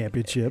SEC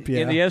championship.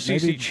 Yeah, in the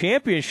SEC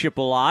championship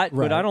a lot,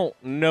 right. But I don't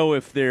know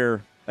if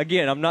they're.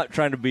 Again, I'm not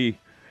trying to be.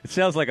 It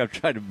sounds like I'm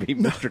trying to be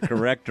Mr.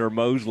 Correct or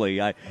Mosley.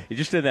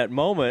 Just in that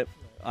moment,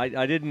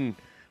 I didn't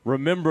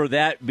remember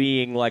that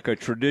being like a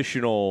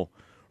traditional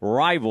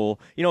rival.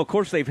 You know, of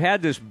course, they've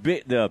had this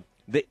bit,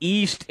 the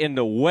East and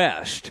the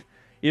West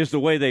is the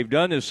way they've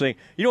done this thing.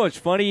 You know what's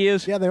funny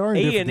is they are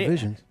in different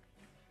divisions.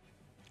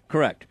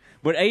 Correct.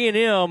 But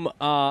A&M,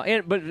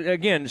 but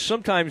again,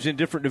 sometimes in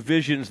different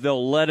divisions,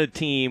 they'll let a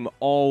team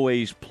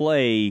always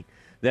play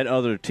that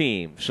other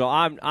team. So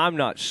I'm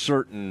not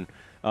certain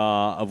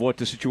of what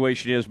the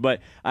situation is,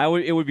 but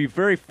it would be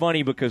very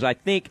funny because I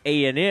think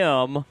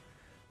A&M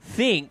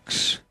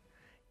thinks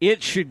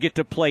it should get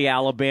to play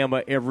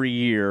Alabama every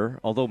year,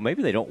 although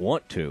maybe they don't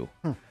want to.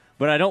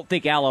 But I don't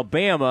think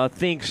Alabama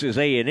thinks as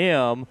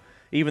A&M,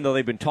 even though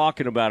they've been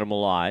talking about them a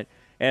lot,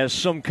 as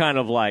some kind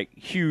of like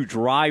huge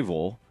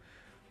rival.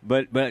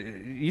 But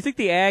you think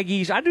the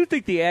Aggies? I do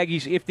think the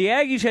Aggies. If the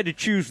Aggies had to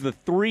choose the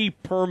 3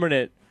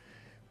 permanent,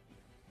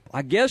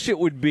 I guess it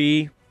would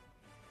be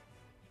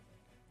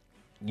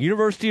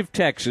University of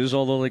Texas.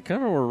 Although they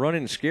kind of were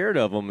running scared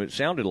of them, it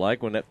sounded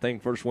like when that thing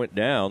first went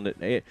down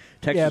that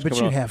Texas. Yeah, but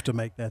you have to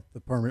make that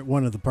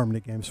one of the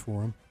permanent games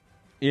for them.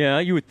 Yeah,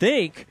 you would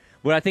think.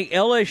 But I think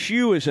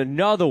LSU is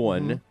another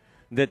one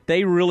that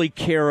they really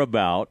care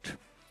about.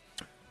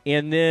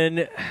 And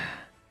then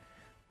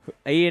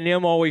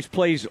A&M always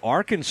plays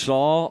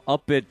Arkansas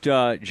up at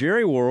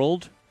Jerry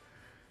World.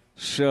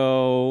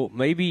 So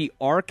maybe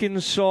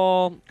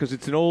Arkansas, because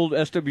it's an old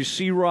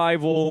SWC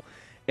rival,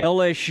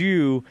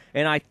 LSU.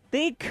 And I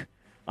think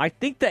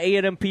the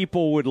A&M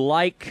people would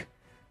like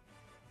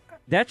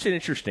 – that's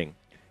interesting.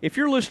 If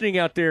you're listening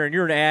out there and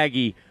you're an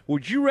Aggie,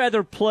 would you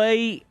rather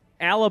play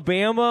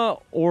Alabama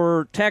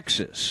or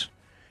Texas?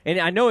 And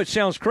I know it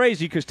sounds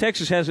crazy because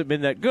Texas hasn't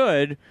been that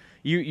good.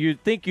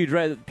 You'd think you'd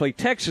rather play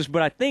Texas,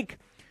 but I think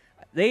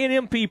the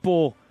A&M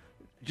people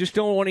just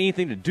don't want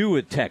anything to do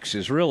with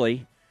Texas,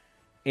 really.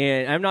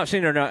 And I'm not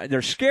saying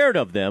they're scared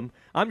of them.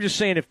 I'm just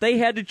saying if they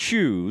had to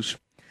choose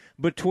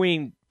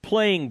between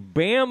playing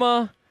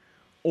Bama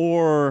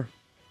or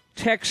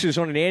Texas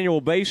on an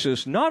annual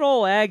basis, not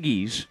all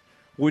Aggies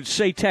would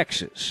say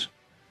Texas.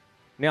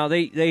 Now,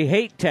 they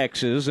hate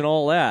Texas and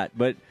all that,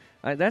 but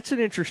that's an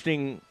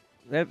interesting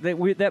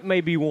that may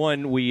be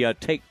one we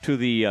take to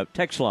the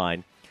text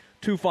line,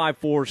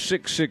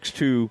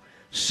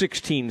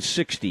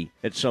 254-662-1660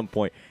 at some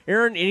point.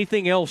 Aaron,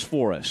 anything else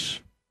for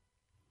us?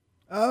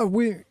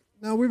 We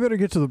better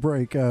get to the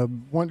break.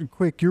 One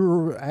quick, you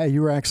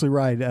were actually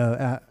right.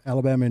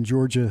 Alabama and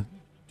Georgia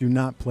do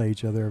not play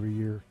each other every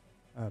year.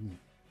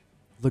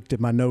 Looked at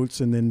my notes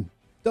and then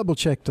double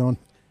checked on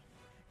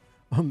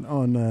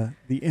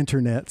the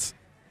internets.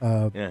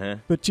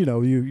 But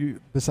you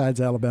besides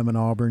Alabama and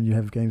Auburn, you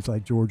have games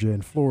like Georgia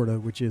and Florida,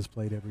 which is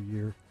played every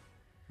year.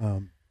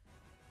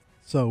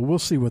 So we'll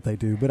see what they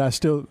do. But I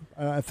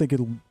think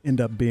it'll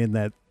end up being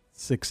that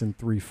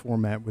 6-3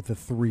 format with the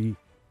 3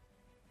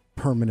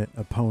 permanent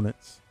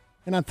opponents.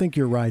 And I think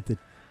you're right that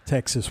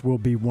Texas will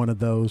be one of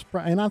those.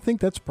 And I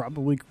think that's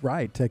probably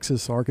right.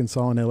 Texas,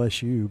 Arkansas, and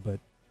LSU. But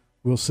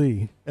we'll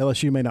see.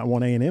 LSU may not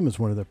want A&M as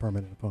one of their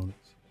permanent opponents.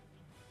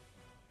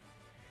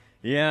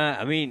 Yeah,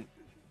 I mean,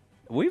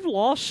 we've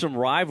lost some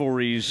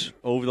rivalries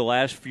over the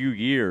last few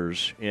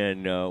years,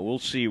 and we'll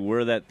see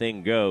where that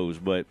thing goes.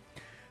 But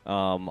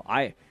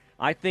I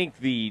think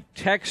the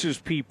Texas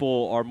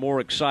people are more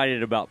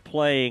excited about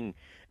playing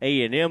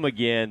A&M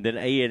again than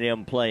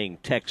A&M playing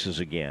Texas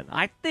again.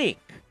 I think.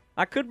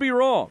 I could be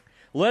wrong.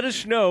 Let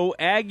us know,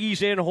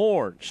 Aggies and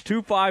Horns,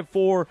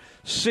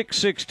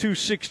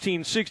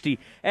 254-662-1660.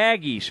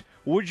 Aggies,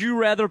 would you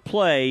rather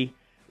play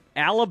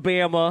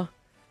Alabama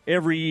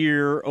every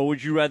year, or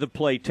would you rather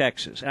play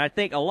Texas? And I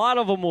think a lot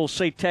of them will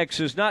say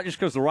Texas, not just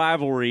because of the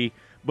rivalry,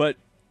 but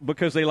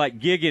because they like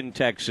gigging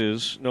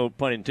Texas, no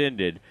pun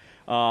intended,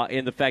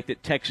 and the fact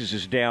that Texas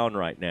is down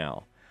right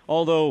now.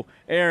 Although,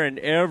 Aaron,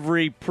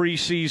 every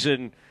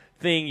preseason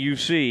thing you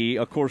see,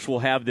 of course, will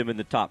have them in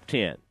the top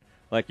 10,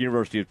 like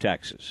University of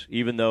Texas,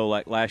 even though,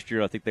 like last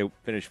year, I think they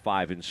finished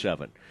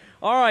 5-7.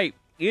 All right,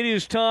 it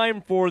is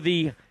time for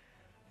the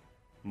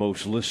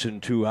most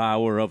listened to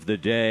hour of the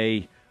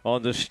day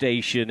on the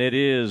station. It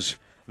is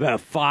the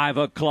 5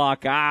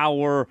 o'clock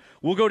hour.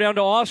 We'll go down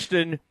to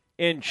Austin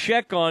and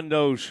check on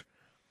those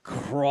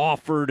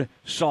Crawford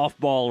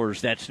softballers.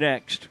 That's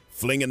next.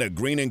 Flinging the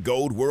green and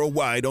gold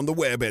worldwide on the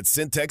web at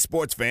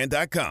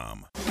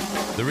syntechsportsfan.com.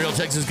 The Real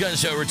Texas Gun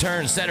Show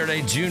returns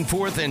Saturday, June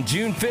 4th and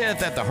June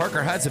 5th at the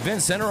Harker Heights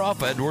Event Center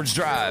off Edwards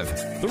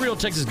Drive. The Real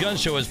Texas Gun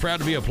Show is proud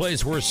to be a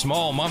place where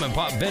small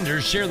mom-and-pop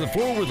vendors share the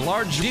floor with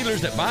large dealers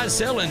that buy,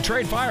 sell, and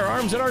trade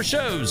firearms at our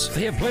shows.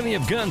 They have plenty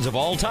of guns of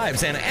all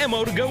types and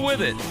ammo to go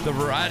with it. The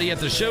variety at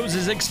the shows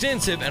is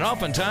extensive, and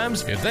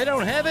oftentimes, if they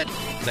don't have it,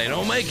 they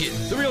don't make it.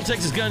 The Real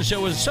Texas Gun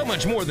Show is so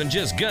much more than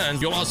just guns.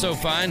 You'll also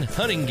find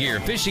hunting gear,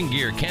 fishing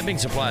gear, camping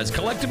supplies,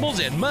 collectibles,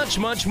 and much,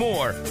 much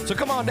more. So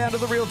come on down to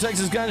the Real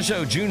Texas Gun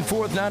Show, June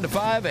 4th, 9 to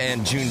 5,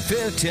 and June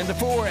 5th, 10 to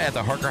 4 at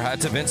the Harker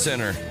Heights Event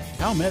Center.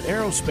 Howmet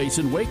Aerospace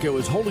in Waco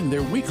is holding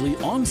their weekly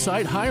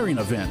on-site hiring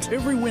event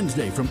every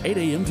Wednesday from 8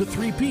 a.m. to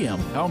 3 p.m.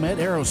 Howmet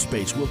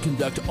Aerospace will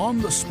conduct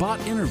on-the-spot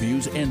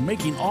interviews and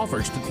making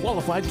offers to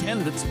qualified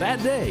candidates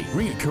that day.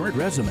 Bring a current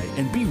resume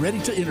and be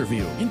ready to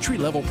interview.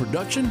 Entry-level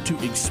production to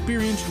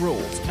experienced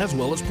roles, as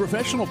well as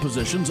professional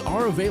positions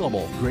are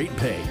available. Great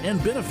pay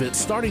and benefits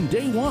starting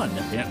day one.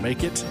 Can't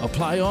make it?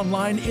 Apply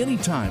online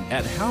anytime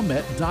at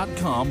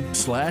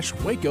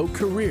howmet.com/Waco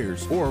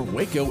Careers or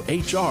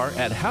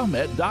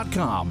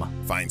WacoHR@howmet.com.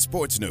 CentexSportsFan.com. Find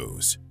sports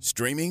news,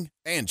 streaming,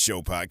 and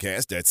show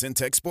podcast at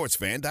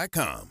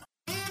CentexSportsFan.com.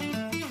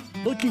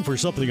 Looking for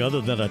something other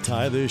than a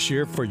tie this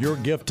year for your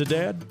gift to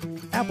Dad?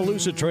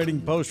 Appaloosa Trading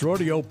Post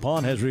Rodeo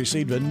Pawn has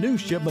received a new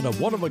shipment of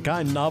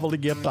one-of-a-kind novelty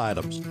gift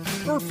items,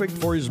 perfect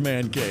for his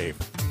man cave.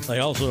 They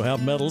also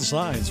have metal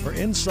signs for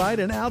inside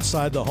and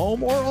outside the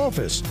home or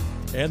office.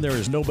 And there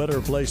is no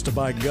better place to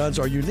buy guns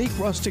or unique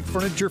rustic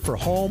furniture for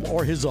home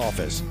or his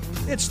office.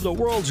 It's the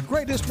world's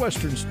greatest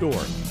Western store.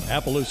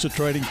 Appaloosa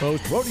Trading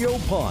Post Rodeo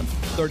Pawn,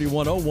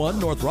 3101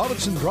 North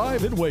Robinson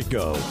Drive in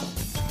Waco.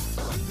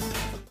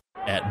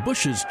 At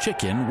Bush's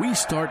Chicken, we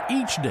start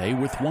each day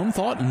with one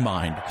thought in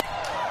mind.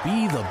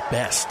 Be the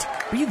best.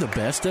 Be the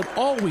best at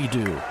all we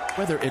do,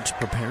 whether it's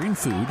preparing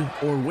food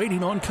or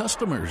waiting on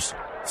customers.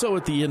 So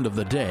at the end of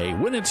the day,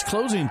 when it's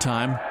closing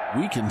time,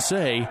 we can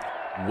say,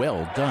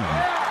 well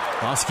done.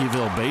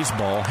 Bosqueville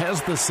Baseball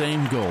has the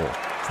same goal.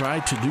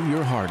 Try to do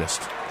your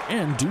hardest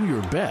and do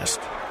your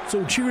best.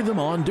 So cheer them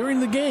on during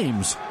the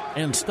games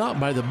and stop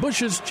by the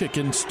Bush's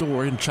Chicken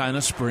store in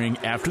China Spring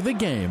after the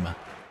game.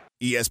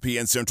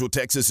 ESPN Central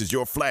Texas is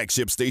your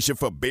flagship station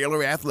for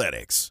Baylor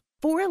Athletics.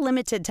 For a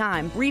limited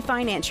time,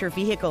 refinance your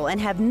vehicle and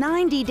have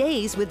 90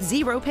 days with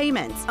zero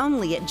payments.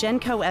 Only at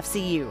Genco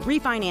FCU.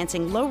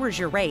 Refinancing lowers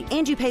your rate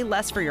and you pay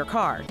less for your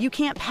car. You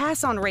can't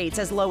pass on rates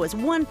as low as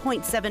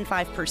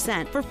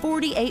 1.75% for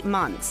 48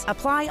 months.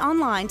 Apply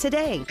online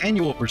today.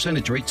 Annual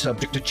percentage rate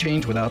subject to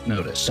change without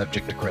notice.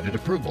 Subject to credit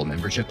approval,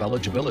 membership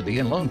eligibility,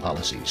 and loan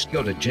policies.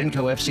 Go to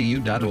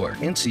GencoFCU.org.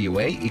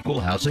 NCUA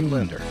Equal Housing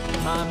Lender.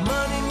 My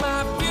money,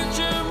 my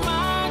future,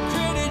 my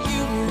credit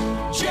union.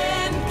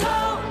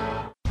 Genco.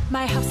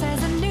 My house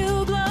has a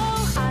new glow.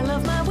 I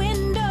love my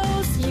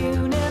windows.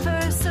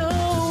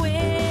 Universal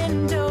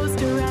Windows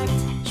Direct.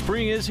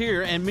 Spring is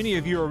here, and many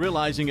of you are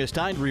realizing it's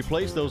time to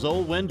replace those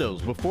old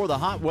windows before the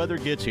hot weather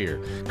gets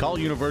here. Call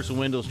Universal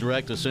Windows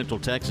Direct of Central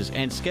Texas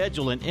and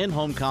schedule an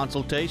in-home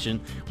consultation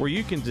where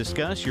you can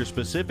discuss your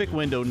specific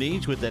window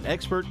needs with an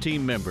expert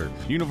team member.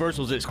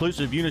 Universal's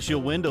exclusive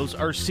Unishield windows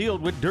are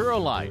sealed with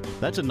Duralite.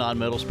 That's a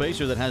non-metal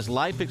spacer that has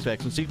life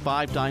expectancy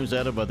 5 times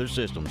that of other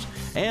systems.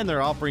 And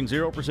they're offering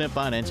 0%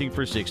 financing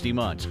for 60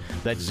 months.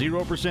 That's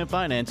 0%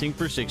 financing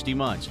for 60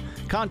 months.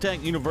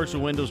 Contact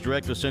Universal Windows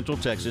Direct of Central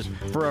Texas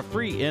for a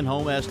free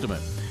in-home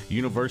estimate.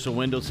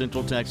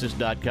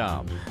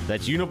 UniversalWindowsCentralTexas.com.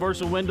 That's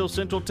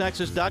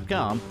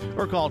UniversalWindowsCentralTexas.com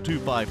or call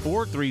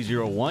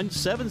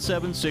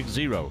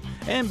 254-301-7760.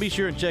 And be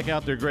sure and check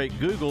out their great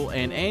Google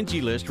and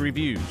Angie List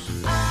reviews.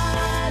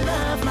 I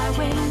love my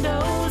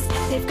windows.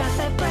 They've got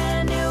that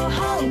brand new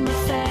home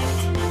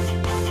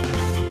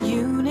effect.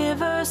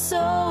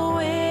 Universal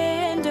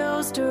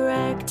Windows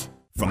Direct.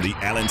 From the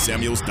Allen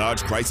Samuels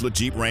Dodge Chrysler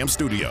Jeep Ram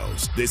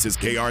Studios, this is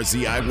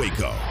KRZI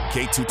Waco,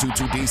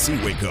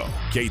 K222DC Waco,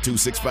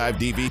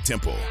 K265DV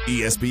Temple,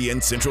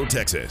 ESPN Central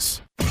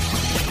Texas.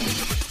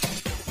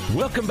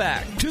 Welcome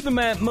back to the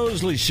Matt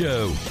Mosley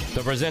Show.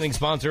 The presenting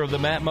sponsor of the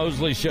Matt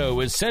Mosley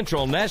Show is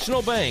Central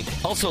National Bank.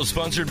 Also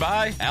sponsored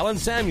by Allen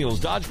Samuels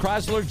Dodge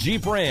Chrysler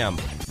Jeep Ram,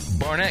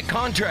 Barnett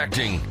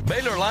Contracting,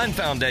 Baylor Line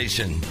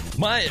Foundation,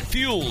 Myatt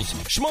Fuels,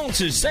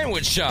 Schmaltz's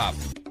Sandwich Shop,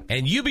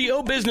 and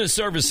UBO Business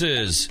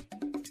Services.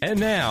 And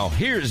now,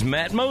 here's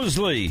Matt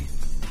Mosley.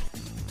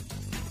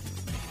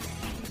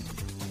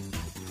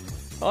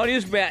 Oh, it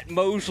is Matt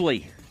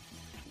Mosley.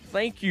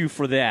 Thank you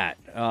for that.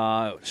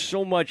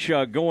 So much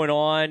going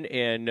on,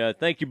 and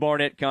thank you,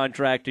 Barnett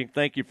Contracting.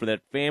 Thank you for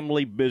that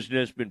family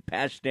business, been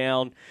passed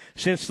down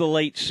since the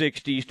late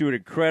 60s, do an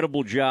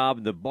incredible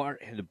job. The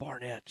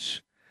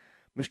Barnetts,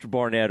 Mr.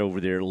 Barnett over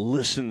there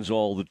listens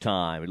all the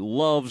time. He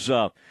loves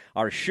our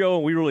show,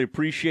 and we really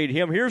appreciate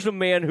him. Here's a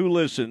man who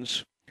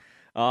listens.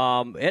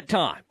 At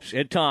times.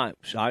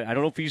 I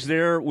don't know if he's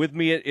there with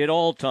me at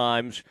all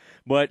times,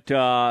 but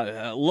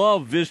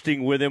love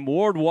visiting with him.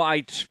 Ward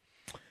White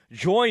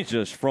joins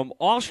us from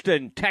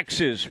Austin,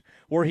 Texas,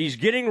 where he's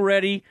getting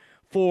ready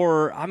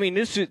for,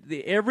 this is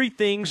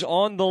everything's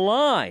on the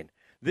line.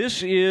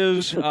 This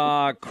is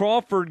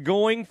Crawford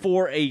going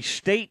for a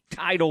state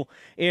title.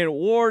 And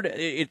Ward,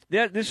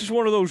 this is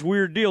one of those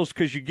weird deals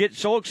because you get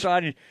so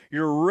excited,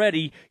 you're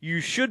ready.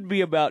 You should be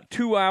about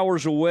 2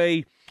 hours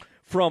away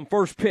from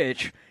first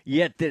pitch,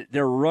 yet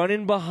they're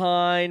running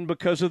behind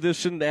because of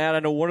this and that. I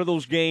know one of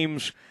those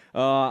games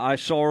I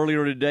saw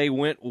earlier today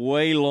went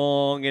way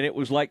long, and it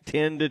was like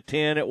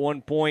 10-10 at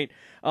one point.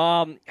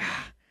 Can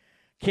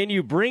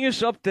you bring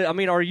us up to? I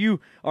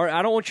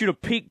don't want you to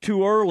peak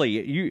too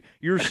early.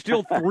 You're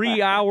still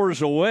 3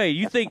 hours away.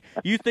 You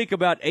think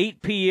about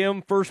 8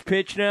 p.m. first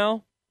pitch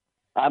now?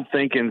 I'm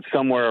thinking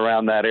somewhere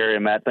around that area,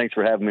 Matt. Thanks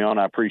for having me on.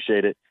 I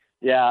appreciate it.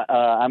 Yeah,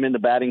 I'm in the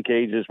batting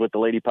cages with the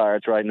Lady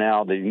Pirates right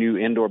now, the new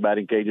indoor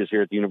batting cages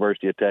here at the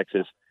University of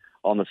Texas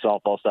on the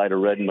softball side of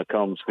Redden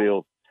McCombs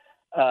Field.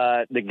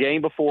 The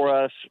game before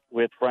us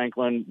with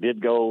Franklin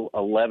did go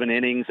 11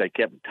 innings. They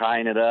kept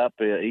tying it up,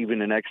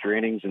 even in extra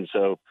innings, and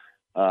so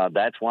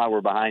that's why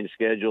we're behind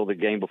schedule. The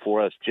game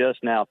before us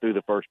just now through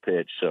the first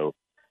pitch. So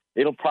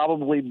it'll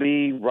probably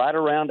be right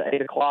around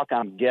 8 o'clock,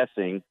 I'm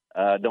guessing,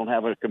 Don't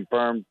have a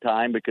confirmed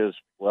time because,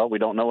 well, we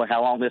don't know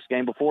how long this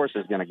game before us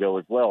is going to go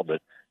as well.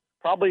 But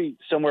probably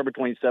somewhere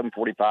between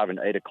 7:45 and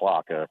 8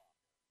 o'clock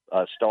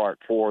start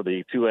for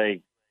the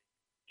 2A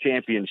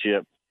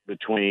championship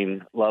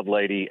between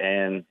Lovelady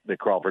and the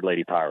Crawford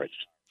Lady Pirates.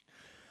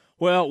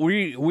 Well,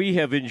 we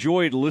have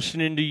enjoyed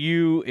listening to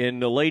you and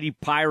the Lady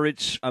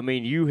Pirates. I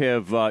mean, you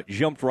have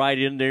jumped right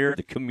in there.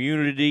 The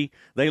community,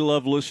 they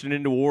love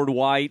listening to Ward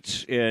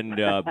Whites and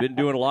been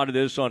doing a lot of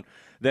this on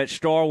that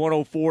Star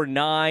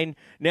 104.9.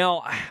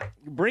 Now,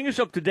 bring us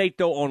up to date,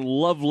 though, on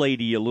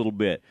Lovelady a little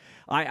bit.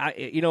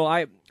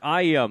 Aaron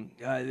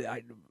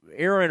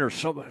or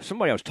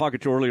somebody I was talking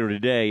to earlier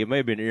today, it may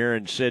have been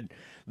Aaron, said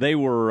they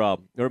were, or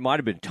it might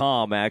have been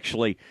Tom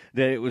actually,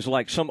 that it was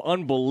like some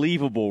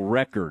unbelievable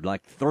record,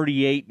 like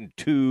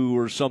 38-2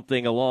 or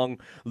something along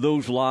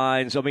those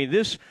lines. I mean,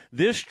 this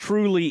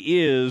truly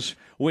is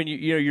when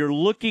you're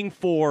looking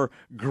for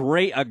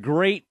a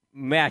great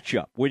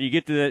matchup when you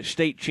get to that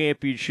state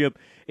championship,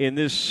 and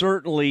this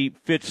certainly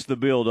fits the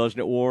bill, doesn't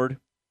it, Ward?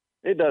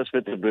 It does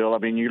fit the bill. I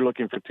mean, you're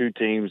looking for two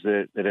teams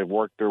that have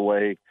worked their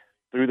way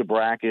through the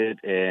bracket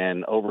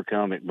and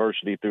overcome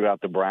adversity throughout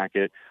the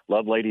bracket.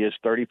 Lovelady is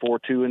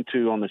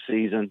 34-2-2 on the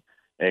season,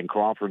 and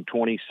Crawford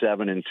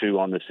 27-2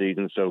 on the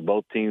season. So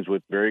both teams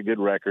with very good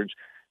records.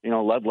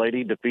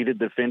 Lovelady defeated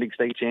the defending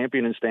state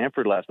champion in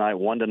Stanford last night,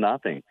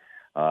 1-0.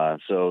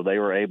 So they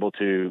were able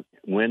to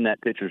win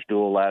that pitcher's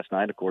duel last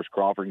night. Of course,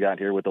 Crawford got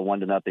here with a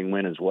 1-0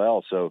 win as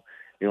well. So,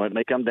 it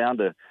may come down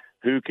to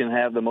who can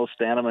have the most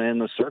stamina in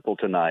the circle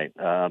tonight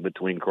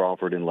between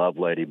Crawford and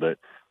Lovelady. But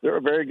they're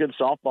a very good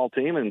softball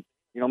team, and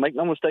make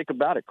no mistake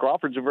about it,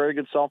 Crawford's a very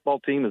good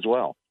softball team as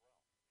well.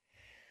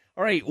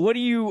 All right, what are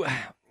you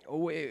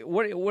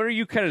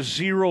kind of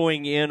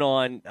zeroing in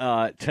on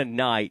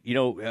tonight?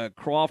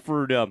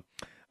 Crawford.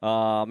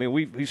 I mean,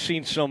 we've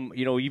seen some,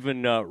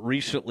 even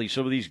recently,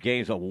 some of these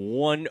games,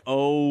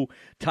 1-0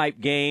 type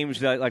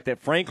games, like that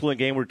Franklin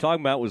game we were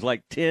talking about was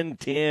like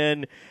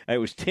 10-10. It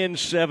was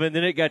 10-7.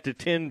 Then it got to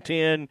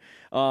 10-10.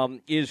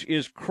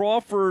 Is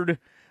Crawford?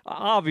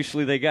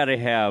 Obviously, they got to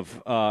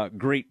have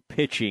great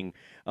pitching.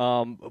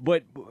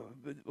 But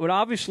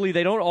obviously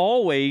they don't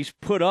always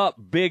put up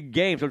big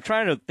games. I'm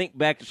trying to think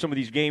back to some of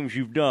these games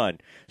you've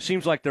done.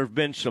 Seems like there have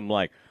been some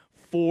like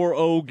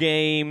 4-0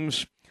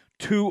 games,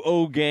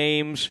 2-0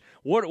 games.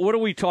 What are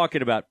we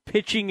talking about?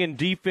 Pitching and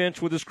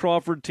defense with this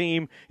Crawford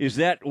team? Is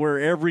that where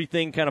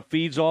everything kind of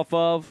feeds off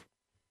of?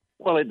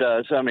 Well, it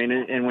does. I mean,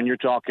 and when you're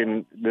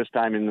talking this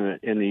time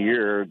in the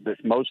year,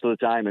 most of the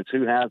time it's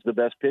who has the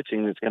best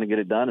pitching that's going to get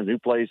it done and who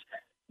plays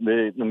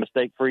the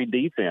mistake-free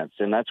defense.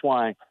 And that's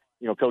why,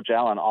 Coach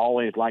Allen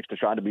always likes to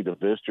try to be the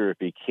visitor if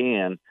he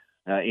can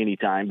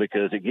anytime,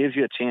 because it gives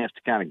you a chance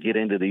to kind of get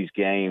into these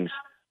games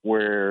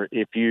where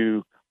if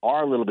you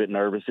are a little bit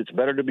nervous, it's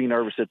better to be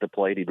nervous at the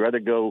plate. He'd rather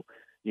go,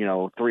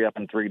 3 up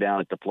and 3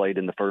 down at the plate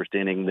in the first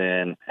inning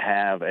than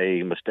have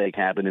a mistake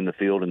happen in the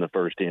field in the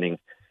first inning.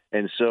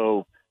 And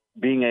so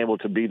being able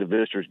to be the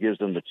visitors gives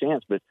them the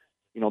chance. But,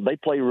 they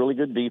play really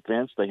good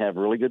defense. They have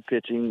really good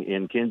pitching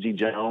in Kenzie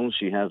Jones.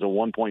 She has a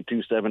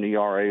 1.27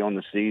 ERA on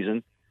the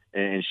season,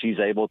 and she's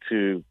able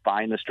to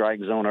find the strike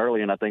zone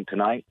early. And I think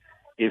tonight,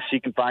 if she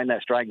can find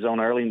that strike zone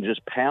early and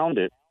just pound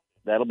it,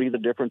 that'll be the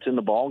difference in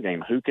the ball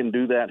game. Who can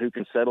do that? Who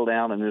can settle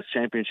down in this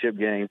championship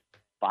game,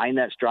 find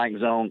that strike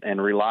zone,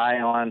 and rely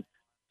on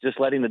just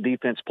letting the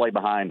defense play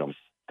behind them.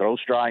 Throw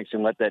strikes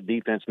and let that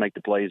defense make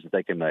the plays that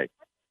they can make.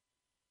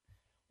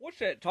 What's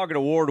that? Talking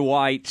to Ward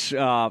Whites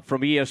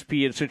from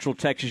ESPN Central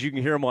Texas. You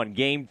can hear him on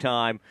Game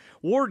Time.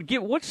 Ward,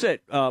 what's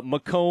that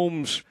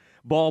McCombs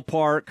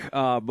ballpark,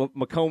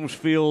 McCombs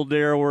Field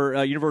there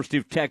where University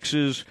of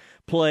Texas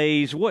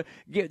plays? What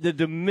the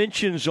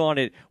dimensions on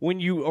it when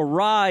you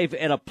arrive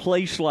at a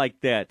place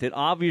like that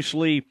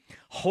obviously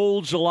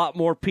holds a lot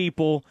more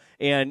people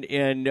and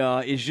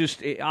is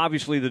just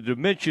obviously the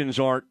dimensions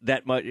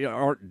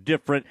aren't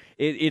different.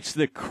 It's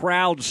the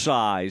crowd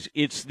size.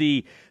 It's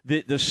the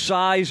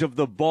size of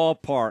the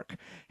ballpark.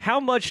 How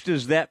much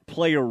does that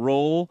play a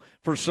role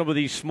for some of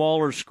these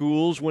smaller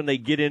schools when they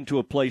get into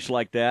a place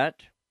like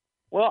that?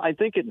 Well, I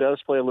think it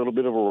does play a little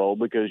bit of a role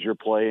because you're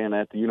playing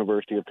at the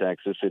University of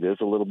Texas. It is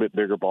a little bit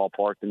bigger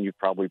ballpark than you've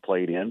probably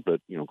played in,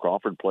 but,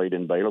 Crawford played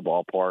in Baylor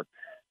Ballpark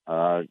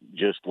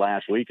just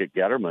last week at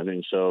Getterman.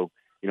 And so,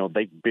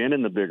 they've been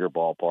in the bigger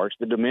ballparks.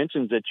 The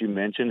dimensions that you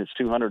mentioned, it's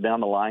 200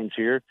 down the lines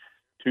here,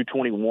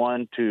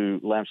 221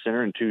 to left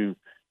center and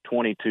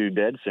 222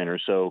 dead center.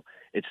 So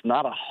it's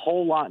not a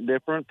whole lot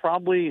different,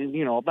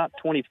 probably, about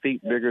 20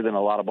 feet bigger than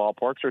a lot of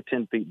ballparks or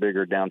 10 feet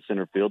bigger down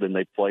center field than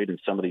they've played in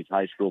some of these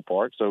high school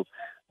parks. So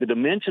the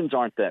dimensions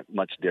aren't that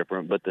much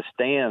different, but the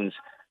stands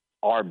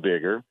are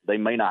bigger. They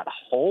may not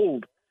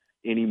hold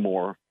any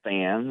more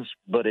fans,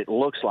 but it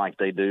looks like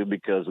they do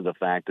because of the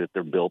fact that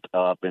they're built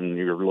up and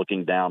you're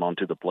looking down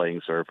onto the playing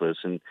surface.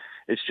 And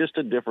it's just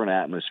a different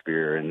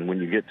atmosphere. And when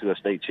you get to a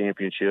state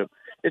championship,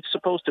 it's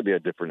supposed to be a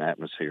different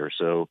atmosphere.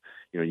 So,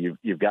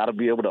 you've got to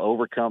be able to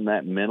overcome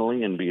that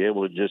mentally and be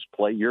able to just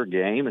play your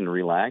game and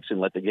relax and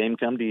let the game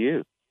come to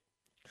you.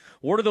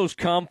 What are those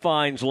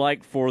confines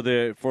like for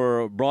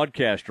a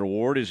broadcaster,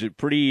 Ward? Is it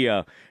pretty?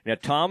 Now,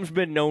 Tom's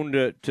been known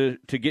to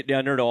get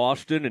down there to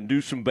Austin and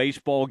do some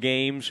baseball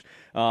games.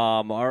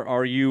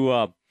 Are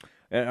you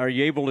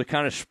able to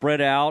kind of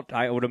spread out?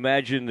 I would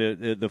imagine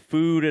the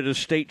food at a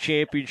state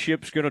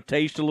championship is going to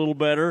taste a little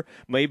better,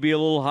 maybe a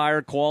little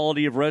higher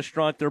quality of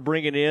restaurant they're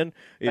bringing in.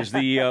 Is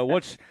the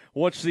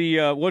what's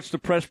the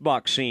press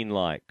box scene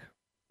like?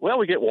 Well,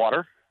 we get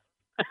water.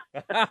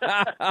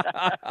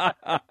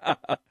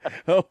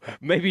 Oh,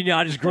 maybe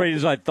not as great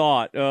as I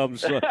thought.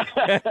 So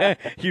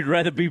you'd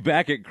rather be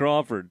back at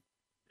Crawford.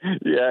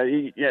 Yeah.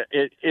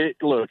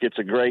 Look, it's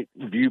a great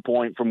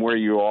viewpoint from where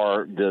you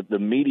are. The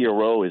media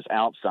row is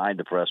outside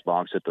the press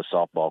box at the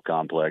softball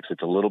complex.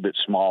 It's a little bit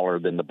smaller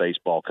than the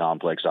baseball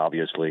complex,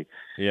 obviously.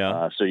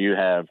 Yeah. So you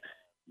have,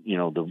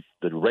 the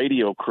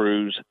radio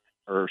crews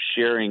are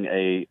sharing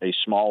a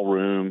small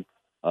room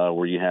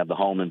where you have the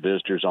home and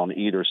visitors on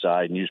either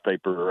side,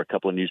 a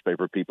couple of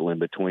newspaper people in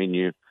between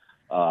you.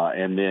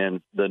 And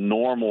then the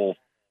normal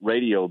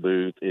radio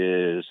booth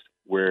is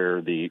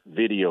where the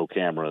video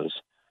cameras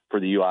for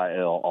the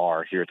UIL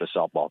are here at the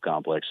softball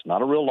complex.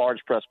 Not a real large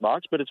press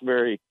box, but it's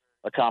very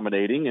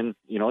accommodating, and,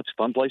 it's a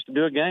fun place to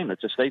do a game.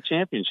 It's a state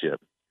championship.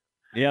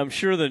 Yeah, I'm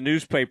sure the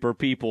newspaper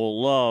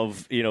people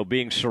love,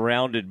 being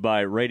surrounded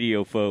by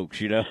radio folks,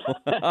 Yeah,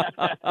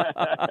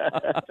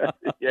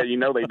 they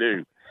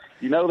do.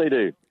 They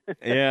do.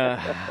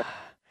 Yeah.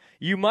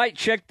 You might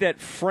check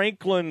that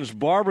Franklin's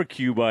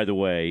Barbecue, by the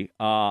way.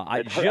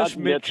 I just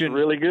mentioned. It's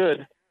really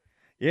good.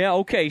 Yeah,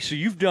 okay, so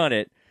you've done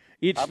it.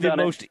 It's the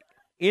most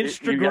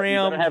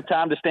Instagram. You don't have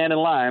time to stand in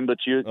line, but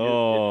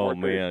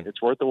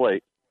it's worth the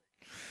wait.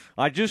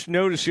 I just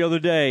noticed the other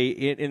day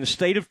in the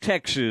state of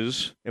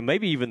Texas, and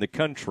maybe even the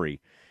country,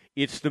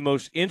 it's the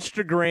most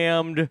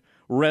Instagrammed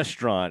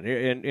restaurant.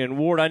 And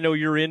Ward, I know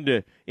you're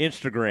into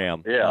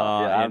Instagram,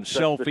 and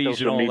selfies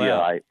and all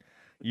that.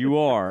 You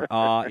are.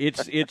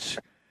 It's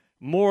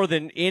more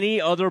than any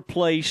other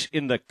place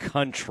in the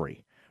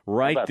country,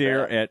 right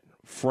there at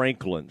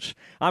Franklin's.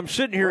 I'm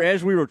sitting here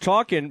as we were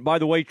talking, by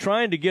the way,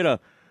 trying to get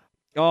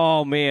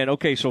oh, man.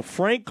 Okay, so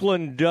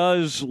Franklin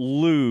does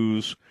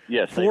lose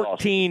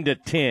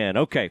 14-10.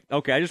 Okay.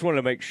 I just wanted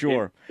to make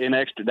sure.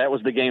 That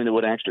was the game that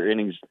went extra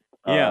innings.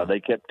 Yeah. They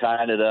kept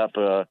tying it up,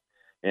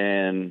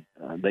 and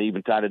they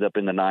even tied it up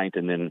in the ninth,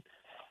 and then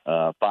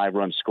 5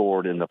 runs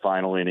scored in the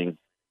final inning,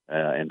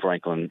 and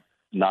Franklin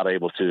not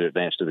able to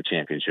advance to the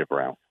championship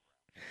round.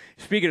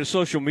 Speaking of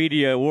social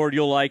media, Ward,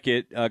 you'll like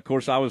it. Of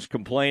course, I was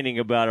complaining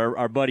about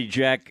our buddy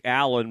Jack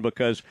Allen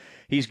because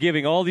he's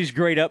giving all these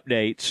great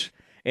updates,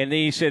 and then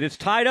he said it's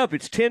tied up.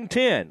 It's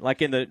 10-10,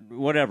 like in the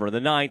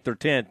ninth or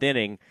 10th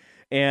inning,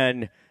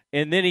 and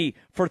then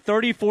for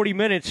 30, 40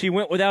 minutes he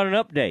went without an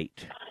update,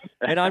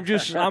 and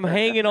I'm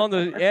hanging on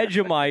the edge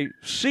of my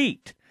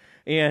seat.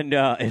 And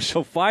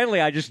so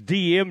finally, I just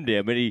DM'd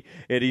him, and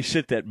he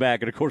sent that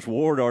back. And of course,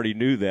 Ward already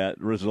knew that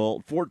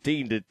result,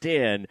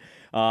 14-10,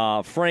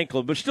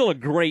 Franklin. But still a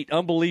great,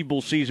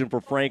 unbelievable season for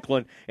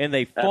Franklin, and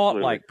they fought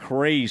like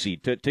crazy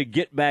to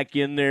get back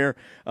in there.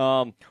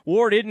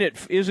 Ward, isn't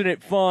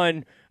it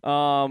fun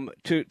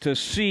to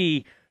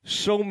see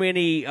so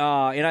many?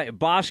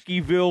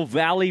 Bosqueville,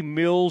 Valley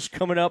Mills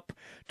coming up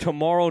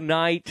tomorrow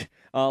night.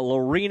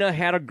 Lorena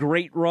had a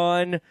great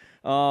run.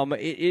 How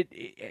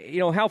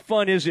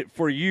fun is it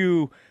for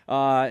you,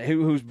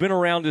 who's been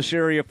around this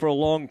area for a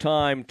long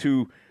time,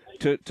 to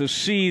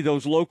see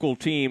those local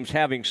teams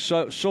having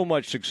so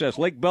much success?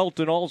 Lake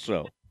Belton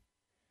also.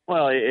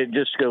 Well, it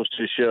just goes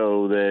to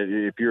show that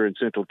if you're in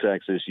Central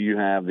Texas, you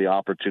have the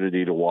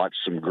opportunity to watch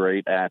some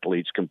great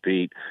athletes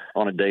compete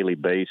on a daily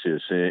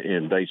basis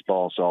in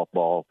baseball,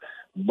 softball,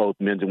 both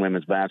men's and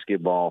women's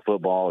basketball,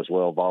 football as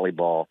well,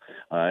 volleyball.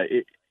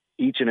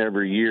 Each and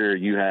every year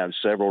you have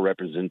several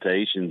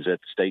representations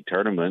at state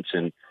tournaments,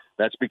 and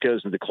that's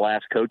because of the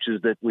class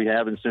coaches that we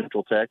have in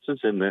Central Texas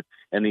and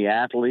the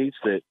athletes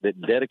that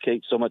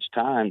dedicate so much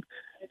time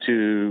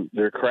to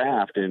their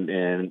craft.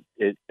 And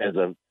it, as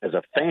a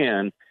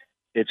fan,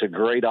 it's a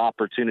great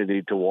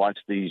opportunity to watch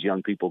these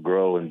young people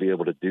grow and be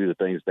able to do the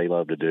things they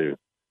love to do.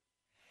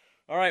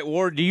 All right,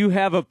 Ward, do you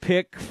have a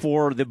pick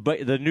for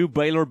the new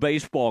Baylor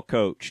baseball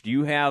coach? Do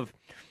you have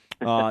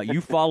you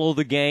follow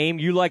the game.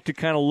 You like to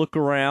kind of look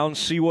around,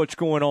 see what's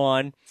going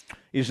on.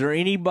 Is there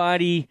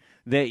anybody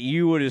that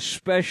you would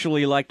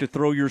especially like to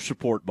throw your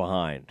support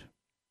behind?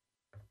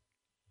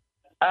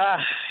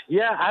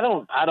 Yeah, I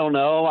don't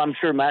know. I'm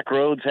sure Mac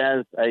Rhodes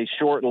has a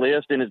short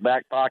list in his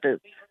back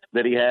pocket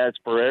that he has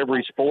for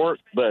every sport,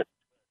 but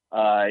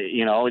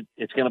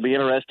it's going to be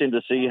interesting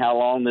to see how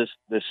long this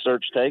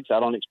search takes.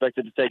 I don't expect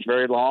it to take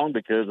very long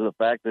because of the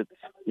fact that,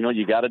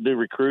 you got to do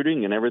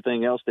recruiting and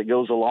everything else that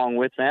goes along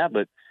with that.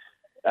 But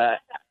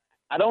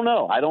I don't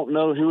know. I don't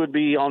know who would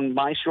be on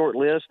my short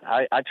list.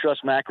 I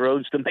trust Mac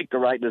Rhodes to make the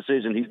right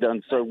decision. He's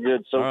done so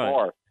good so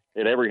far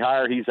at every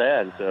hire he's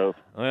had. So,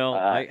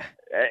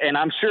 and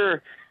I'm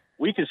sure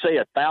we could say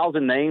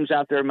 1,000 names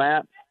out there,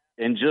 Matt,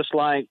 and just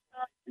like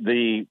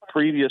the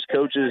previous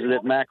coaches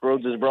that Mac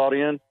Rhodes has brought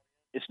in,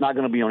 it's not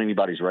going to be on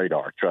anybody's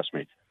radar. Trust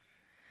me.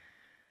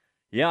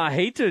 Yeah, I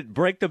hate to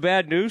break the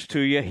bad news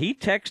to you. He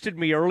texted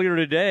me earlier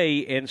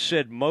today and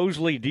said,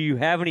 Mosley, do you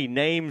have any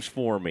names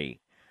for me?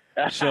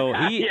 So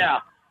he yeah.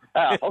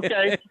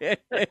 Okay.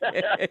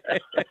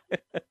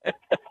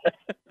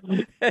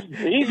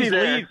 Easy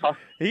there.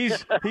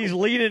 He's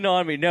leaning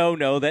on me. No,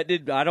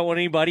 I don't want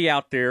anybody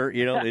out there.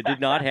 It did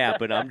not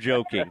happen. I'm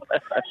joking.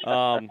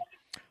 All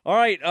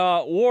right,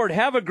 Ward,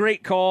 have a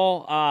great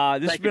call.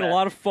 This has been a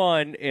lot of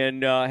fun,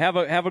 and have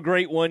a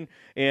great one.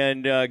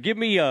 And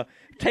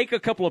take a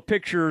couple of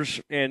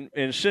pictures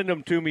and send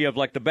them to me of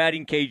like the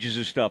batting cages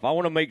and stuff. I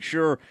want to make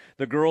sure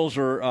the girls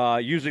are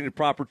using the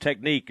proper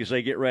technique as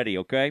they get ready.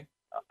 Okay.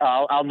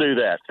 I'll do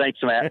that. Thanks,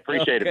 Matt.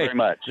 Appreciate it very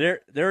much.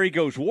 There he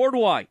goes. Ward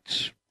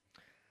White,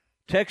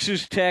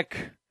 Texas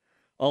Tech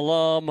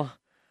alum,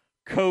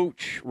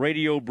 coach,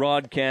 radio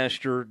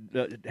broadcaster,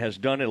 has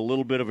done a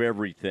little bit of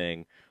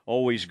everything.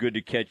 Always good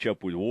to catch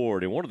up with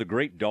Ward. And one of the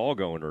great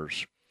dog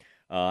owners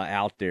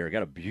out there.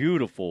 Got a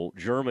beautiful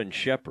German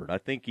Shepherd. I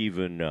think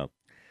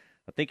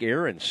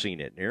Aaron's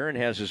seen it. Aaron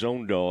has his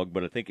own dog,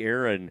 but I think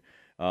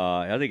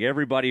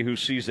everybody who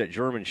sees that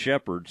German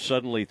Shepherd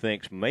suddenly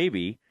thinks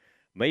maybe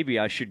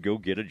I should go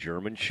get a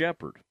German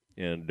Shepherd.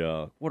 And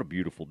what a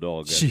beautiful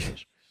dog that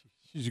is.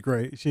 She's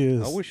great. She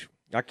is.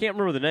 I can't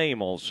remember the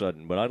name all of a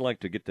sudden, but I'd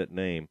like to get that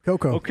name.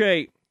 Coco.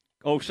 Okay.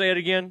 Oh, say it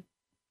again.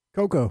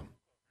 Coco.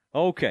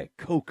 Okay,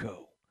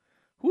 Coco.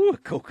 Whew,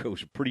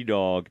 Coco's a pretty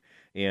dog,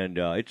 and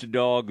it's a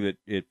dog that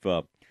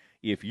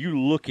if you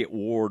look at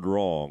Ward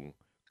wrong,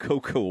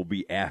 Coco will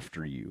be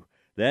after you.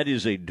 That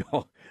is a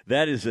dog.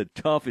 That is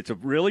it's a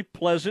really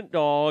pleasant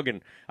dog,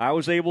 and I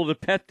was able to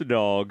pet the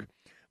dog.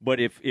 But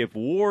if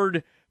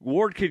Ward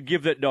could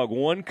give that dog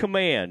one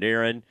command,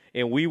 Aaron,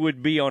 and we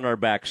would be on our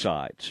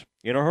backsides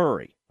in a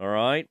hurry, all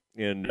right?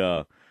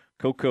 And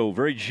Coco,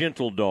 very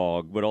gentle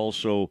dog, but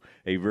also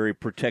a very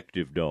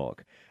protective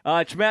dog.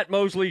 It's Matt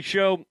Mosley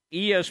Show,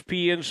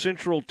 ESPN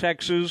Central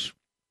Texas.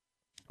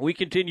 We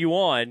continue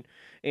on,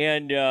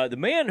 and the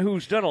man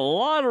who's done a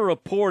lot of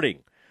reporting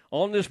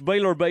on this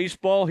Baylor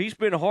baseball, he's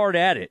been hard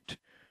at it.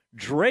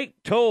 Drake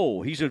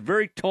Toll, he's a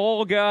very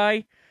tall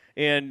guy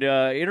and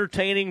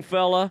entertaining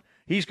fella.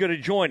 He's going to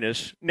join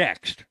us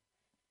next.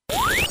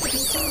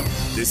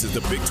 This is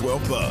the Big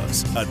 12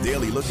 Buzz, a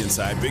daily look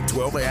inside Big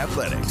 12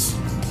 athletics.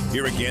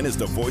 Here again is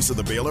the voice of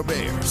the Baylor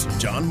Bears,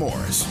 John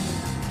Morris.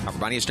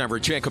 Everybody, it's time for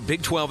a check of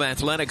Big 12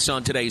 athletics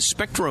on today's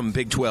Spectrum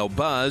Big 12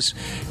 Buzz.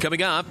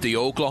 Coming up, the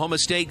Oklahoma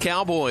State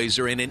Cowboys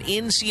are in an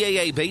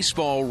NCAA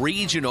baseball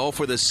regional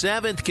for the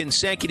 7th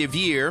consecutive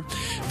year,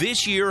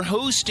 this year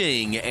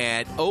hosting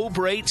at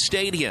O'Brate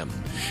Stadium.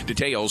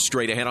 Details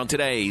straight ahead on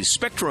today's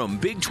Spectrum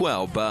Big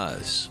 12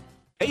 Buzz.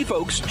 Hey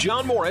folks,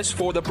 John Morris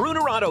for the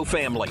Bruner Auto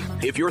family.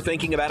 If you're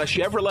thinking about a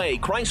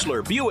Chevrolet,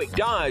 Chrysler, Buick,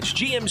 Dodge,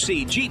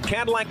 GMC, Jeep,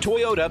 Cadillac,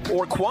 Toyota,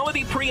 or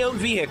quality pre-owned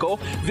vehicle,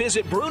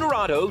 visit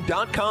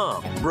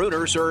BrunerAuto.com.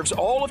 Bruner serves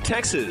all of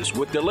Texas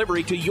with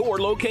delivery to your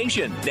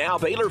location. Now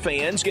Baylor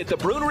fans get the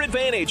Bruner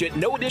Advantage at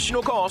no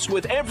additional cost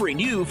with every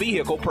new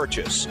vehicle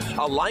purchase.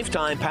 A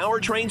lifetime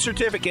powertrain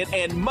certificate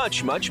and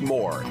much, much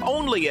more.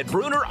 Only at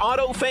Bruner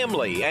Auto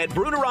Family at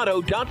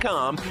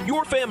BrunerAuto.com,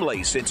 your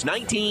family since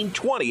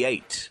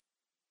 1928.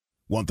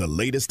 Want the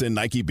latest in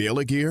Nike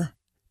Baylor gear?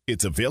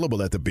 It's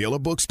available at the Baylor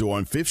Bookstore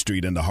on 5th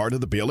Street in the heart of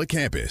the Baylor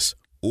campus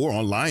or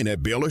online at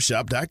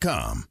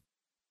BaylorShop.com.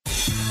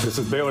 This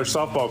is Baylor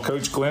softball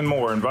coach Glenn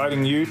Moore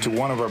inviting you to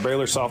one of our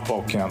Baylor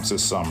softball camps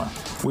this summer.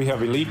 We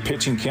have elite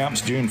pitching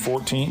camps June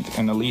 14th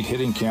and elite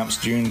hitting camps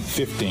June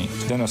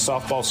 15th. Then a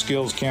softball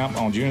skills camp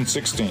on June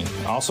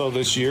 16th. Also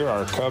this year,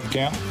 our Cub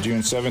camp June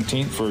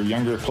 17th for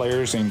younger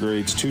players in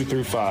grades 2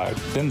 through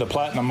 5. Then the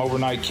Platinum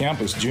Overnight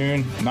Camp is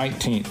June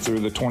 19th through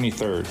the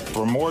 23rd.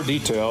 For more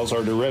details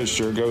or to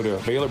register, go to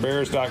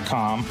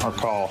BaylorBears.com or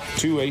call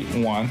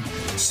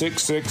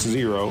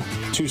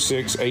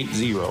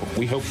 281-660-2680.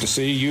 We hope to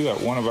see you at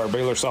one of our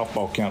Baylor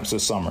softball camps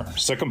this summer.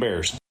 Sick 'em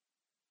Bears.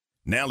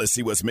 Now let's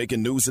see what's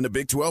making news in the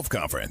Big 12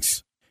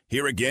 Conference.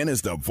 Here again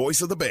is the voice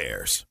of the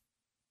Bears.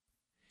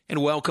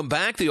 And welcome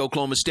back. The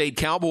Oklahoma State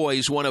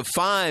Cowboys, one of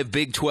 5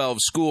 Big 12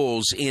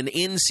 schools in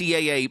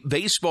NCAA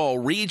baseball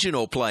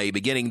regional play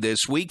beginning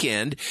this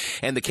weekend.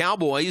 And the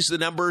Cowboys, the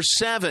number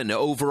 7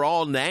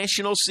 overall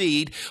national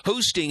seed,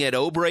 hosting at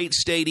O'Brate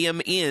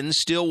Stadium in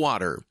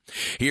Stillwater.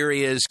 Here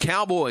is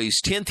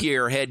Cowboys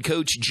 10th-year head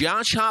coach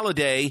Josh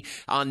Holliday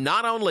on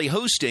not only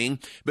hosting,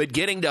 but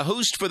getting to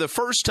host for the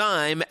first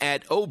time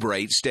at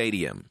O'Brate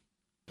Stadium.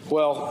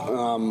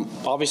 Well,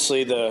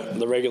 obviously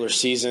the regular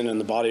season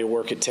and the body of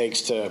work it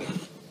takes to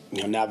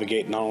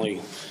navigate not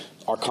only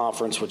our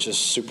conference, which is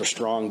super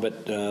strong,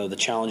 but the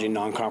challenging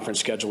non-conference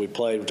schedule we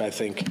played, which I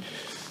think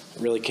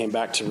really came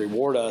back to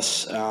reward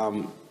us.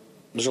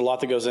 There's a lot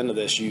that goes into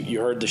this. You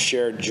heard the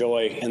shared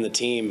joy in the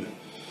team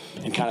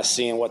and kind of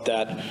seeing what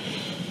that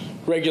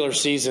regular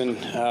season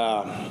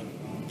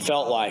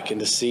felt like, and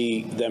to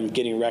see them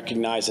getting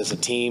recognized as a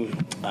team,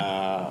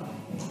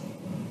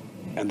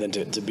 and then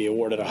to be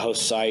awarded a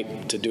host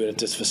site, to do it at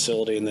this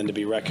facility, and then to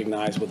be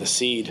recognized with a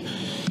seed.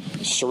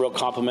 It's just a real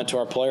compliment to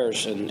our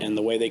players and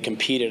the way they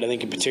competed. I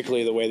think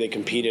particularly the way they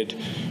competed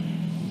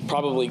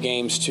probably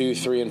games 2,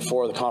 3, and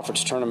 4 of the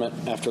conference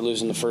tournament after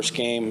losing the first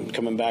game,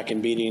 coming back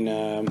and beating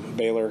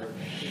Baylor.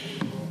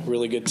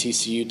 Really good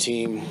TCU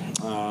team,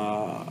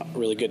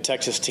 really good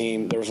Texas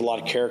team. There was a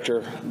lot of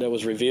character that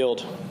was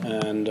revealed,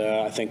 and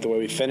I think the way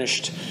we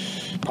finished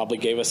probably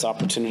gave us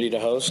opportunity to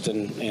host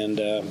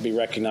and be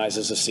recognized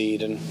as a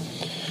seed. And,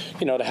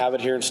 you know, to have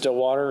it here in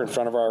Stillwater in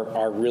front of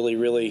our really,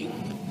 really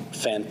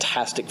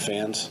fantastic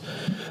fans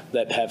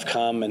that have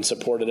come and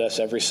supported us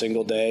every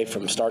single day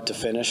from start to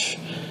finish.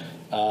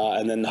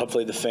 And then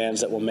hopefully the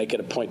fans that will make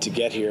it a point to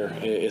get here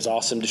is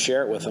awesome to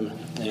share it with them.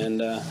 And,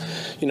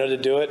 you know, to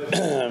do it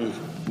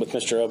with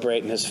Mr.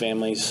 Obrate and his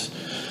family's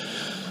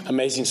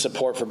amazing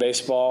support for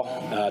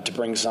baseball, to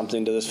bring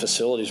something to this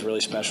facility is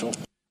really special.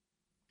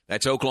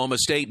 That's Oklahoma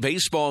State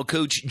baseball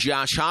coach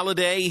Josh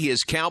Holliday.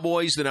 His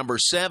Cowboys, the number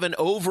 7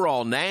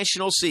 overall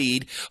national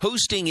seed,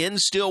 hosting in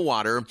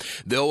Stillwater.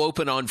 They'll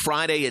open on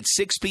Friday at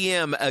 6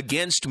 p.m.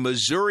 against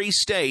Missouri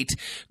State,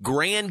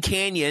 Grand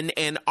Canyon,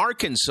 and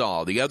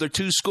Arkansas, the other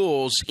 2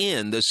 schools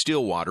in the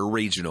Stillwater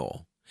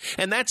Regional.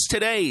 And that's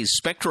today's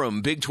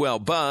Spectrum Big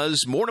 12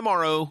 Buzz. More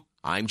tomorrow.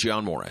 I'm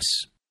John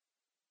Morris.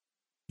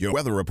 Your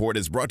weather report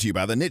is brought to you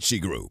by the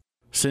Nitsche Group.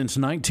 Since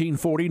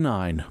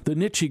 1949, the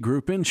Nitsche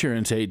Group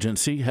Insurance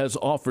Agency has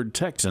offered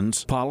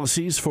Texans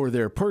policies for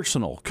their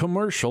personal,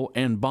 commercial,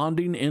 and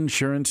bonding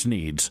insurance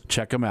needs.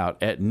 Check them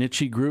out at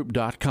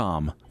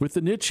NitscheGroup.com. With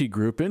the Nitsche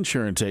Group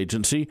Insurance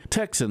Agency,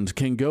 Texans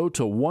can go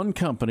to one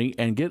company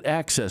and get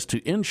access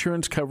to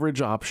insurance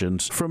coverage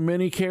options from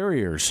many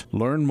carriers.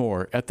 Learn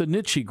more at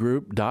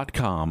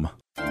thenitschegroup.com.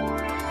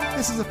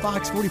 This is a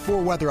Fox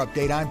 44 weather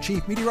update. I'm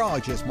Chief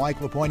Meteorologist Mike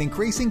LaPointe.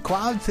 Increasing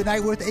clouds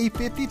tonight with a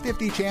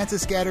 50-50 chance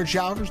of scattered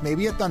showers,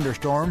 maybe a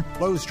thunderstorm.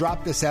 Lows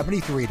drop to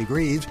 73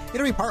 degrees.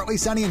 It'll be partly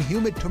sunny and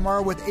humid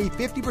tomorrow with a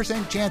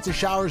 50% chance of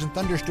showers and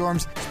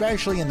thunderstorms,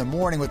 especially in the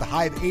morning with a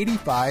high of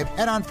 85.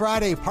 And on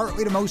Friday,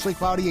 partly to mostly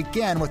cloudy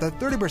again with a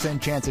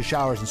 30% chance of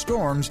showers and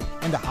storms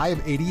and a high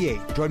of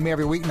 88. Join me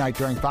every weeknight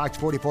during Fox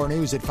 44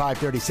 News at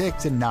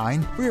 5:36 and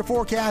 9 for your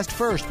forecast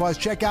first. Plus,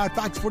 check out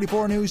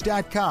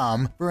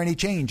fox44news.com for any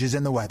changes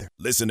in the weather.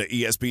 Listen to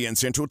ESPN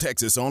Central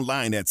Texas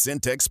online at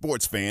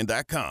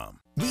centexsportsfan.com.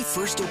 We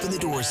first opened the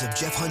doors of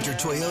Jeff Hunter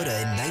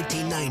Toyota in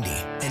 1990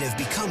 and have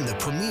become the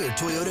premier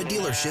Toyota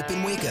dealership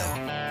in Waco.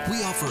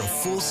 We offer a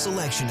full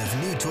selection of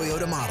new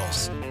Toyota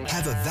models,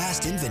 have a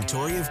vast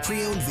inventory of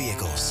pre-owned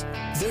vehicles.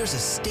 There's a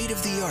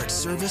state-of-the-art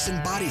service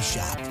and body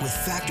shop with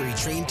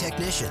factory-trained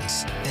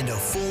technicians and a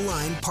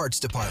full-line parts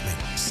department.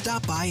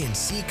 Stop by and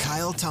see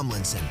Kyle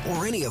Tumlinson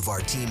or any of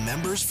our team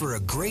members for a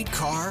great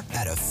car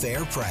at a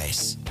fair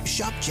price.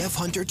 Shop Jeff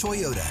Hunter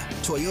Toyota.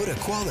 Toyota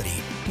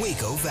quality,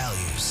 Waco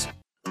values.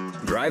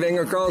 Driving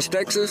across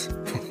Texas?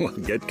 Well,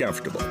 get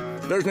comfortable.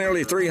 There's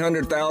nearly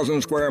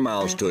 300,000 square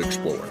miles to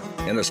explore.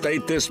 In a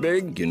state this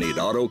big, you need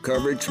auto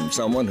coverage from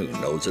someone who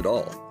knows it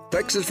all.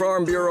 Texas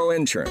Farm Bureau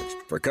Insurance,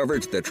 for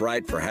coverage that's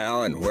right for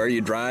how and where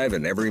you drive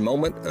in every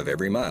moment of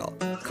every mile.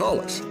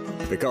 Call us,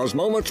 because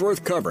moments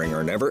worth covering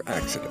are never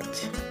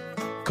accidents.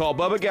 Call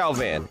Bubba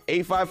Galvan,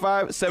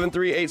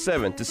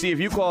 855-7387, to see if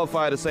you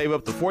qualify to save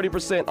up to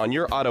 40% on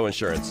your auto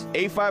insurance.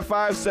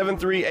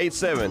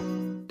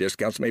 855-7387.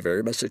 Discounts may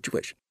vary by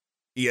situation.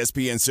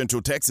 ESPN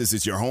Central Texas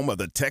is your home of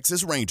the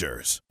Texas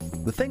Rangers.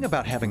 The thing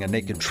about having a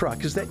naked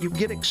truck is that you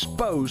get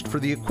exposed for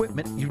the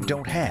equipment you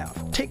don't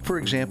have. Take, for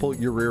example,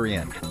 your rear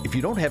end. If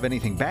you don't have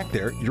anything back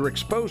there, you're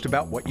exposed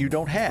about what you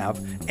don't have,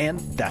 and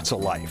that's a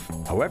life.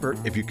 However,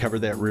 if you cover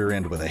that rear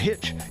end with a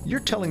hitch, you're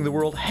telling the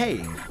world,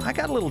 hey, I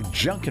got a little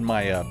junk in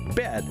my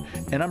bed,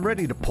 and I'm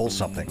ready to pull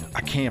something.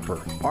 A camper,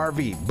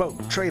 RV,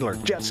 boat, trailer,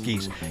 jet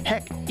skis,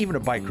 heck, even a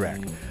bike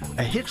rack.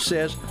 A hitch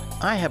says,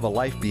 I have a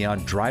life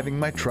beyond driving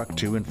my truck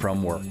to and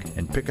from work.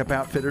 And Pickup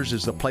Outfitters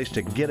is the place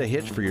to get a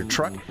hitch for your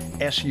truck,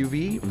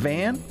 SUV,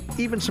 van,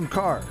 even some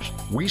cars.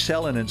 We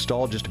sell and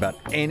install just about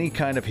any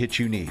kind of hitch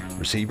you need.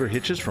 Receiver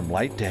hitches from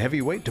light to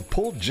heavyweight to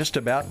pull just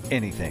about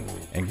anything.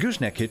 And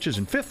gooseneck hitches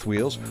and fifth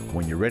wheels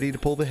when you're ready to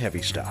pull the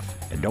heavy stuff.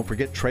 And don't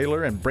forget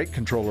trailer and brake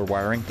controller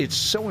wiring. It's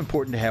so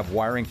important to have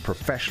wiring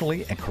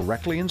professionally and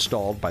correctly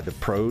installed by the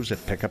pros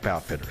at Pickup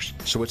Outfitters.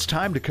 So it's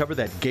time to cover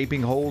that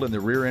gaping hole in the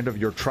rear end of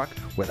your truck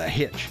with a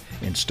hitch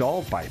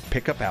installed by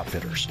Pickup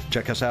Outfitters.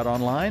 Check us out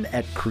online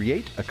at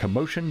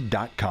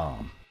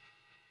createacommotion.com.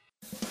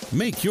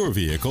 Make your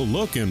vehicle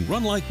look and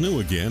run like new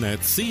again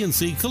at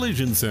CNC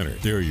Collision Center.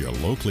 They're your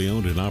locally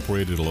owned and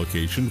operated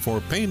location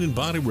for paint and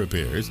body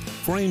repairs,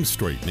 frame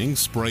straightening,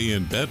 spray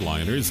and bed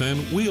liners, and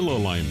wheel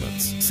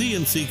alignments.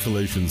 CNC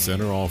Collision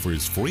Center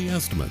offers free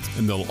estimates,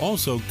 and they'll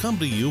also come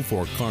to you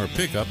for car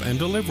pickup and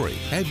delivery.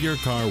 Have your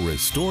car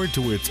restored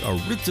to its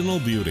original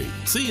beauty.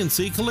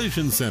 CNC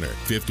Collision Center,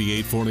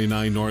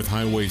 5849 North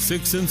Highway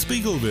 6 in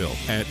Spiegelville,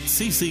 at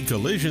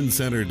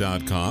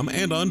cccollisioncenter.com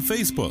and on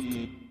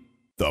Facebook.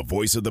 The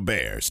voice of the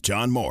Bears,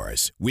 John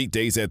Morris,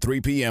 weekdays at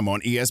 3 p.m. on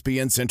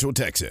ESPN Central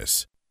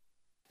Texas.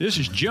 This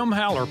is Jim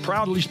Haller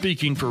proudly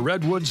speaking for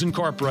Redwoods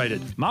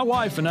Incorporated. My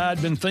wife and I had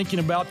been thinking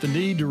about the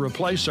need to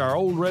replace our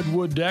old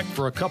redwood deck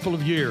for a couple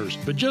of years,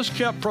 but just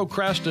kept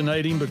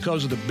procrastinating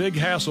because of the big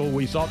hassle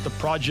we thought the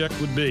project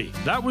would be.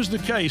 That was the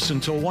case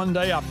until one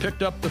day I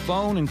picked up the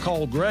phone and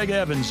called Greg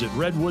Evans at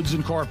Redwoods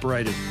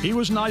Incorporated. He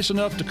was nice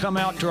enough to come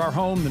out to our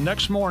home the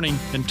next morning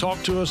and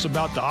talk to us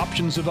about the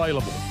options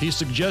available. He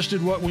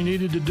suggested what we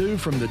needed to do,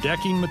 from the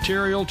decking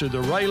material to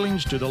the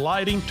railings to the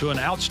lighting, to an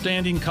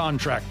outstanding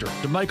contractor.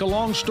 To make a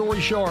long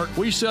story short,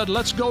 we said,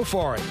 let's go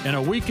for it. And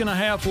a week and a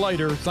half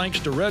later, thanks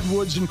to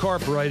Redwoods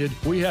Incorporated,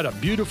 we had a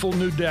beautiful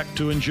new deck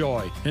to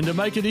enjoy. And to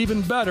make it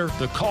even better,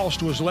 the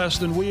cost was less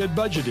than we had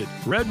budgeted.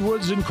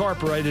 Redwoods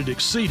Incorporated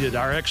exceeded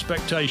our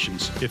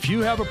expectations. If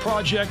you have a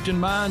project in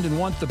mind and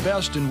want the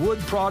best in wood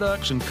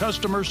products and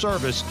customer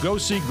service, go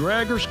see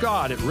Greg or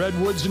Scott at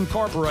Redwoods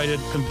Incorporated,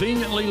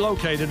 conveniently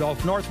located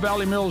off North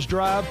Valley Mills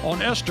Drive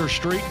on Esther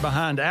Street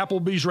behind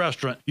Applebee's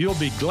Restaurant. You'll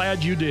be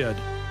glad you did.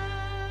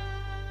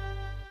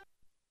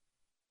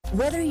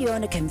 Whether you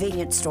own a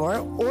convenience store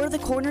or the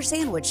corner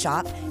sandwich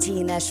shop,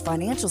 T&S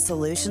Financial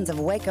Solutions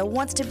of Waco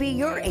wants to be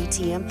your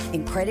ATM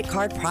and credit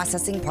card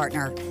processing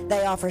partner.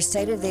 They offer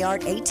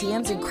state-of-the-art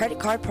ATMs and credit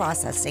card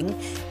processing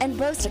and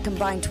boast a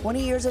combined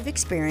 20 years of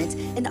experience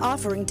in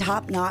offering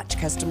top-notch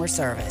customer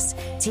service.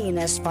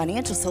 T&S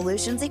Financial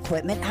Solutions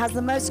equipment has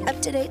the most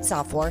up-to-date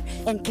software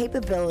and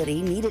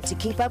capability needed to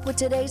keep up with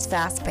today's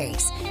fast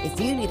pace. If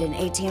you need an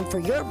ATM for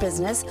your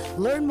business,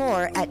 learn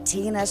more at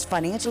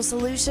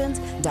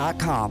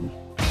tnsfinancialsolutions.com.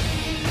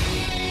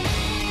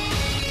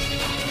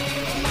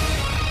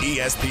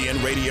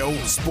 ESPN Radio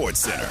Sports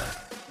Center.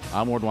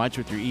 I'm Ward Weitz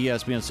with your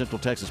ESPN Central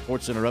Texas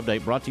Sports Center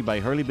update, brought to you by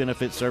Hurley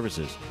Benefit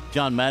Services.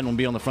 John Madden will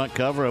be on the front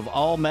cover of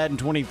all Madden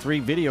 23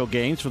 video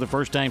games for the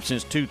first time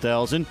since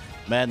 2000.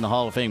 Madden, the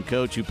Hall of Fame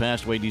coach who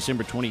passed away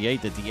December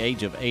 28th at the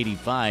age of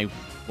 85,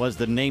 was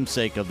the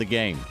namesake of the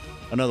game.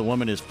 Another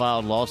woman has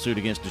filed lawsuit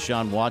against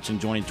Deshaun Watson,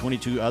 joining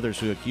 22 others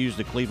who accused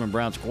the Cleveland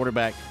Browns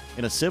quarterback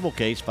in a civil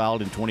case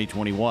filed in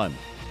 2021.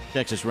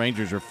 Texas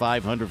Rangers are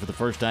 500 for the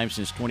first time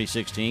since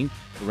 2016.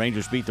 The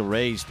Rangers beat the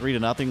Rays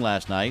 3-0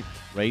 last night.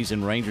 Rays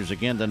and Rangers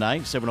again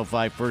tonight,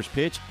 7:05 first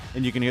pitch,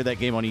 and you can hear that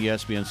game on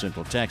ESPN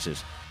Central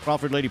Texas.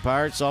 Crawford Lady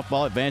Pirates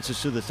softball advances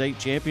to the state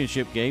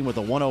championship game with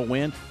a 1-0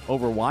 win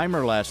over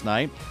Weimar last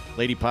night.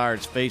 Lady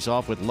Pirates face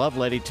off with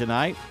Lovelady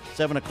tonight,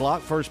 7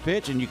 o'clock first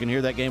pitch, and you can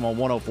hear that game on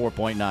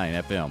 104.9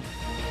 FM.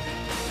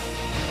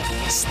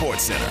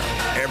 Sports Center,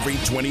 every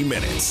 20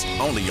 minutes,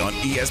 only on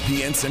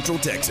ESPN Central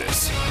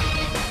Texas.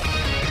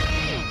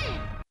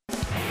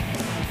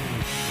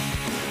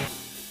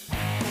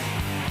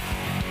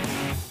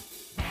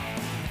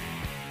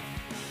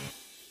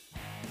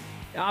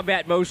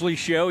 Matt Mosley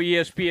Show,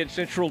 ESPN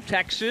Central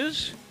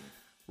Texas,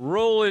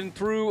 rolling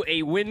through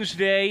a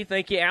Wednesday.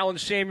 Thank you, Alan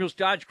Samuels,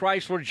 Dodge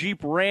Chrysler Jeep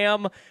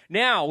Ram.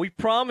 Now, we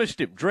promised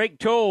him, Drake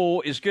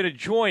Toll is going to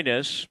join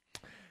us.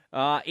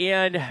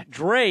 And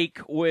Drake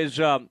was,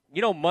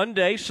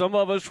 Monday, some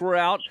of us were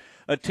out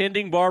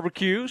attending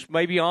barbecues,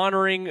 maybe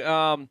honoring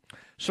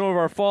some of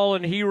our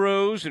fallen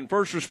heroes and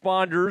first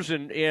responders.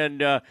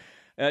 And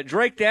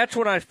Drake, that's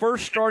when I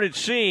first started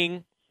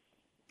seeing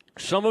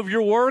some of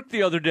your work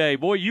the other day.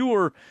 Boy,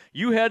 you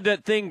had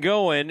that thing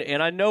going,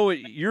 and I know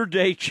your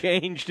day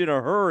changed in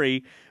a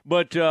hurry,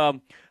 but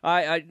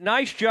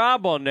nice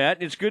job on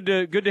that. It's good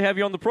to have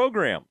you on the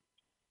program.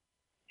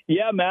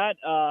 Yeah, Matt,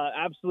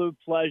 absolute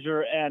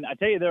pleasure. And I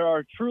tell you, there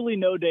are truly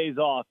no days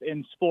off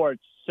in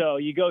sports. So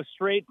you go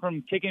straight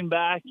from kicking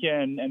back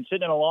and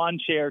sitting in a lawn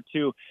chair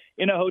to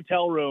in a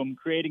hotel room,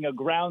 creating a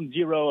ground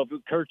zero of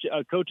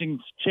coaching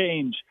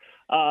change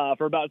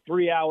for about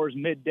 3 hours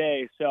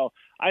midday. So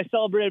I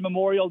celebrated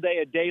Memorial Day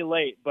a day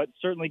late, but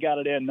certainly got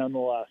it in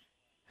nonetheless.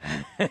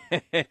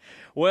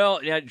 Well,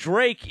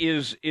 Drake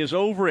is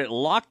over at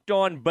Locked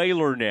On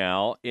Baylor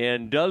now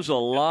and does a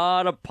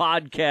lot of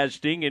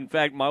podcasting. In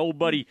fact, my old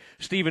buddy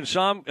Steven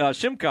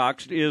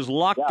Simcox is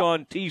Locked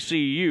On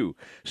TCU.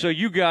 So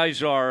you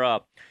guys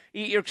are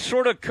you're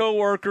sort of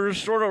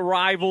co-workers, sort of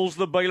rivals,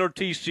 the Baylor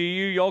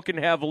TCU. Y'all can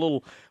have a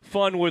little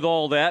fun with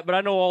all that. But I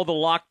know all the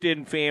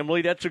Locked-In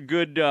family. That's a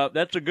good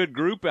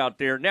group out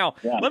there. Now,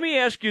 Let me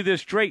ask you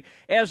this, Drake.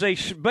 As a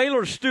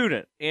Baylor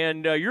student,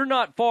 and you're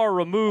not far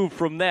removed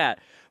from that,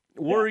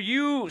 were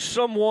you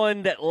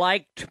someone that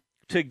liked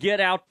to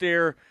get out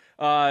there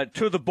to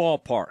the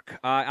ballpark?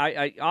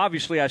 I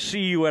obviously, I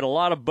see you at a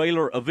lot of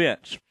Baylor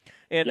events.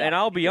 And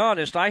I'll be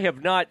honest, I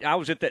have not. I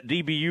was at that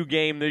DBU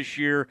game this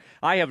year.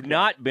 I have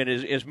not been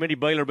as many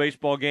Baylor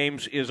baseball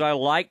games as I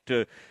like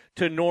to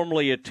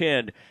normally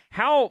attend.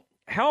 How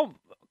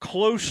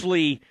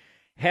closely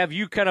have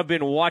you kind of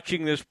been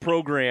watching this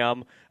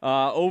program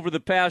over the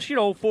past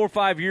 4 or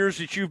 5 years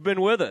that you've been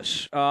with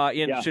us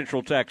in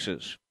Central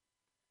Texas?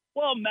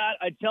 Well, Matt,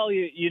 I tell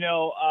you,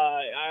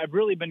 I've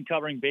really been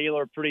covering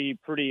Baylor pretty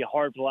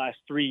hard for the last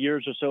 3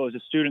 years or so as a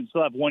student.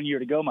 Still have 1 year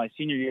to go, my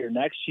senior year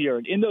next year.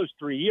 And in those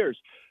 3 years,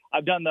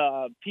 I've done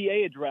the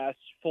PA address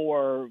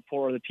for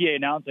the PA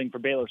announcing for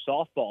Baylor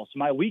softball. So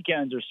my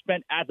weekends are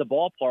spent at the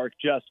ballpark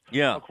just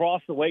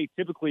across the way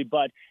typically.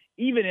 But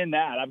even in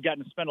that, I've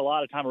gotten to spend a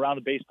lot of time around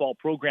the baseball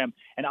program.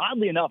 And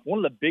oddly enough,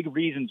 one of the big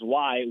reasons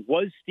why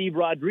was Steve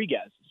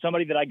Rodriguez,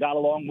 somebody that I got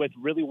along with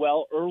really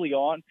well early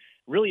on,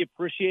 really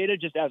appreciated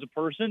just as a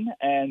person.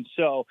 And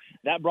so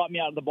that brought me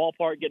out of the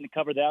ballpark, getting to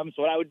cover them.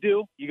 So what I would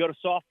do, you go to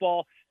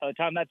softball. By the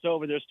time that's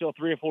over, there's still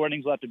 3 or 4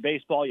 innings left of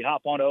baseball. You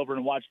hop on over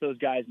and watch those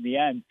guys in the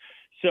end.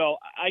 So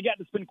I got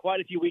to spend quite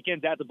a few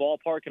weekends at the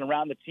ballpark and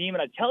around the team.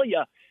 And I tell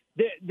you,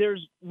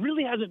 there's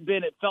really hasn't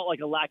been, it felt like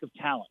a lack of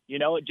talent.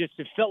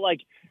 It felt like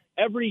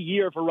every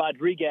year for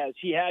Rodriguez,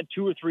 he had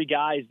 2 or 3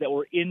 guys that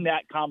were in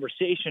that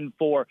conversation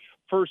for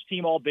first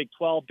team all Big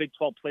 12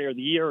 Player of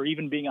the Year, or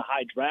even being a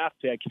high draft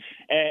pick.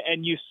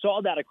 And you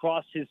saw that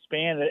across his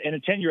span and a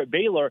tenure at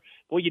Baylor.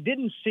 What you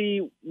didn't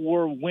see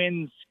were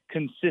wins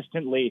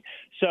consistently.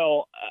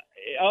 So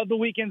of the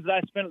weekends that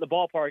I spent at the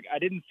ballpark, I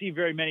didn't see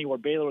very many where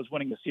Baylor was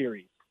winning the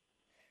series.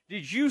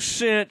 Did you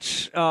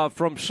sense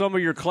from some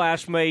of your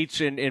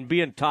classmates and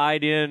being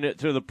tied in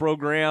to the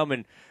program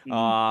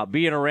and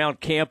being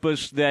around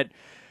campus that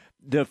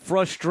the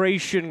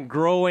frustration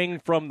growing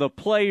from the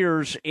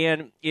players,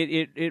 and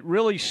it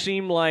really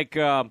seemed like,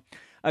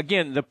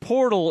 again, the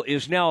portal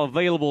is now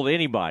available to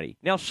anybody.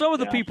 Now, some of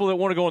the people that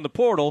want to go in the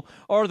portal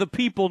are the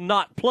people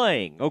not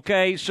playing,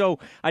 okay? So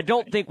I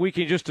don't think we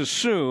can just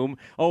assume,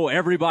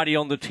 everybody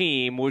on the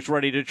team was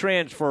ready to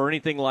transfer or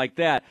anything like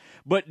that.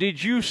 But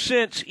did you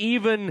sense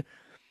even,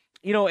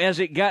 as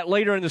it got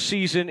later in the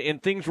season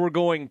and things were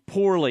going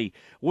poorly,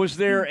 was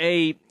there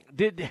I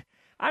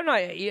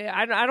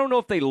don't know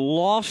if they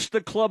lost the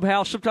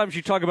clubhouse. Sometimes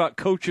you talk about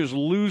coaches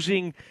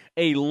losing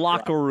a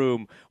locker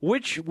room.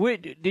 Which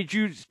did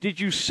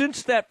you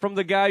sense that from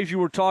the guys you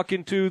were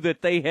talking to,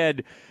 that they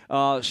had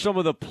some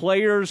of the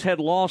players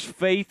had lost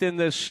faith in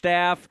the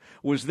staff?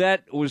 Was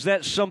that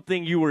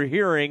something you were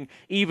hearing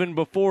even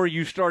before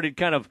you started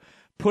kind of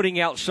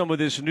putting out some of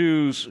this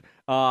news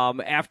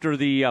after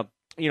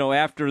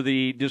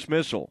the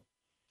dismissal?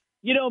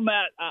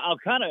 Matt, I'll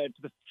kind of,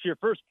 to your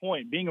first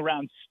point, being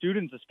around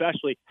students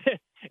especially,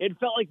 it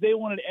felt like they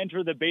wanted to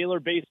enter the Baylor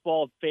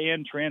baseball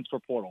fan transfer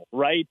portal,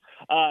 right?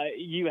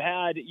 You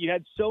had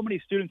so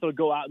many students that would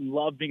go out and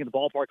love being at the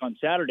ballpark on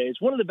Saturdays.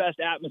 One of the best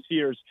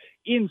atmospheres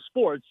in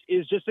sports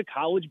is just a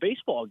college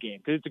baseball game,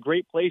 because it's a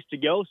great place to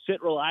go,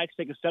 sit, relax,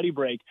 take a study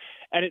break.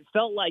 And it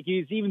felt like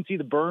you even see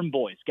the Burn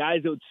Boys,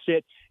 guys that would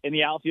sit in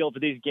the outfield for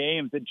these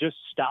games that just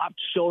stopped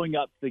showing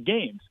up to the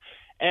games.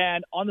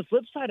 And on the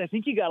flip side, I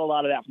think you got a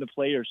lot of that from the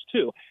players,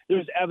 too.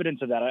 There's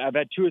evidence of that. I've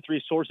had 2 or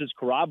 3 sources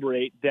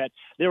corroborate that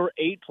there were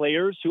 8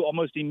 players who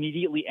almost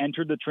immediately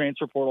entered the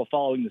transfer portal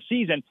following the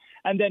season,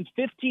 and then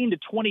 15 to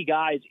 20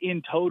 guys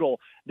in total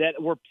that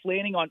were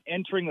planning on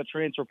entering the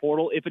transfer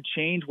portal if a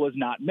change was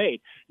not made.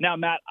 Now,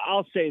 Matt,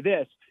 I'll say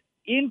this.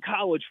 In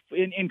college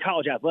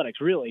athletics,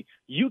 really,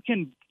 you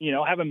can,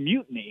 have a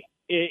mutiny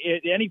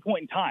at any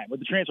point in time with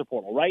the transfer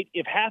portal, right?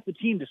 If half the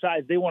team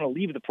decides they want to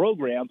leave the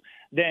program,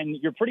 then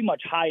you're pretty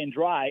much high and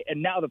dry.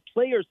 And now the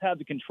players have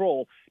the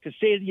control to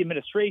say to the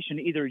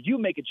administration, either you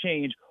make a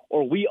change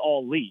or we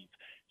all leave.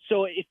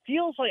 So it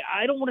feels like,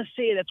 I don't want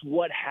to say that's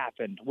what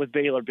happened with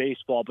Baylor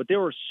baseball, but there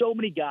were so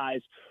many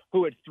guys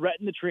who had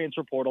threatened the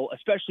transfer portal,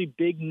 especially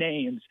big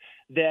names,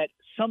 that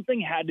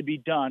something had to be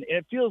done. And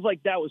it feels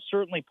like that was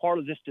certainly part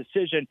of this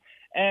decision.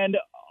 And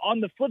on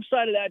the flip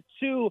side of that,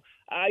 too,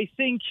 I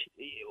think,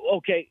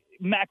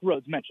 Mac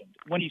Rhodes mentioned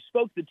when he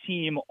spoke to the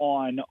team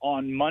on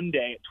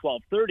Monday at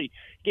 12:30,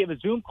 gave a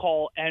Zoom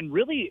call and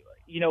really,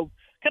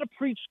 kind of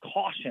preached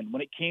caution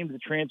when it came to the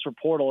transfer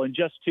portal, and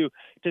just to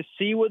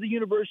see where the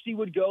university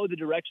would go, the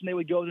direction they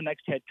would go, the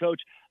next head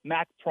coach.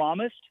 Mac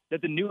promised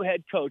that the new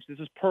head coach, this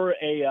is per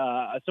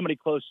somebody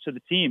close to the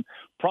team,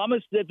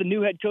 promised that the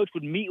new head coach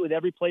would meet with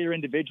every player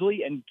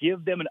individually and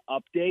give them an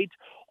update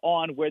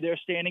on where their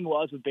standing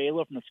was with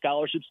Baylor from a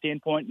scholarship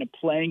standpoint and a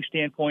playing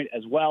standpoint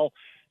as well.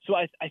 So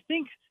I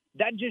think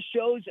that just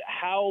shows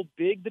how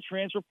big the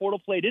transfer portal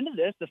played into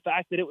this, the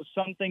fact that it was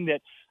something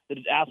that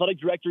the athletic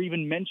director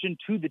even mentioned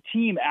to the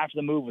team after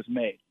the move was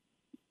made.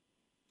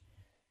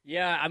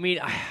 Yeah, I mean,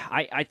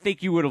 I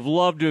think you would have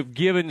loved to have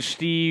given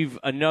Steve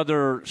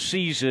another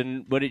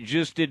season, but it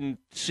just didn't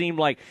seem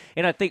like –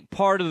 and I think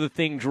part of the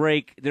thing,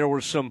 Drake, there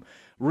were some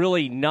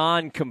really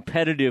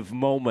non-competitive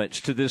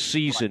moments to this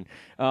season.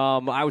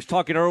 I was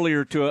talking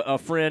earlier to a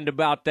friend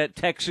about that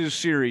Texas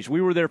series.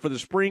 We were there for the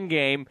spring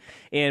game,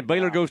 and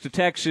Baylor goes to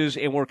Texas,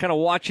 and we're kind of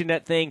watching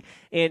that thing,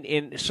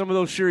 and some of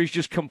those series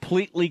just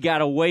completely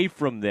got away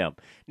from them.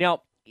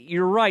 Now,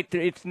 you're right.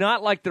 It's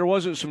not like there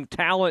wasn't some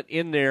talent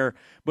in there,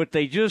 but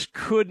they just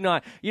could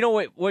not. You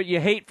know what you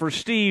hate for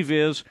Steve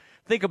is,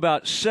 think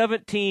about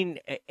 17,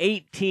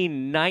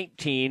 18,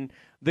 19.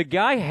 The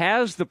guy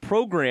has the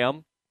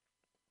program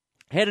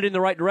headed in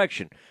the right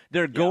direction.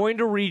 They're going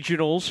to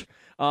regionals.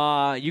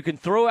 You can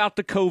throw out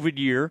the COVID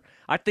year.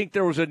 I think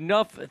there was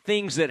enough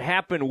things that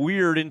happened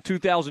weird in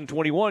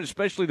 2021,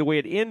 especially the way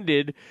it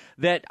ended,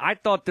 that I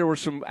thought there was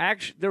some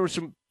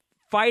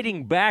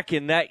fighting back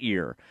in that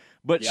year.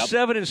 But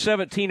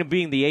 7-17 and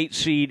being the 8th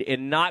seed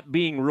and not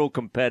being real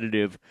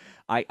competitive,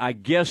 I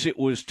guess it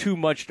was too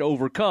much to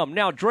overcome.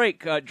 Now,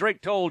 Drake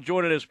Toll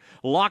joining us,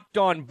 Locked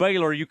on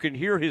Baylor. You can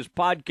hear his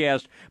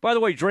podcast. By the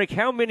way, Drake,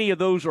 how many of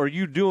those are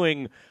you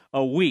doing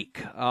a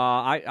week?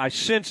 I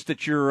sense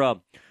that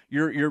you're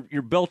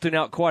belting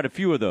out quite a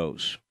few of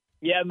those.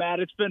 Yeah,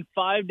 Matt, it's been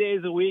 5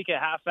 days a week, a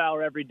half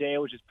hour every day,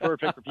 which is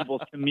perfect for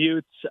people's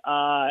commutes.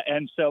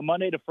 And so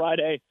Monday to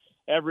Friday,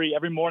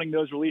 every morning,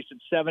 those released at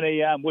 7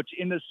 a.m., which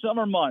in the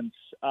summer months,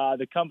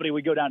 the company,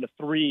 we go down to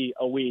 3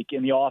 a week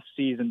in the off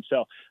season.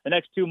 So the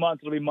next 2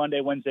 months, it'll be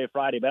Monday, Wednesday,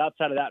 Friday. But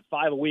outside of that,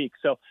 5 a week.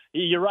 So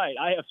you're right.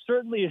 I have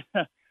certainly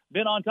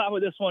been on top of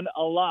this one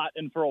a lot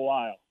and for a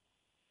while.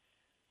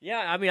 Yeah,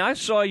 I mean, I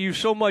saw you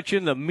so much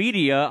in the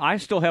media, I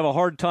still have a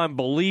hard time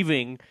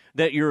believing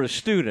that you're a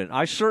student.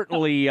 I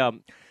certainly,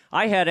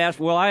 I had asked,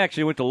 well, I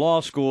actually went to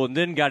law school and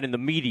then got in the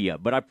media,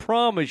 but I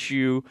promise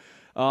you,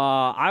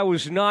 I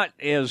was not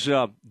as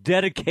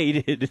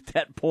dedicated at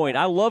that point.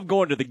 I love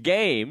going to the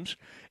games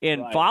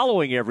and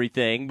following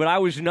everything, but I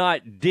was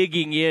not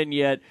digging in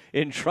yet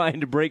and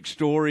trying to break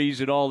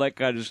stories and all that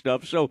kind of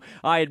stuff. So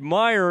I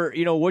admire,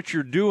 what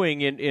you're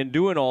doing in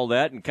doing all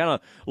that and kind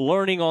of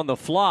learning on the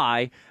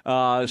fly,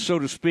 so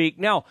to speak.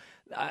 Now,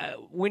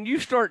 when you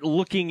start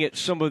looking at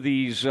some of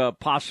these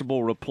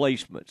possible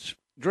replacements,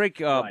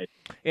 Drake,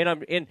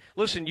 and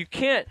listen, you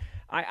can't.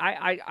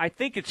 I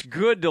think it's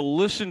good to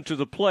listen to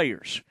the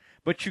players,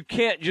 but you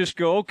can't just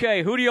go,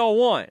 okay, who do y'all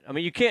want? I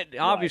mean, you can't,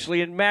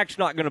 obviously, and Mac's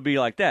not going to be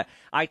like that.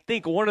 I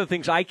think one of the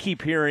things I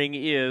keep hearing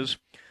is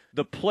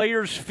the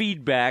players'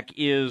 feedback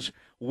is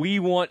we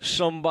want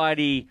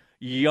somebody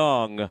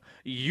young,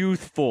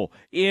 youthful,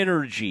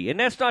 energy. And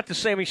that's not to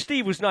say, I mean,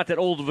 Steve was not that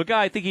old of a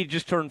guy. I think he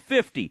just turned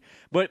 50.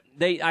 But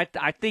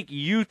I think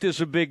youth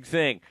is a big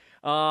thing.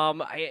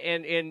 And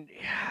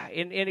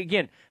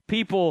again,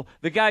 people,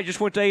 the guy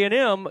just went to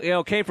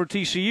A&M, came from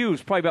TCU,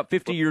 is probably about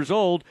 50 years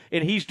old,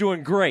 and he's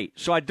doing great.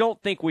 So I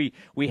don't think we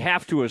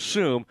have to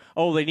assume,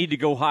 they need to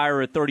go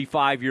hire a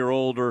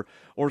 35-year-old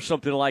or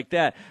something like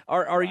that.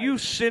 Are you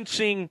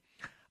sensing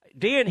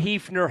Dan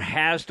Hefner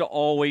has to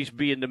always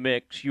be in the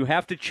mix? You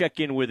have to check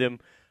in with him.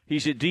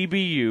 He's at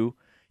DBU.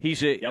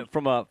 He's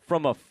from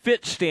a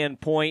fit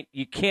standpoint,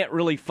 you can't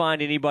really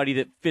find anybody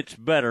that fits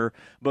better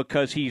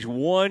because he's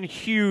won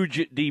huge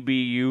at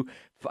DBU,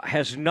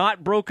 has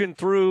not broken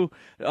through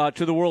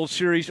to the World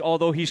Series,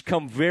 although he's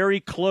come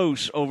very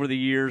close over the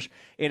years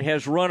and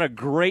has run a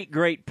great,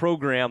 great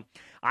program.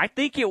 I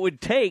think it would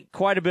take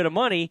quite a bit of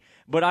money,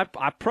 but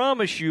I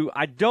promise you,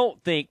 I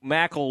don't think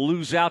Mac will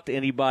lose out to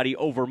anybody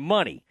over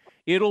money.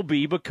 It'll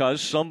be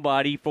because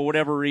somebody, for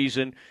whatever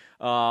reason,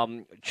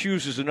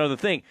 chooses another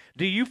thing.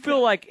 Do you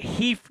feel like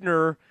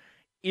Hefner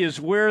is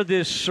where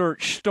this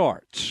search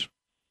starts?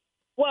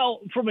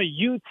 Well, from a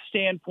youth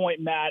standpoint,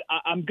 Matt,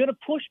 I'm going to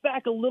push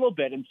back a little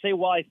bit and say,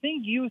 well, I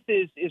think youth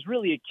is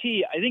really a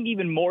key. I think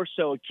even more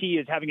so a key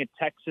is having a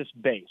Texas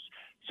base.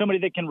 Somebody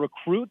that can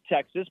recruit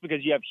Texas,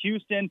 because you have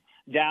Houston,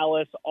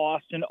 Dallas,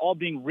 Austin, all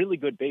being really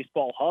good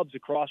baseball hubs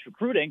across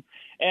recruiting.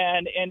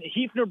 And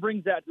Hefner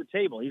brings that to the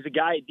table. He's a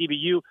guy at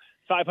DBU,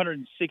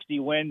 560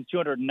 wins,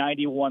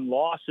 291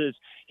 losses.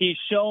 He's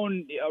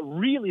shown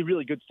really,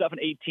 really good stuff in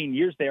 18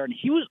 years there. And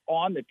he was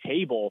on the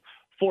table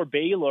for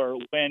Baylor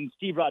when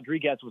Steve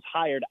Rodriguez was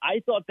hired.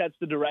 I thought that's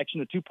the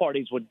direction the two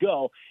parties would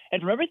go.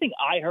 And from everything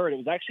I heard, it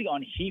was actually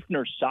on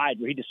Hefner's side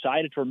where he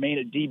decided to remain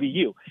at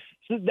DBU.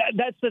 So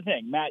that's the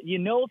thing, Matt.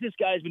 If this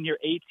guy's been here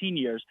 18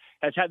 years,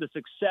 has had the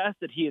success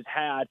that he has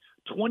had,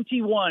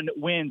 21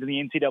 wins in the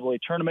NCAA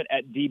tournament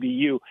at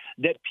DBU,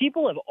 that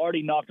people have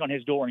already knocked on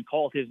his door and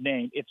called his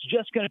name. It's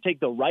just going to take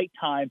the right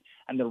time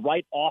and the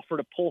right offer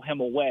to pull him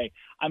away.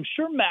 I'm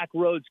sure Mac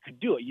Rhodes could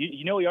do it.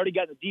 He already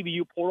got the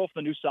DBU portal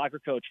for the new soccer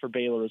coach for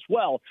Baylor as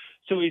well.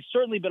 So he's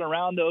certainly been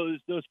around those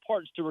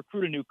parts to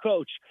recruit a new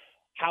coach.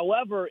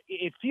 However,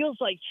 it feels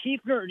like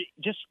Hefner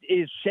just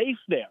is safe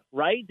there,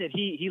 right? That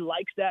he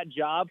likes that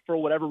job for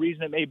whatever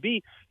reason it may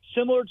be,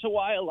 similar to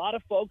why a lot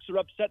of folks are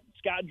upset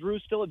Scott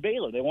Drew's still at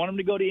Baylor. They want him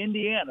to go to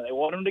Indiana. They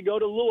want him to go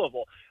to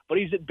Louisville. But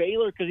he's at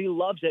Baylor because he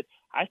loves it.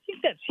 I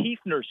think that's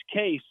Hefner's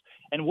case,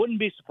 and wouldn't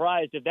be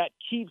surprised if that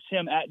keeps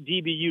him at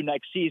DBU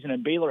next season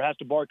and Baylor has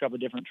to bark up a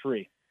different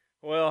tree.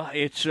 Well,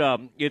 it's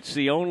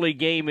the only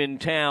game in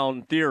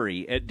town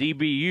theory at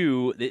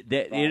DBU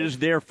that it is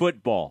their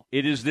football.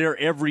 It is their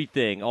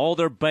everything. All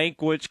their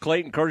banquets.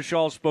 Clayton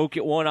Kershaw spoke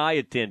at one I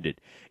attended,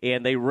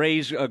 and they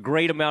raise a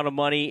great amount of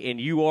money,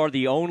 and you are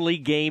the only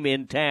game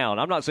in town.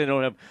 I'm not saying they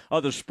don't have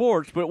other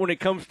sports, but when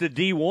it comes to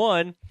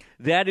D1,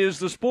 that is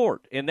the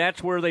sport, and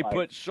that's where they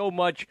put so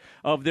much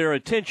of their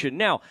attention.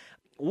 Now,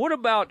 what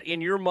about, in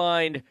your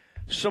mind,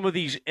 some of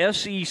these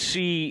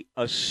SEC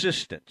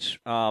assistants?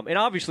 And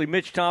obviously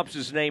Mitch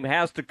Thompson's name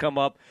has to come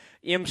up.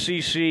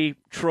 MCC,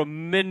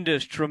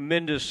 tremendous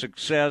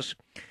success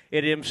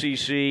at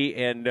MCC,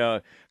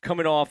 and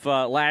coming off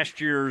last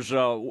year's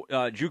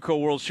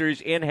JUCO World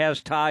Series and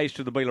has ties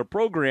to the Baylor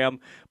program.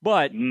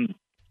 But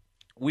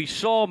we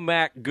saw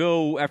Mac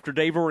go after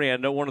Dave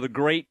Aranda, one of the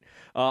great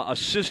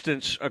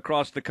assistants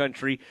across the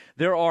country.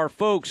 There are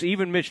folks,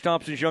 even Mitch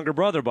Thompson's younger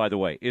brother, by the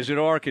way, is at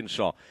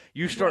Arkansas.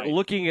 You start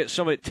looking at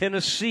some at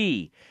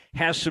Tennessee,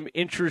 has some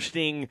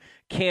interesting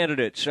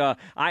candidates.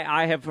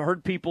 I have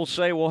heard people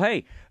say, well,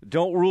 hey,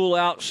 don't rule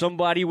out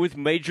somebody with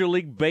Major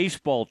League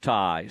Baseball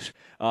ties.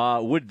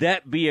 Would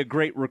that be a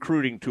great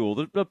recruiting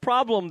tool? The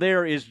problem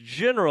there is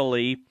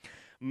generally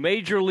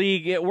Major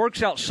League, it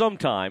works out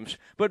sometimes,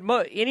 but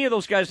any of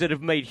those guys that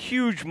have made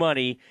huge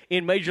money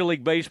in Major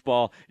League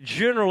Baseball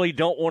generally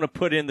don't want to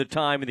put in the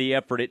time and the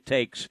effort it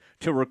takes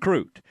to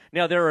recruit.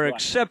 Now, there are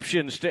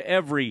exceptions to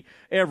every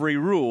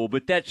rule,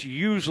 but that's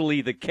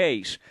usually the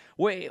case.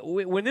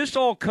 When this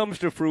all comes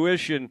to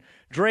fruition,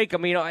 Drake, I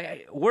mean,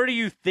 where do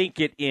you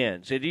think it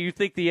ends? Do you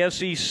think the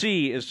SEC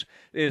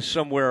is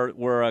somewhere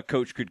where a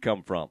coach could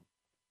come from?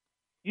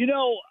 You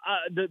know,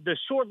 the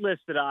short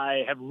list that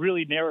I have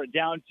really narrowed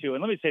down to,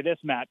 and let me say this,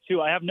 Matt,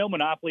 too, I have no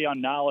monopoly on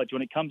knowledge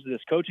when it comes to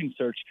this coaching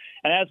search.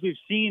 And as we've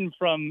seen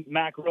from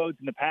Mack Rhoades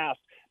in the past,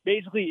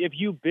 basically, if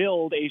you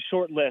build a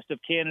short list of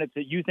candidates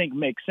that you think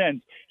make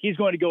sense, he's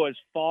going to go as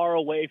far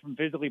away from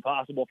physically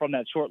possible from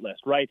that short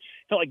list, right?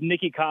 So like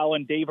Nicky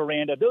Collin, Dave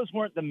Aranda, those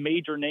weren't the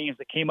major names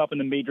that came up in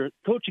the major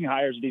coaching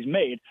hires that he's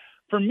made.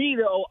 For me,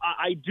 though,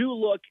 I do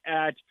look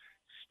at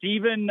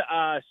Steven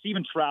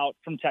Trout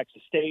from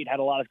Texas State,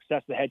 had a lot of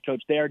success as the head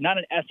coach there. Not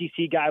an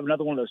SEC guy, but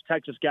another one of those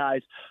Texas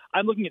guys.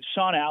 I'm looking at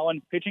Sean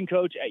Allen, pitching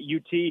coach at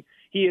UT.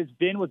 He has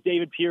been with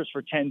David Pierce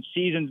for 10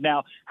 seasons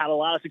now, had a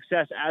lot of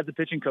success as the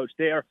pitching coach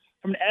there.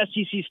 From an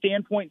SEC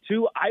standpoint,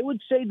 too, I would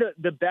say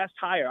the best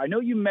hire. I know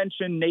you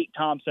mentioned Nate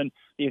Thompson,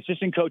 the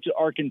assistant coach at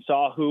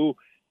Arkansas, who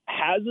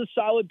has a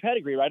solid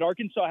pedigree, right?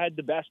 Arkansas had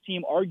the best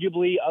team,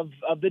 arguably, of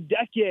the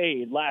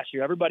decade last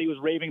year. Everybody was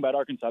raving about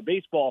Arkansas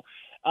baseball.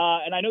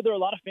 And I know there are a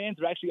lot of fans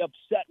that are actually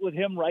upset with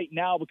him right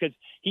now because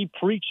he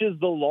preaches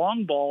the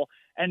long ball.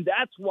 And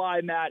that's why,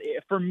 Matt,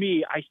 for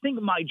me, I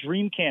think my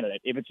dream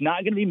candidate, if it's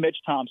not going to be Mitch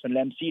Thompson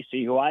at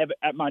MCC, who I have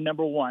at my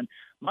number one,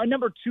 my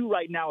number two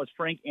right now is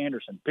Frank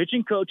Anderson,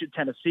 pitching coach at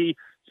Tennessee,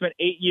 spent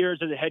 8 years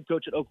as a head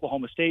coach at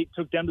Oklahoma State,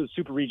 took them to the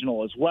Super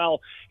Regional as well.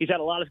 He's had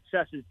a lot of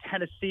success at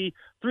Tennessee,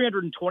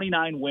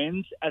 329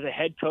 wins as a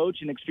head coach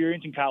and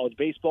experience in college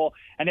baseball,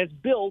 and has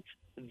built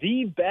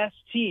the best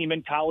team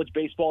in college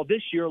baseball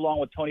this year, along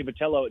with Tony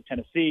Vitello at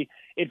Tennessee.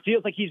 It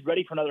feels like he's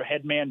ready for another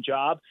head man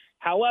job.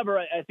 However,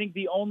 I think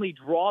the only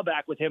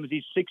drawback with him is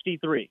he's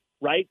 63,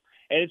 right?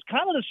 And it's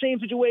kind of the same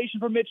situation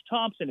for Mitch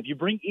Thompson. If you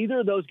bring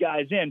either of those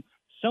guys in,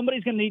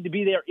 somebody's going to need to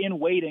be there in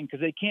waiting because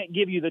they can't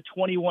give you the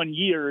 21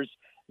 years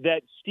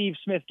that Steve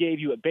Smith gave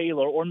you at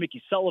Baylor or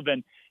Mickey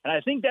Sullivan. And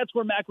I think that's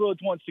where Mack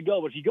Rhoades wants to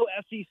go. But if you go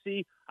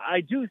SEC,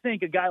 I do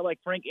think a guy like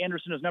Frank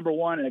Anderson is number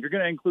one. And if you're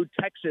going to include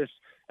Texas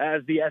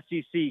as the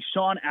SEC,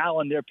 Sean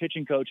Allen, their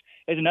pitching coach,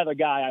 is another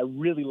guy I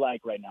really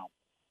like right now.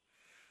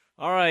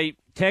 All right,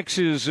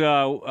 Texas,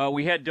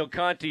 we had Del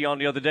Conte on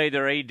the other day,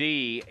 their AD,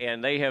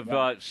 and they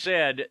have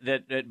said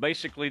that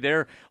basically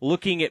they're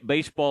looking at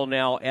baseball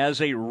now as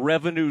a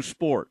revenue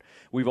sport.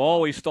 We've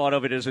always thought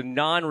of it as a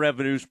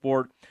non-revenue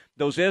sport.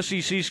 Those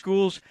SEC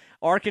schools,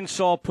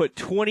 Arkansas put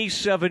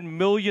 $27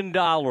 million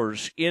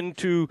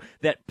into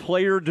that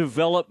player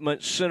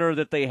development center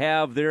that they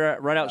have there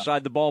right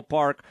outside the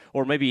ballpark,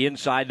 or maybe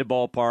inside the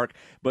ballpark,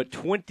 but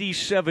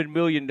 $27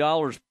 million.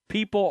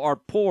 People are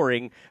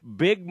pouring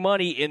big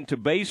money into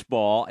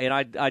baseball, and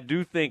I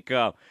do think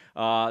there's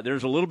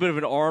a little bit of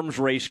an arms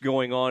race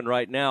going on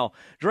right now.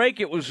 Drake,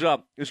 it was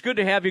good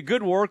to have you.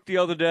 Good work the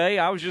other day.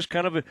 I was just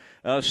kind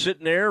of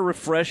sitting there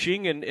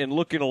refreshing and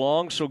looking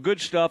along, so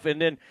good stuff.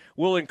 And then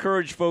we'll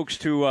encourage folks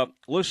to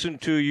listen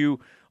to you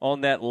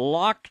on that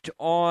Locked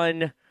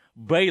On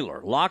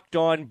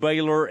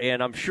Baylor,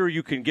 and I'm sure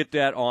you can get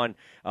that on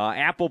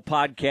Apple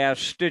Podcasts,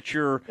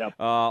 Stitcher,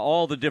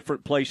 all the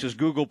different places,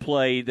 Google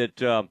Play, that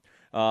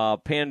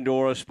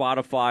Pandora,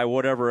 Spotify,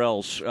 whatever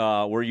else,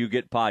 where you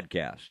get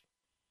podcasts.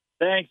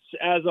 Thanks,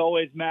 as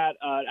always, Matt.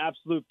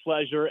 Absolute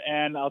pleasure.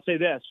 And I'll say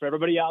this, for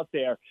everybody out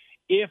there,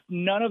 if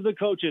none of the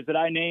coaches that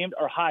I named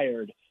are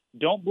hired,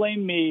 don't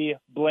blame me,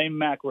 blame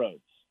Mack Rhoades.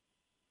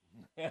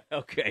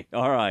 Okay,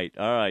 all right.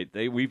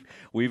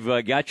 We've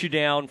got you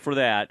down for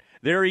that.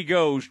 There he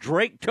goes,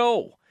 Drake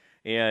Toll,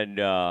 and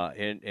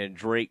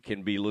Drake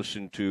can be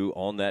listened to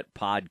on that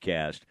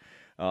podcast.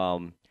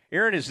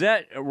 Aaron,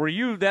 were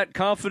you that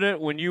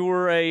confident when you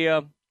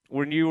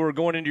were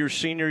going into your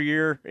senior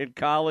year in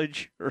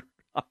college?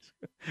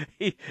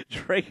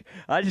 Drake,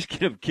 I just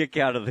get a kick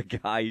out of the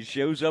guy. He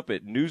shows up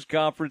at news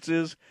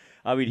conferences.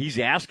 I mean, he's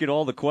asking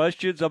all the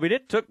questions. I mean,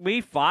 it took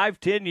me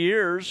 5-10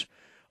 years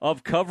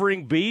of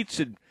covering beats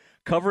and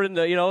covering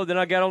then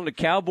I got on the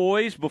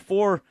Cowboys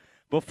before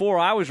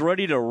I was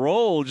ready to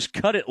roll, just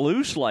cut it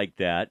loose like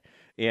that.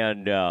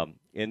 And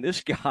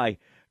this guy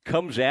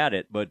comes at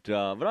it, but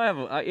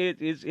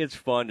it's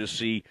fun to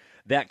see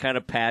that kind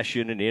of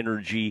passion and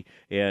energy,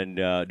 and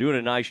doing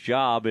a nice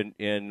job,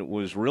 and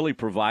was really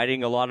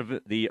providing a lot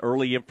of the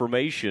early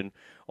information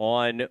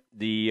on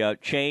the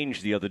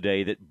change the other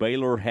day that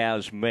Baylor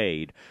has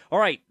made. All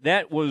right,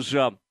 that was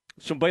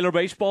some Baylor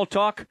baseball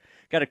talk.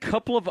 Got a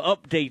couple of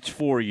updates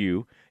for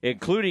you,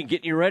 including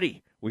getting you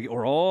ready. We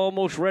are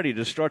almost ready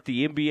to start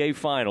the NBA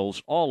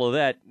Finals. All of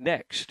that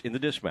next in the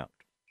Dismount.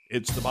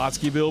 It's the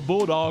Bosqueville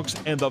Bulldogs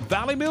and the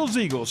Valley Mills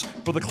Eagles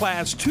for the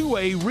Class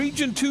 2A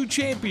Region 2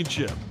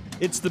 Championship.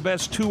 It's the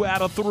best 2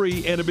 out of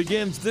 3, and it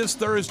begins this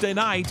Thursday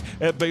night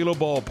at Baylor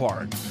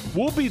Ballpark.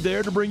 We'll be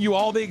there to bring you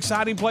all the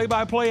exciting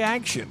play-by-play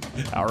action.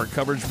 Our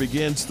coverage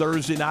begins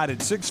Thursday night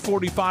at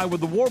 6:45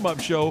 with the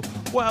warm-up show.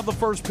 We'll have the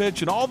first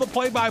pitch and all the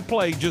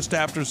play-by-play just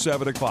after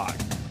 7 o'clock.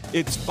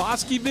 It's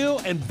Bosqueville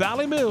and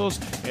Valley Mills,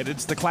 and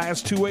it's the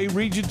Class 2A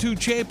Region 2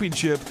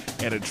 Championship,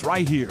 and it's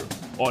right here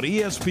on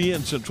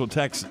ESPN Central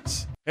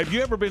Texas. Have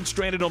you ever been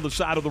stranded on the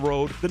side of the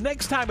road? The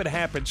next time it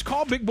happens,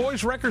 call Big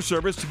Boys Wrecker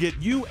Service to get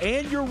you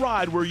and your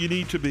ride where you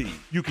need to be.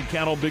 You can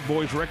count on Big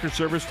Boys Wrecker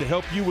Service to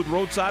help you with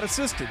roadside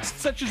assistance,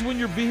 such as when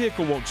your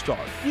vehicle won't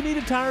start, you need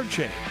a tire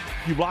change,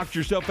 you locked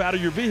yourself out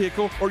of your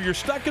vehicle, or you're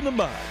stuck in the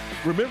mud.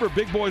 Remember,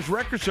 Big Boys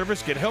Wrecker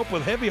Service can help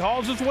with heavy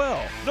hauls as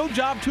well. No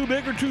job too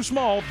big or too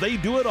small, they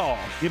do it all.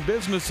 In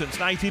business since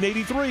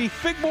 1983,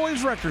 Big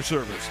Boys Wrecker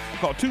Service.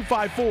 Call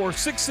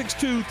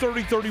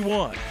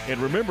 254-662-3031.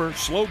 And remember,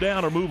 slow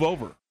down or move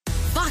over.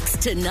 Fox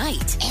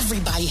Tonight.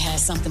 Everybody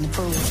has something to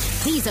prove.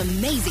 These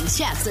amazing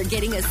chefs are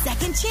getting a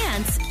second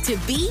chance to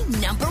be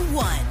number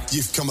one.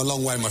 You've come a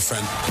long way, my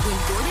friend. When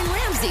Gordon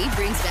Ramsay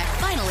brings back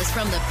finalists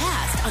from the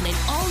past on an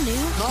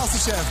all-new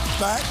MasterChef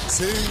Back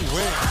to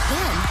Win.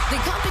 Then, the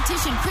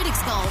competition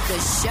critics call the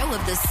show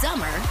of the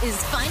summer is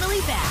finally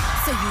back.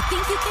 So you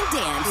think you can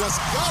dance. Let's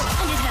go.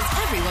 And it has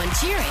everyone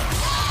cheering.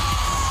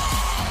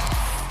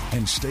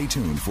 And stay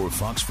tuned for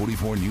Fox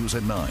 44 News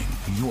at 9.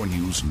 Your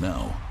news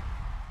now.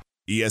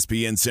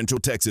 ESPN Central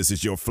Texas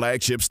is your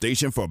flagship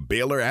station for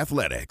Baylor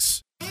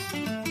Athletics.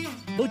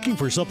 Looking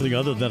for something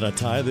other than a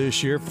tie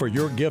this year for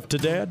your gift to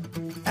Dad?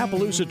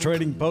 Appaloosa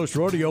Trading Post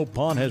Rodeo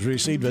Pawn has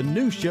received a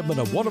new shipment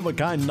of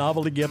one-of-a-kind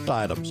novelty gift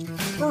items,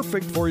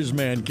 perfect for his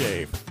man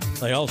cave.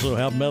 They also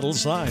have metal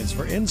signs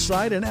for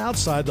inside and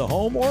outside the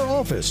home or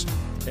office.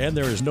 And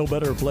there is no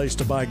better place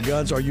to buy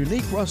guns or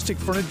unique rustic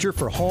furniture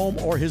for home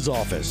or his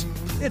office.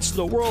 It's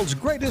the world's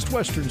greatest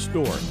Western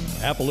store.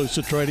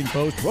 Appaloosa Trading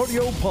Post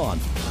Rodeo Pawn,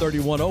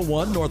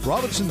 3101 North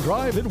Robinson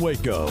Drive in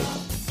Waco.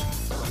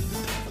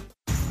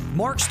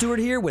 Mark Stewart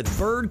here with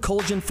Bird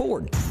Colgan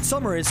Ford.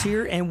 Summer is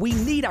here and we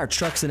need our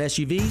trucks and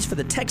SUVs for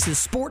the Texas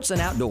sports and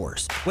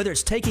outdoors. Whether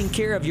it's taking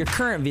care of your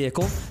current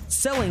vehicle,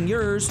 selling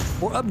yours,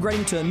 or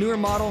upgrading to a newer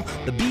model,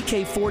 the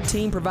BK Ford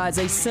team provides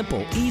a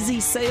simple, easy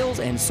sales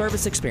and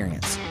service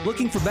experience.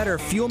 Looking for better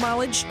fuel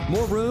mileage,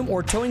 more room,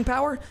 or towing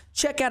power?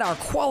 Check out our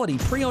quality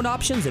pre-owned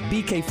options at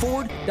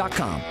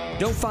bkford.com.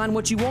 Don't find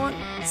what you want?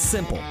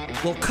 Simple.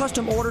 We'll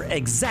custom order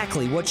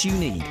exactly what you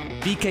need.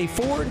 BK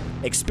Ford,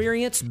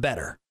 experience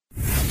better.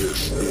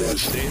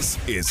 This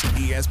is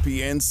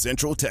ESPN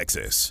Central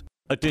Texas.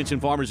 Attention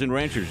farmers and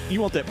ranchers,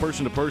 you want that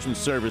person-to-person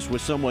service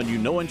with someone you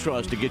know and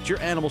trust to get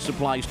your animal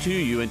supplies to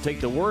you and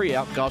take the worry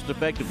out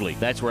cost-effectively.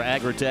 That's where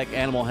Agritech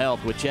Animal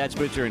Health with Chad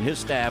Spitzer and his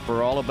staff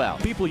are all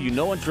about. People you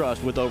know and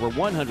trust with over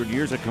 100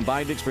 years of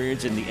combined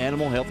experience in the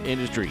animal health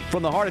industry.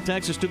 From the heart of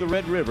Texas to the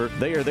Red River,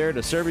 they are there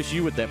to service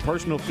you with that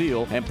personal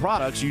feel and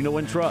products you know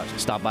and trust.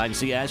 Stop by and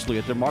see Ashley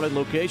at their Marlin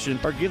location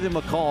or give them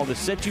a call to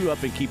set you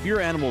up and keep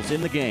your animals in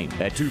the game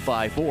at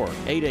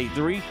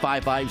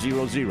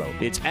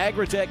 254-883-5500. It's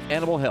Agritech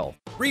Animal Health.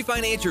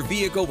 Refinance your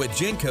vehicle with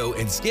Genco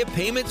and skip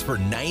payments for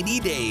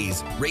 90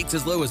 days. Rates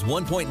as low as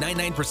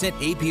 1.99%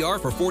 APR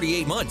for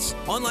 48 months.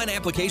 Online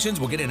applications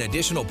will get an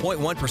additional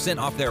 0.1%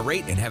 off their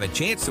rate and have a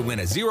chance to win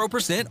a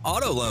 0%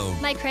 auto loan.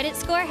 My credit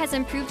score has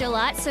improved a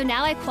lot, so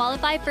now I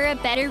qualify for a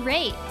better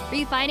rate.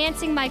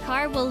 Refinancing my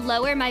car will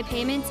lower my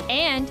payments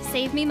and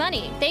save me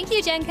money. Thank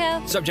you,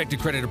 Genco. Subject to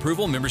credit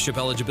approval, membership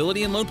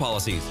eligibility, and loan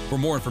policies. For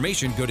more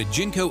information, go to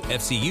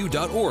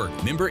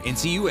GencoFCU.org. Member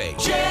NCUA.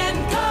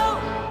 Genco!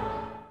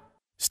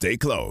 Stay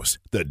close.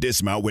 The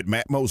Dismount with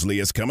Matt Mosley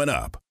is coming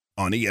up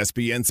on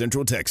ESPN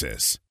Central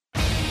Texas.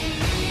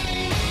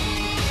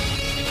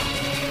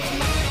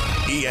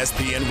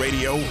 ESPN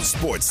Radio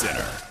Sports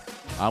Center.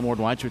 I'm Ward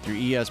Weitz with your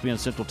ESPN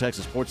Central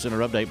Texas Sports Center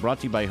update brought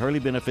to you by Hurley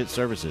Benefit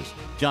Services.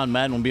 John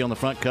Madden will be on the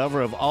front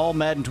cover of all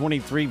Madden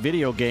 23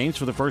 video games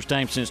for the first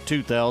time since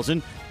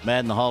 2000.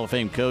 Madden, the Hall of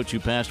Fame coach who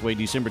passed away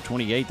December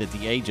 28th at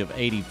the age of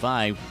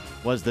 85,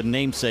 was the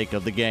namesake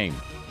of the game.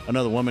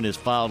 Another woman has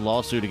filed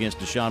lawsuit against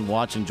Deshaun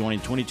Watson,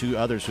 joining 22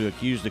 others who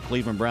accused the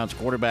Cleveland Browns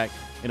quarterback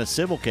in a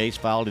civil case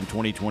filed in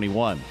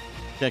 2021.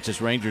 Texas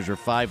Rangers are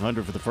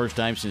 .500 for the first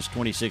time since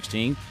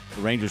 2016.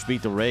 The Rangers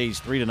beat the Rays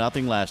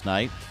 3-0 last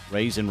night.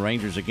 Rays and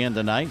Rangers again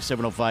tonight,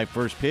 7:05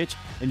 first pitch,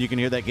 and you can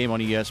hear that game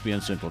on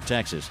ESPN Central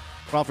Texas.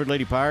 Crawford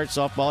Lady Pirates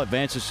softball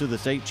advances to the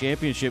state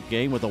championship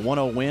game with a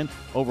 1-0 win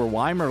over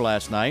Weimar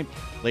last night.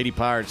 Lady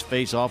Pirates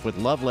face off with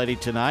Lovelady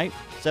tonight,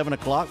 7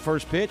 o'clock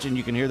first pitch, and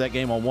you can hear that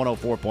game on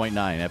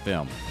 104.9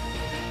 FM.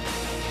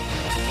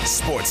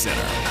 Sports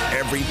Center,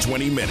 every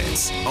 20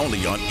 minutes,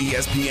 only on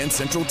ESPN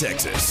Central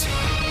Texas.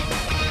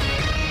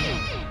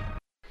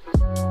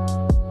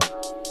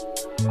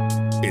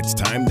 It's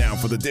time now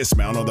for the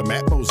dismount on the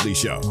Matt Mosley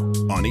Show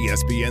on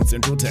ESPN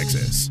Central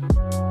Texas.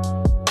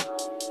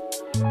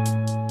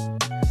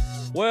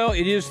 Well,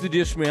 it is the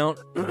dismount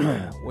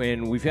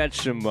when we've had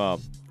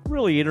some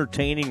really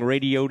entertaining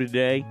radio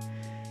today.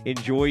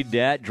 Enjoyed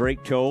that.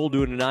 Drake Toll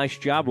doing a nice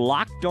job.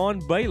 Locked on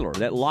Baylor,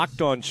 that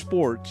Locked on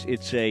Sports.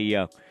 It's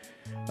a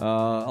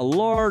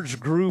large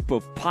group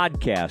of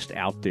podcasts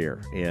out there,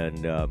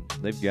 and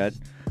they've got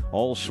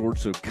all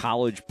sorts of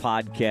college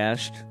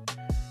podcasts,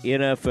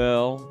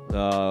 NFL,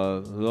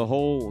 the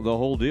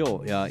whole deal,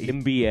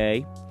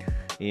 NBA,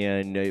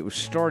 and it was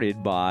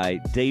started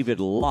by David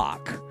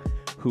Locke,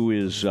 who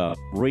is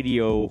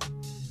radio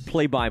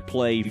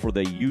play-by-play for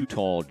the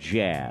Utah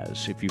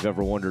Jazz, if you've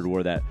ever wondered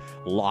where that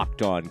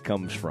Locked On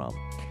comes from.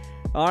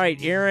 All right,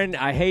 Aaron,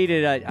 I hate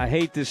it. I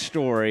hate this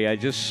story. I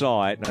just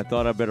saw it, and I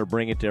thought I better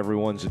bring it to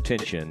everyone's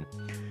attention.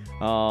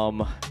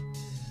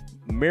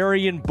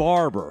 Marion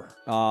Barber,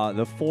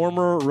 the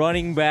former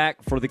running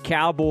back for the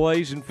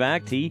Cowboys. In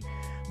fact, he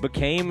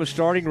became a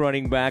starting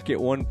running back at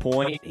one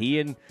point. He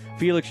and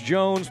Felix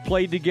Jones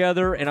played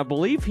together, and I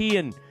believe he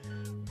and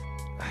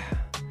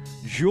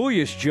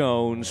Julius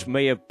Jones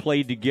may have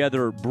played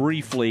together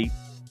briefly.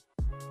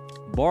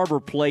 Barber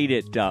played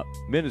at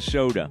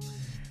Minnesota.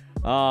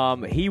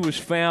 He was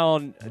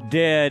found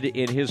dead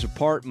in his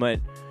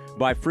apartment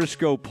by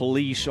Frisco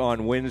police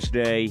on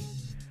Wednesday,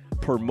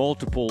 per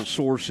multiple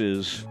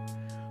sources.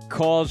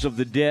 Cause of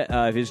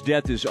his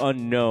death is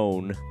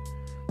unknown.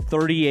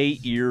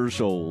 38 years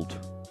old.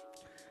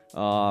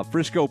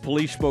 Frisco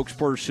police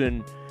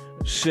spokesperson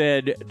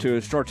said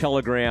to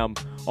Star-Telegram,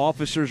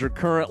 officers are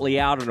currently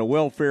out on a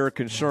welfare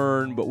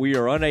concern, but we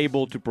are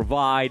unable to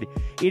provide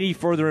any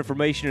further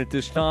information at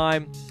this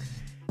time.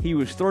 He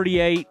was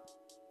 38.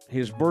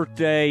 His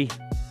birthday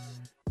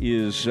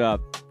is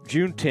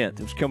June 10th.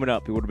 It was coming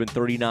up. He would have been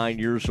 39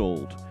 years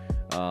old.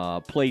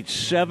 Played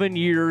 7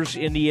 years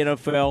in the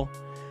NFL,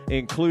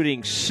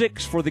 including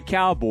 6 for the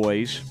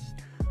Cowboys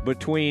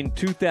between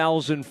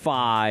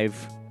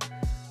 2005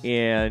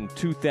 and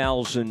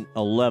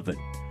 2011.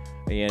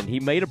 And he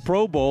made a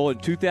Pro Bowl in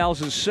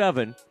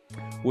 2007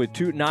 with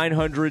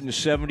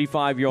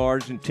 975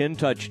 yards and 10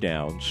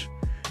 touchdowns.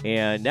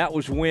 And that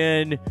was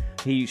when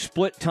he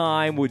split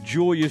time with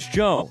Julius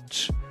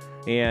Jones.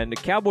 And the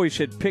Cowboys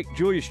had picked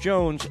Julius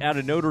Jones out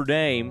of Notre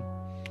Dame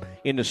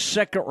in the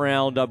second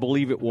round, I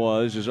believe it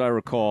was, as I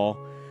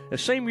recall. The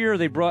same year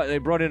they brought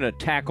in a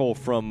tackle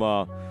from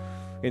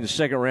in the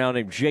second round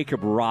named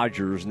Jacob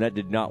Rogers, and that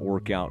did not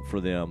work out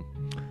for them.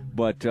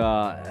 But,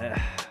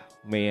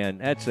 man,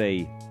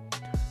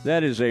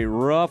 that is a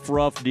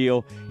rough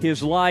deal.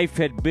 His life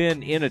had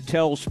been in a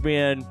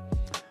tailspin,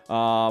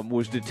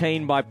 was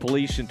detained by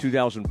police in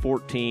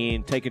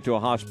 2014, taken to a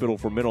hospital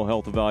for mental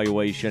health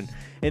evaluation,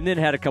 and then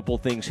had a couple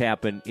of things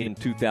happen in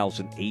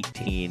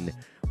 2018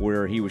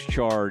 where he was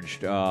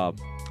charged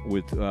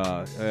with,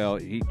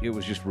 it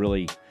was just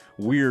really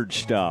weird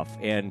stuff.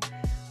 And,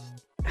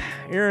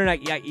 Aaron,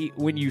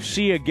 when you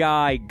see a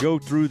guy go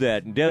through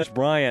that, and Des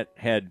Bryant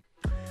had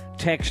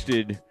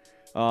texted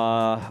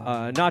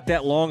not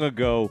that long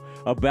ago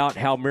about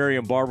how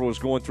Marion Barber was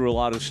going through a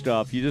lot of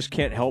stuff. You just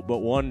can't help but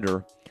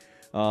wonder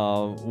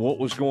what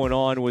was going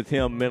on with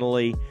him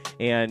mentally,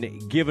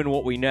 and given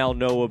what we now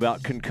know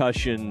about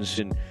concussions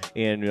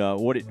and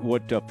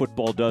what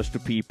football does to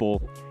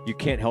people, you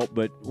can't help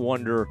but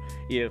wonder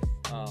if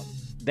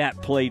that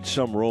played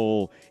some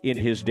role in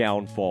his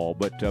downfall.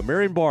 But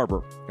Marion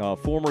Barber,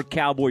 former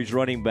Cowboys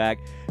running back,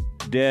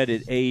 dead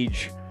at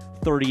age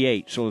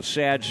 38. So a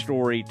sad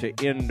story to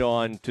end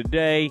on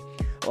today.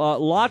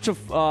 Lots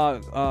of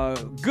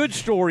good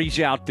stories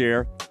out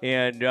there.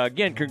 And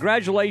again,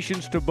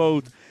 congratulations to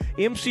both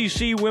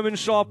MCC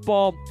women's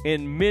softball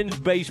and men's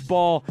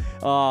baseball.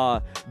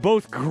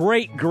 Both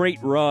great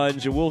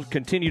runs, and we'll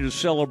continue to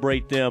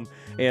celebrate them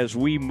as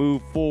we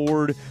move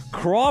forward.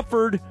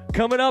 Crawford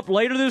coming up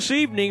later this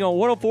evening on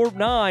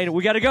 104.9.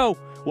 We got to go.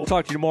 We'll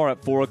talk to you tomorrow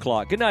at 4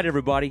 o'clock. Good night,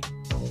 everybody.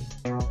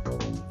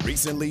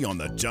 Recently on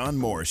the John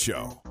Moore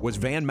Show. Was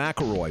Van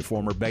McElroy,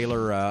 former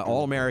Baylor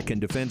All-American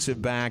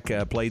defensive back,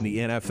 played in the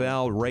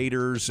NFL,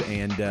 Raiders,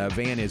 and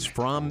Van is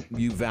from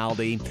Uvalde.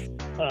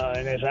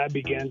 And as I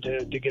began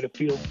to get a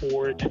feel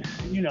for it,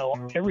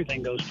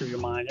 everything goes through your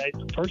mind.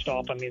 First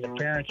off, the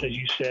parents, as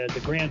you said, the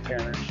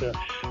grandparents,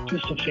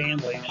 just the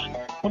families.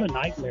 What a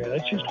nightmare.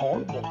 That's just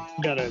horrible.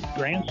 I've got a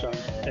grandson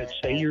that's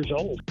 8 years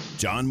old.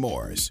 John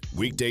Moore's,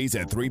 weekdays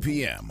at 3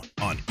 p.m.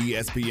 on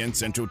ESPN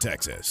Central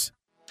Texas.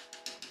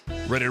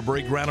 Ready to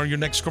break ground on your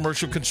next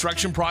commercial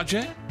construction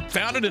project?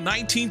 Founded in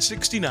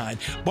 1969,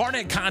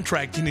 Barnett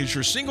Contracting is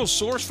your single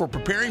source for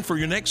preparing for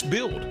your next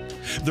build.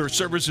 Their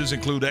services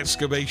include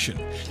excavation,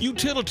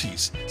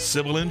 utilities,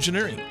 civil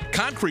engineering,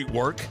 concrete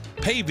work,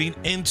 paving,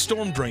 and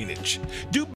storm drainage. Do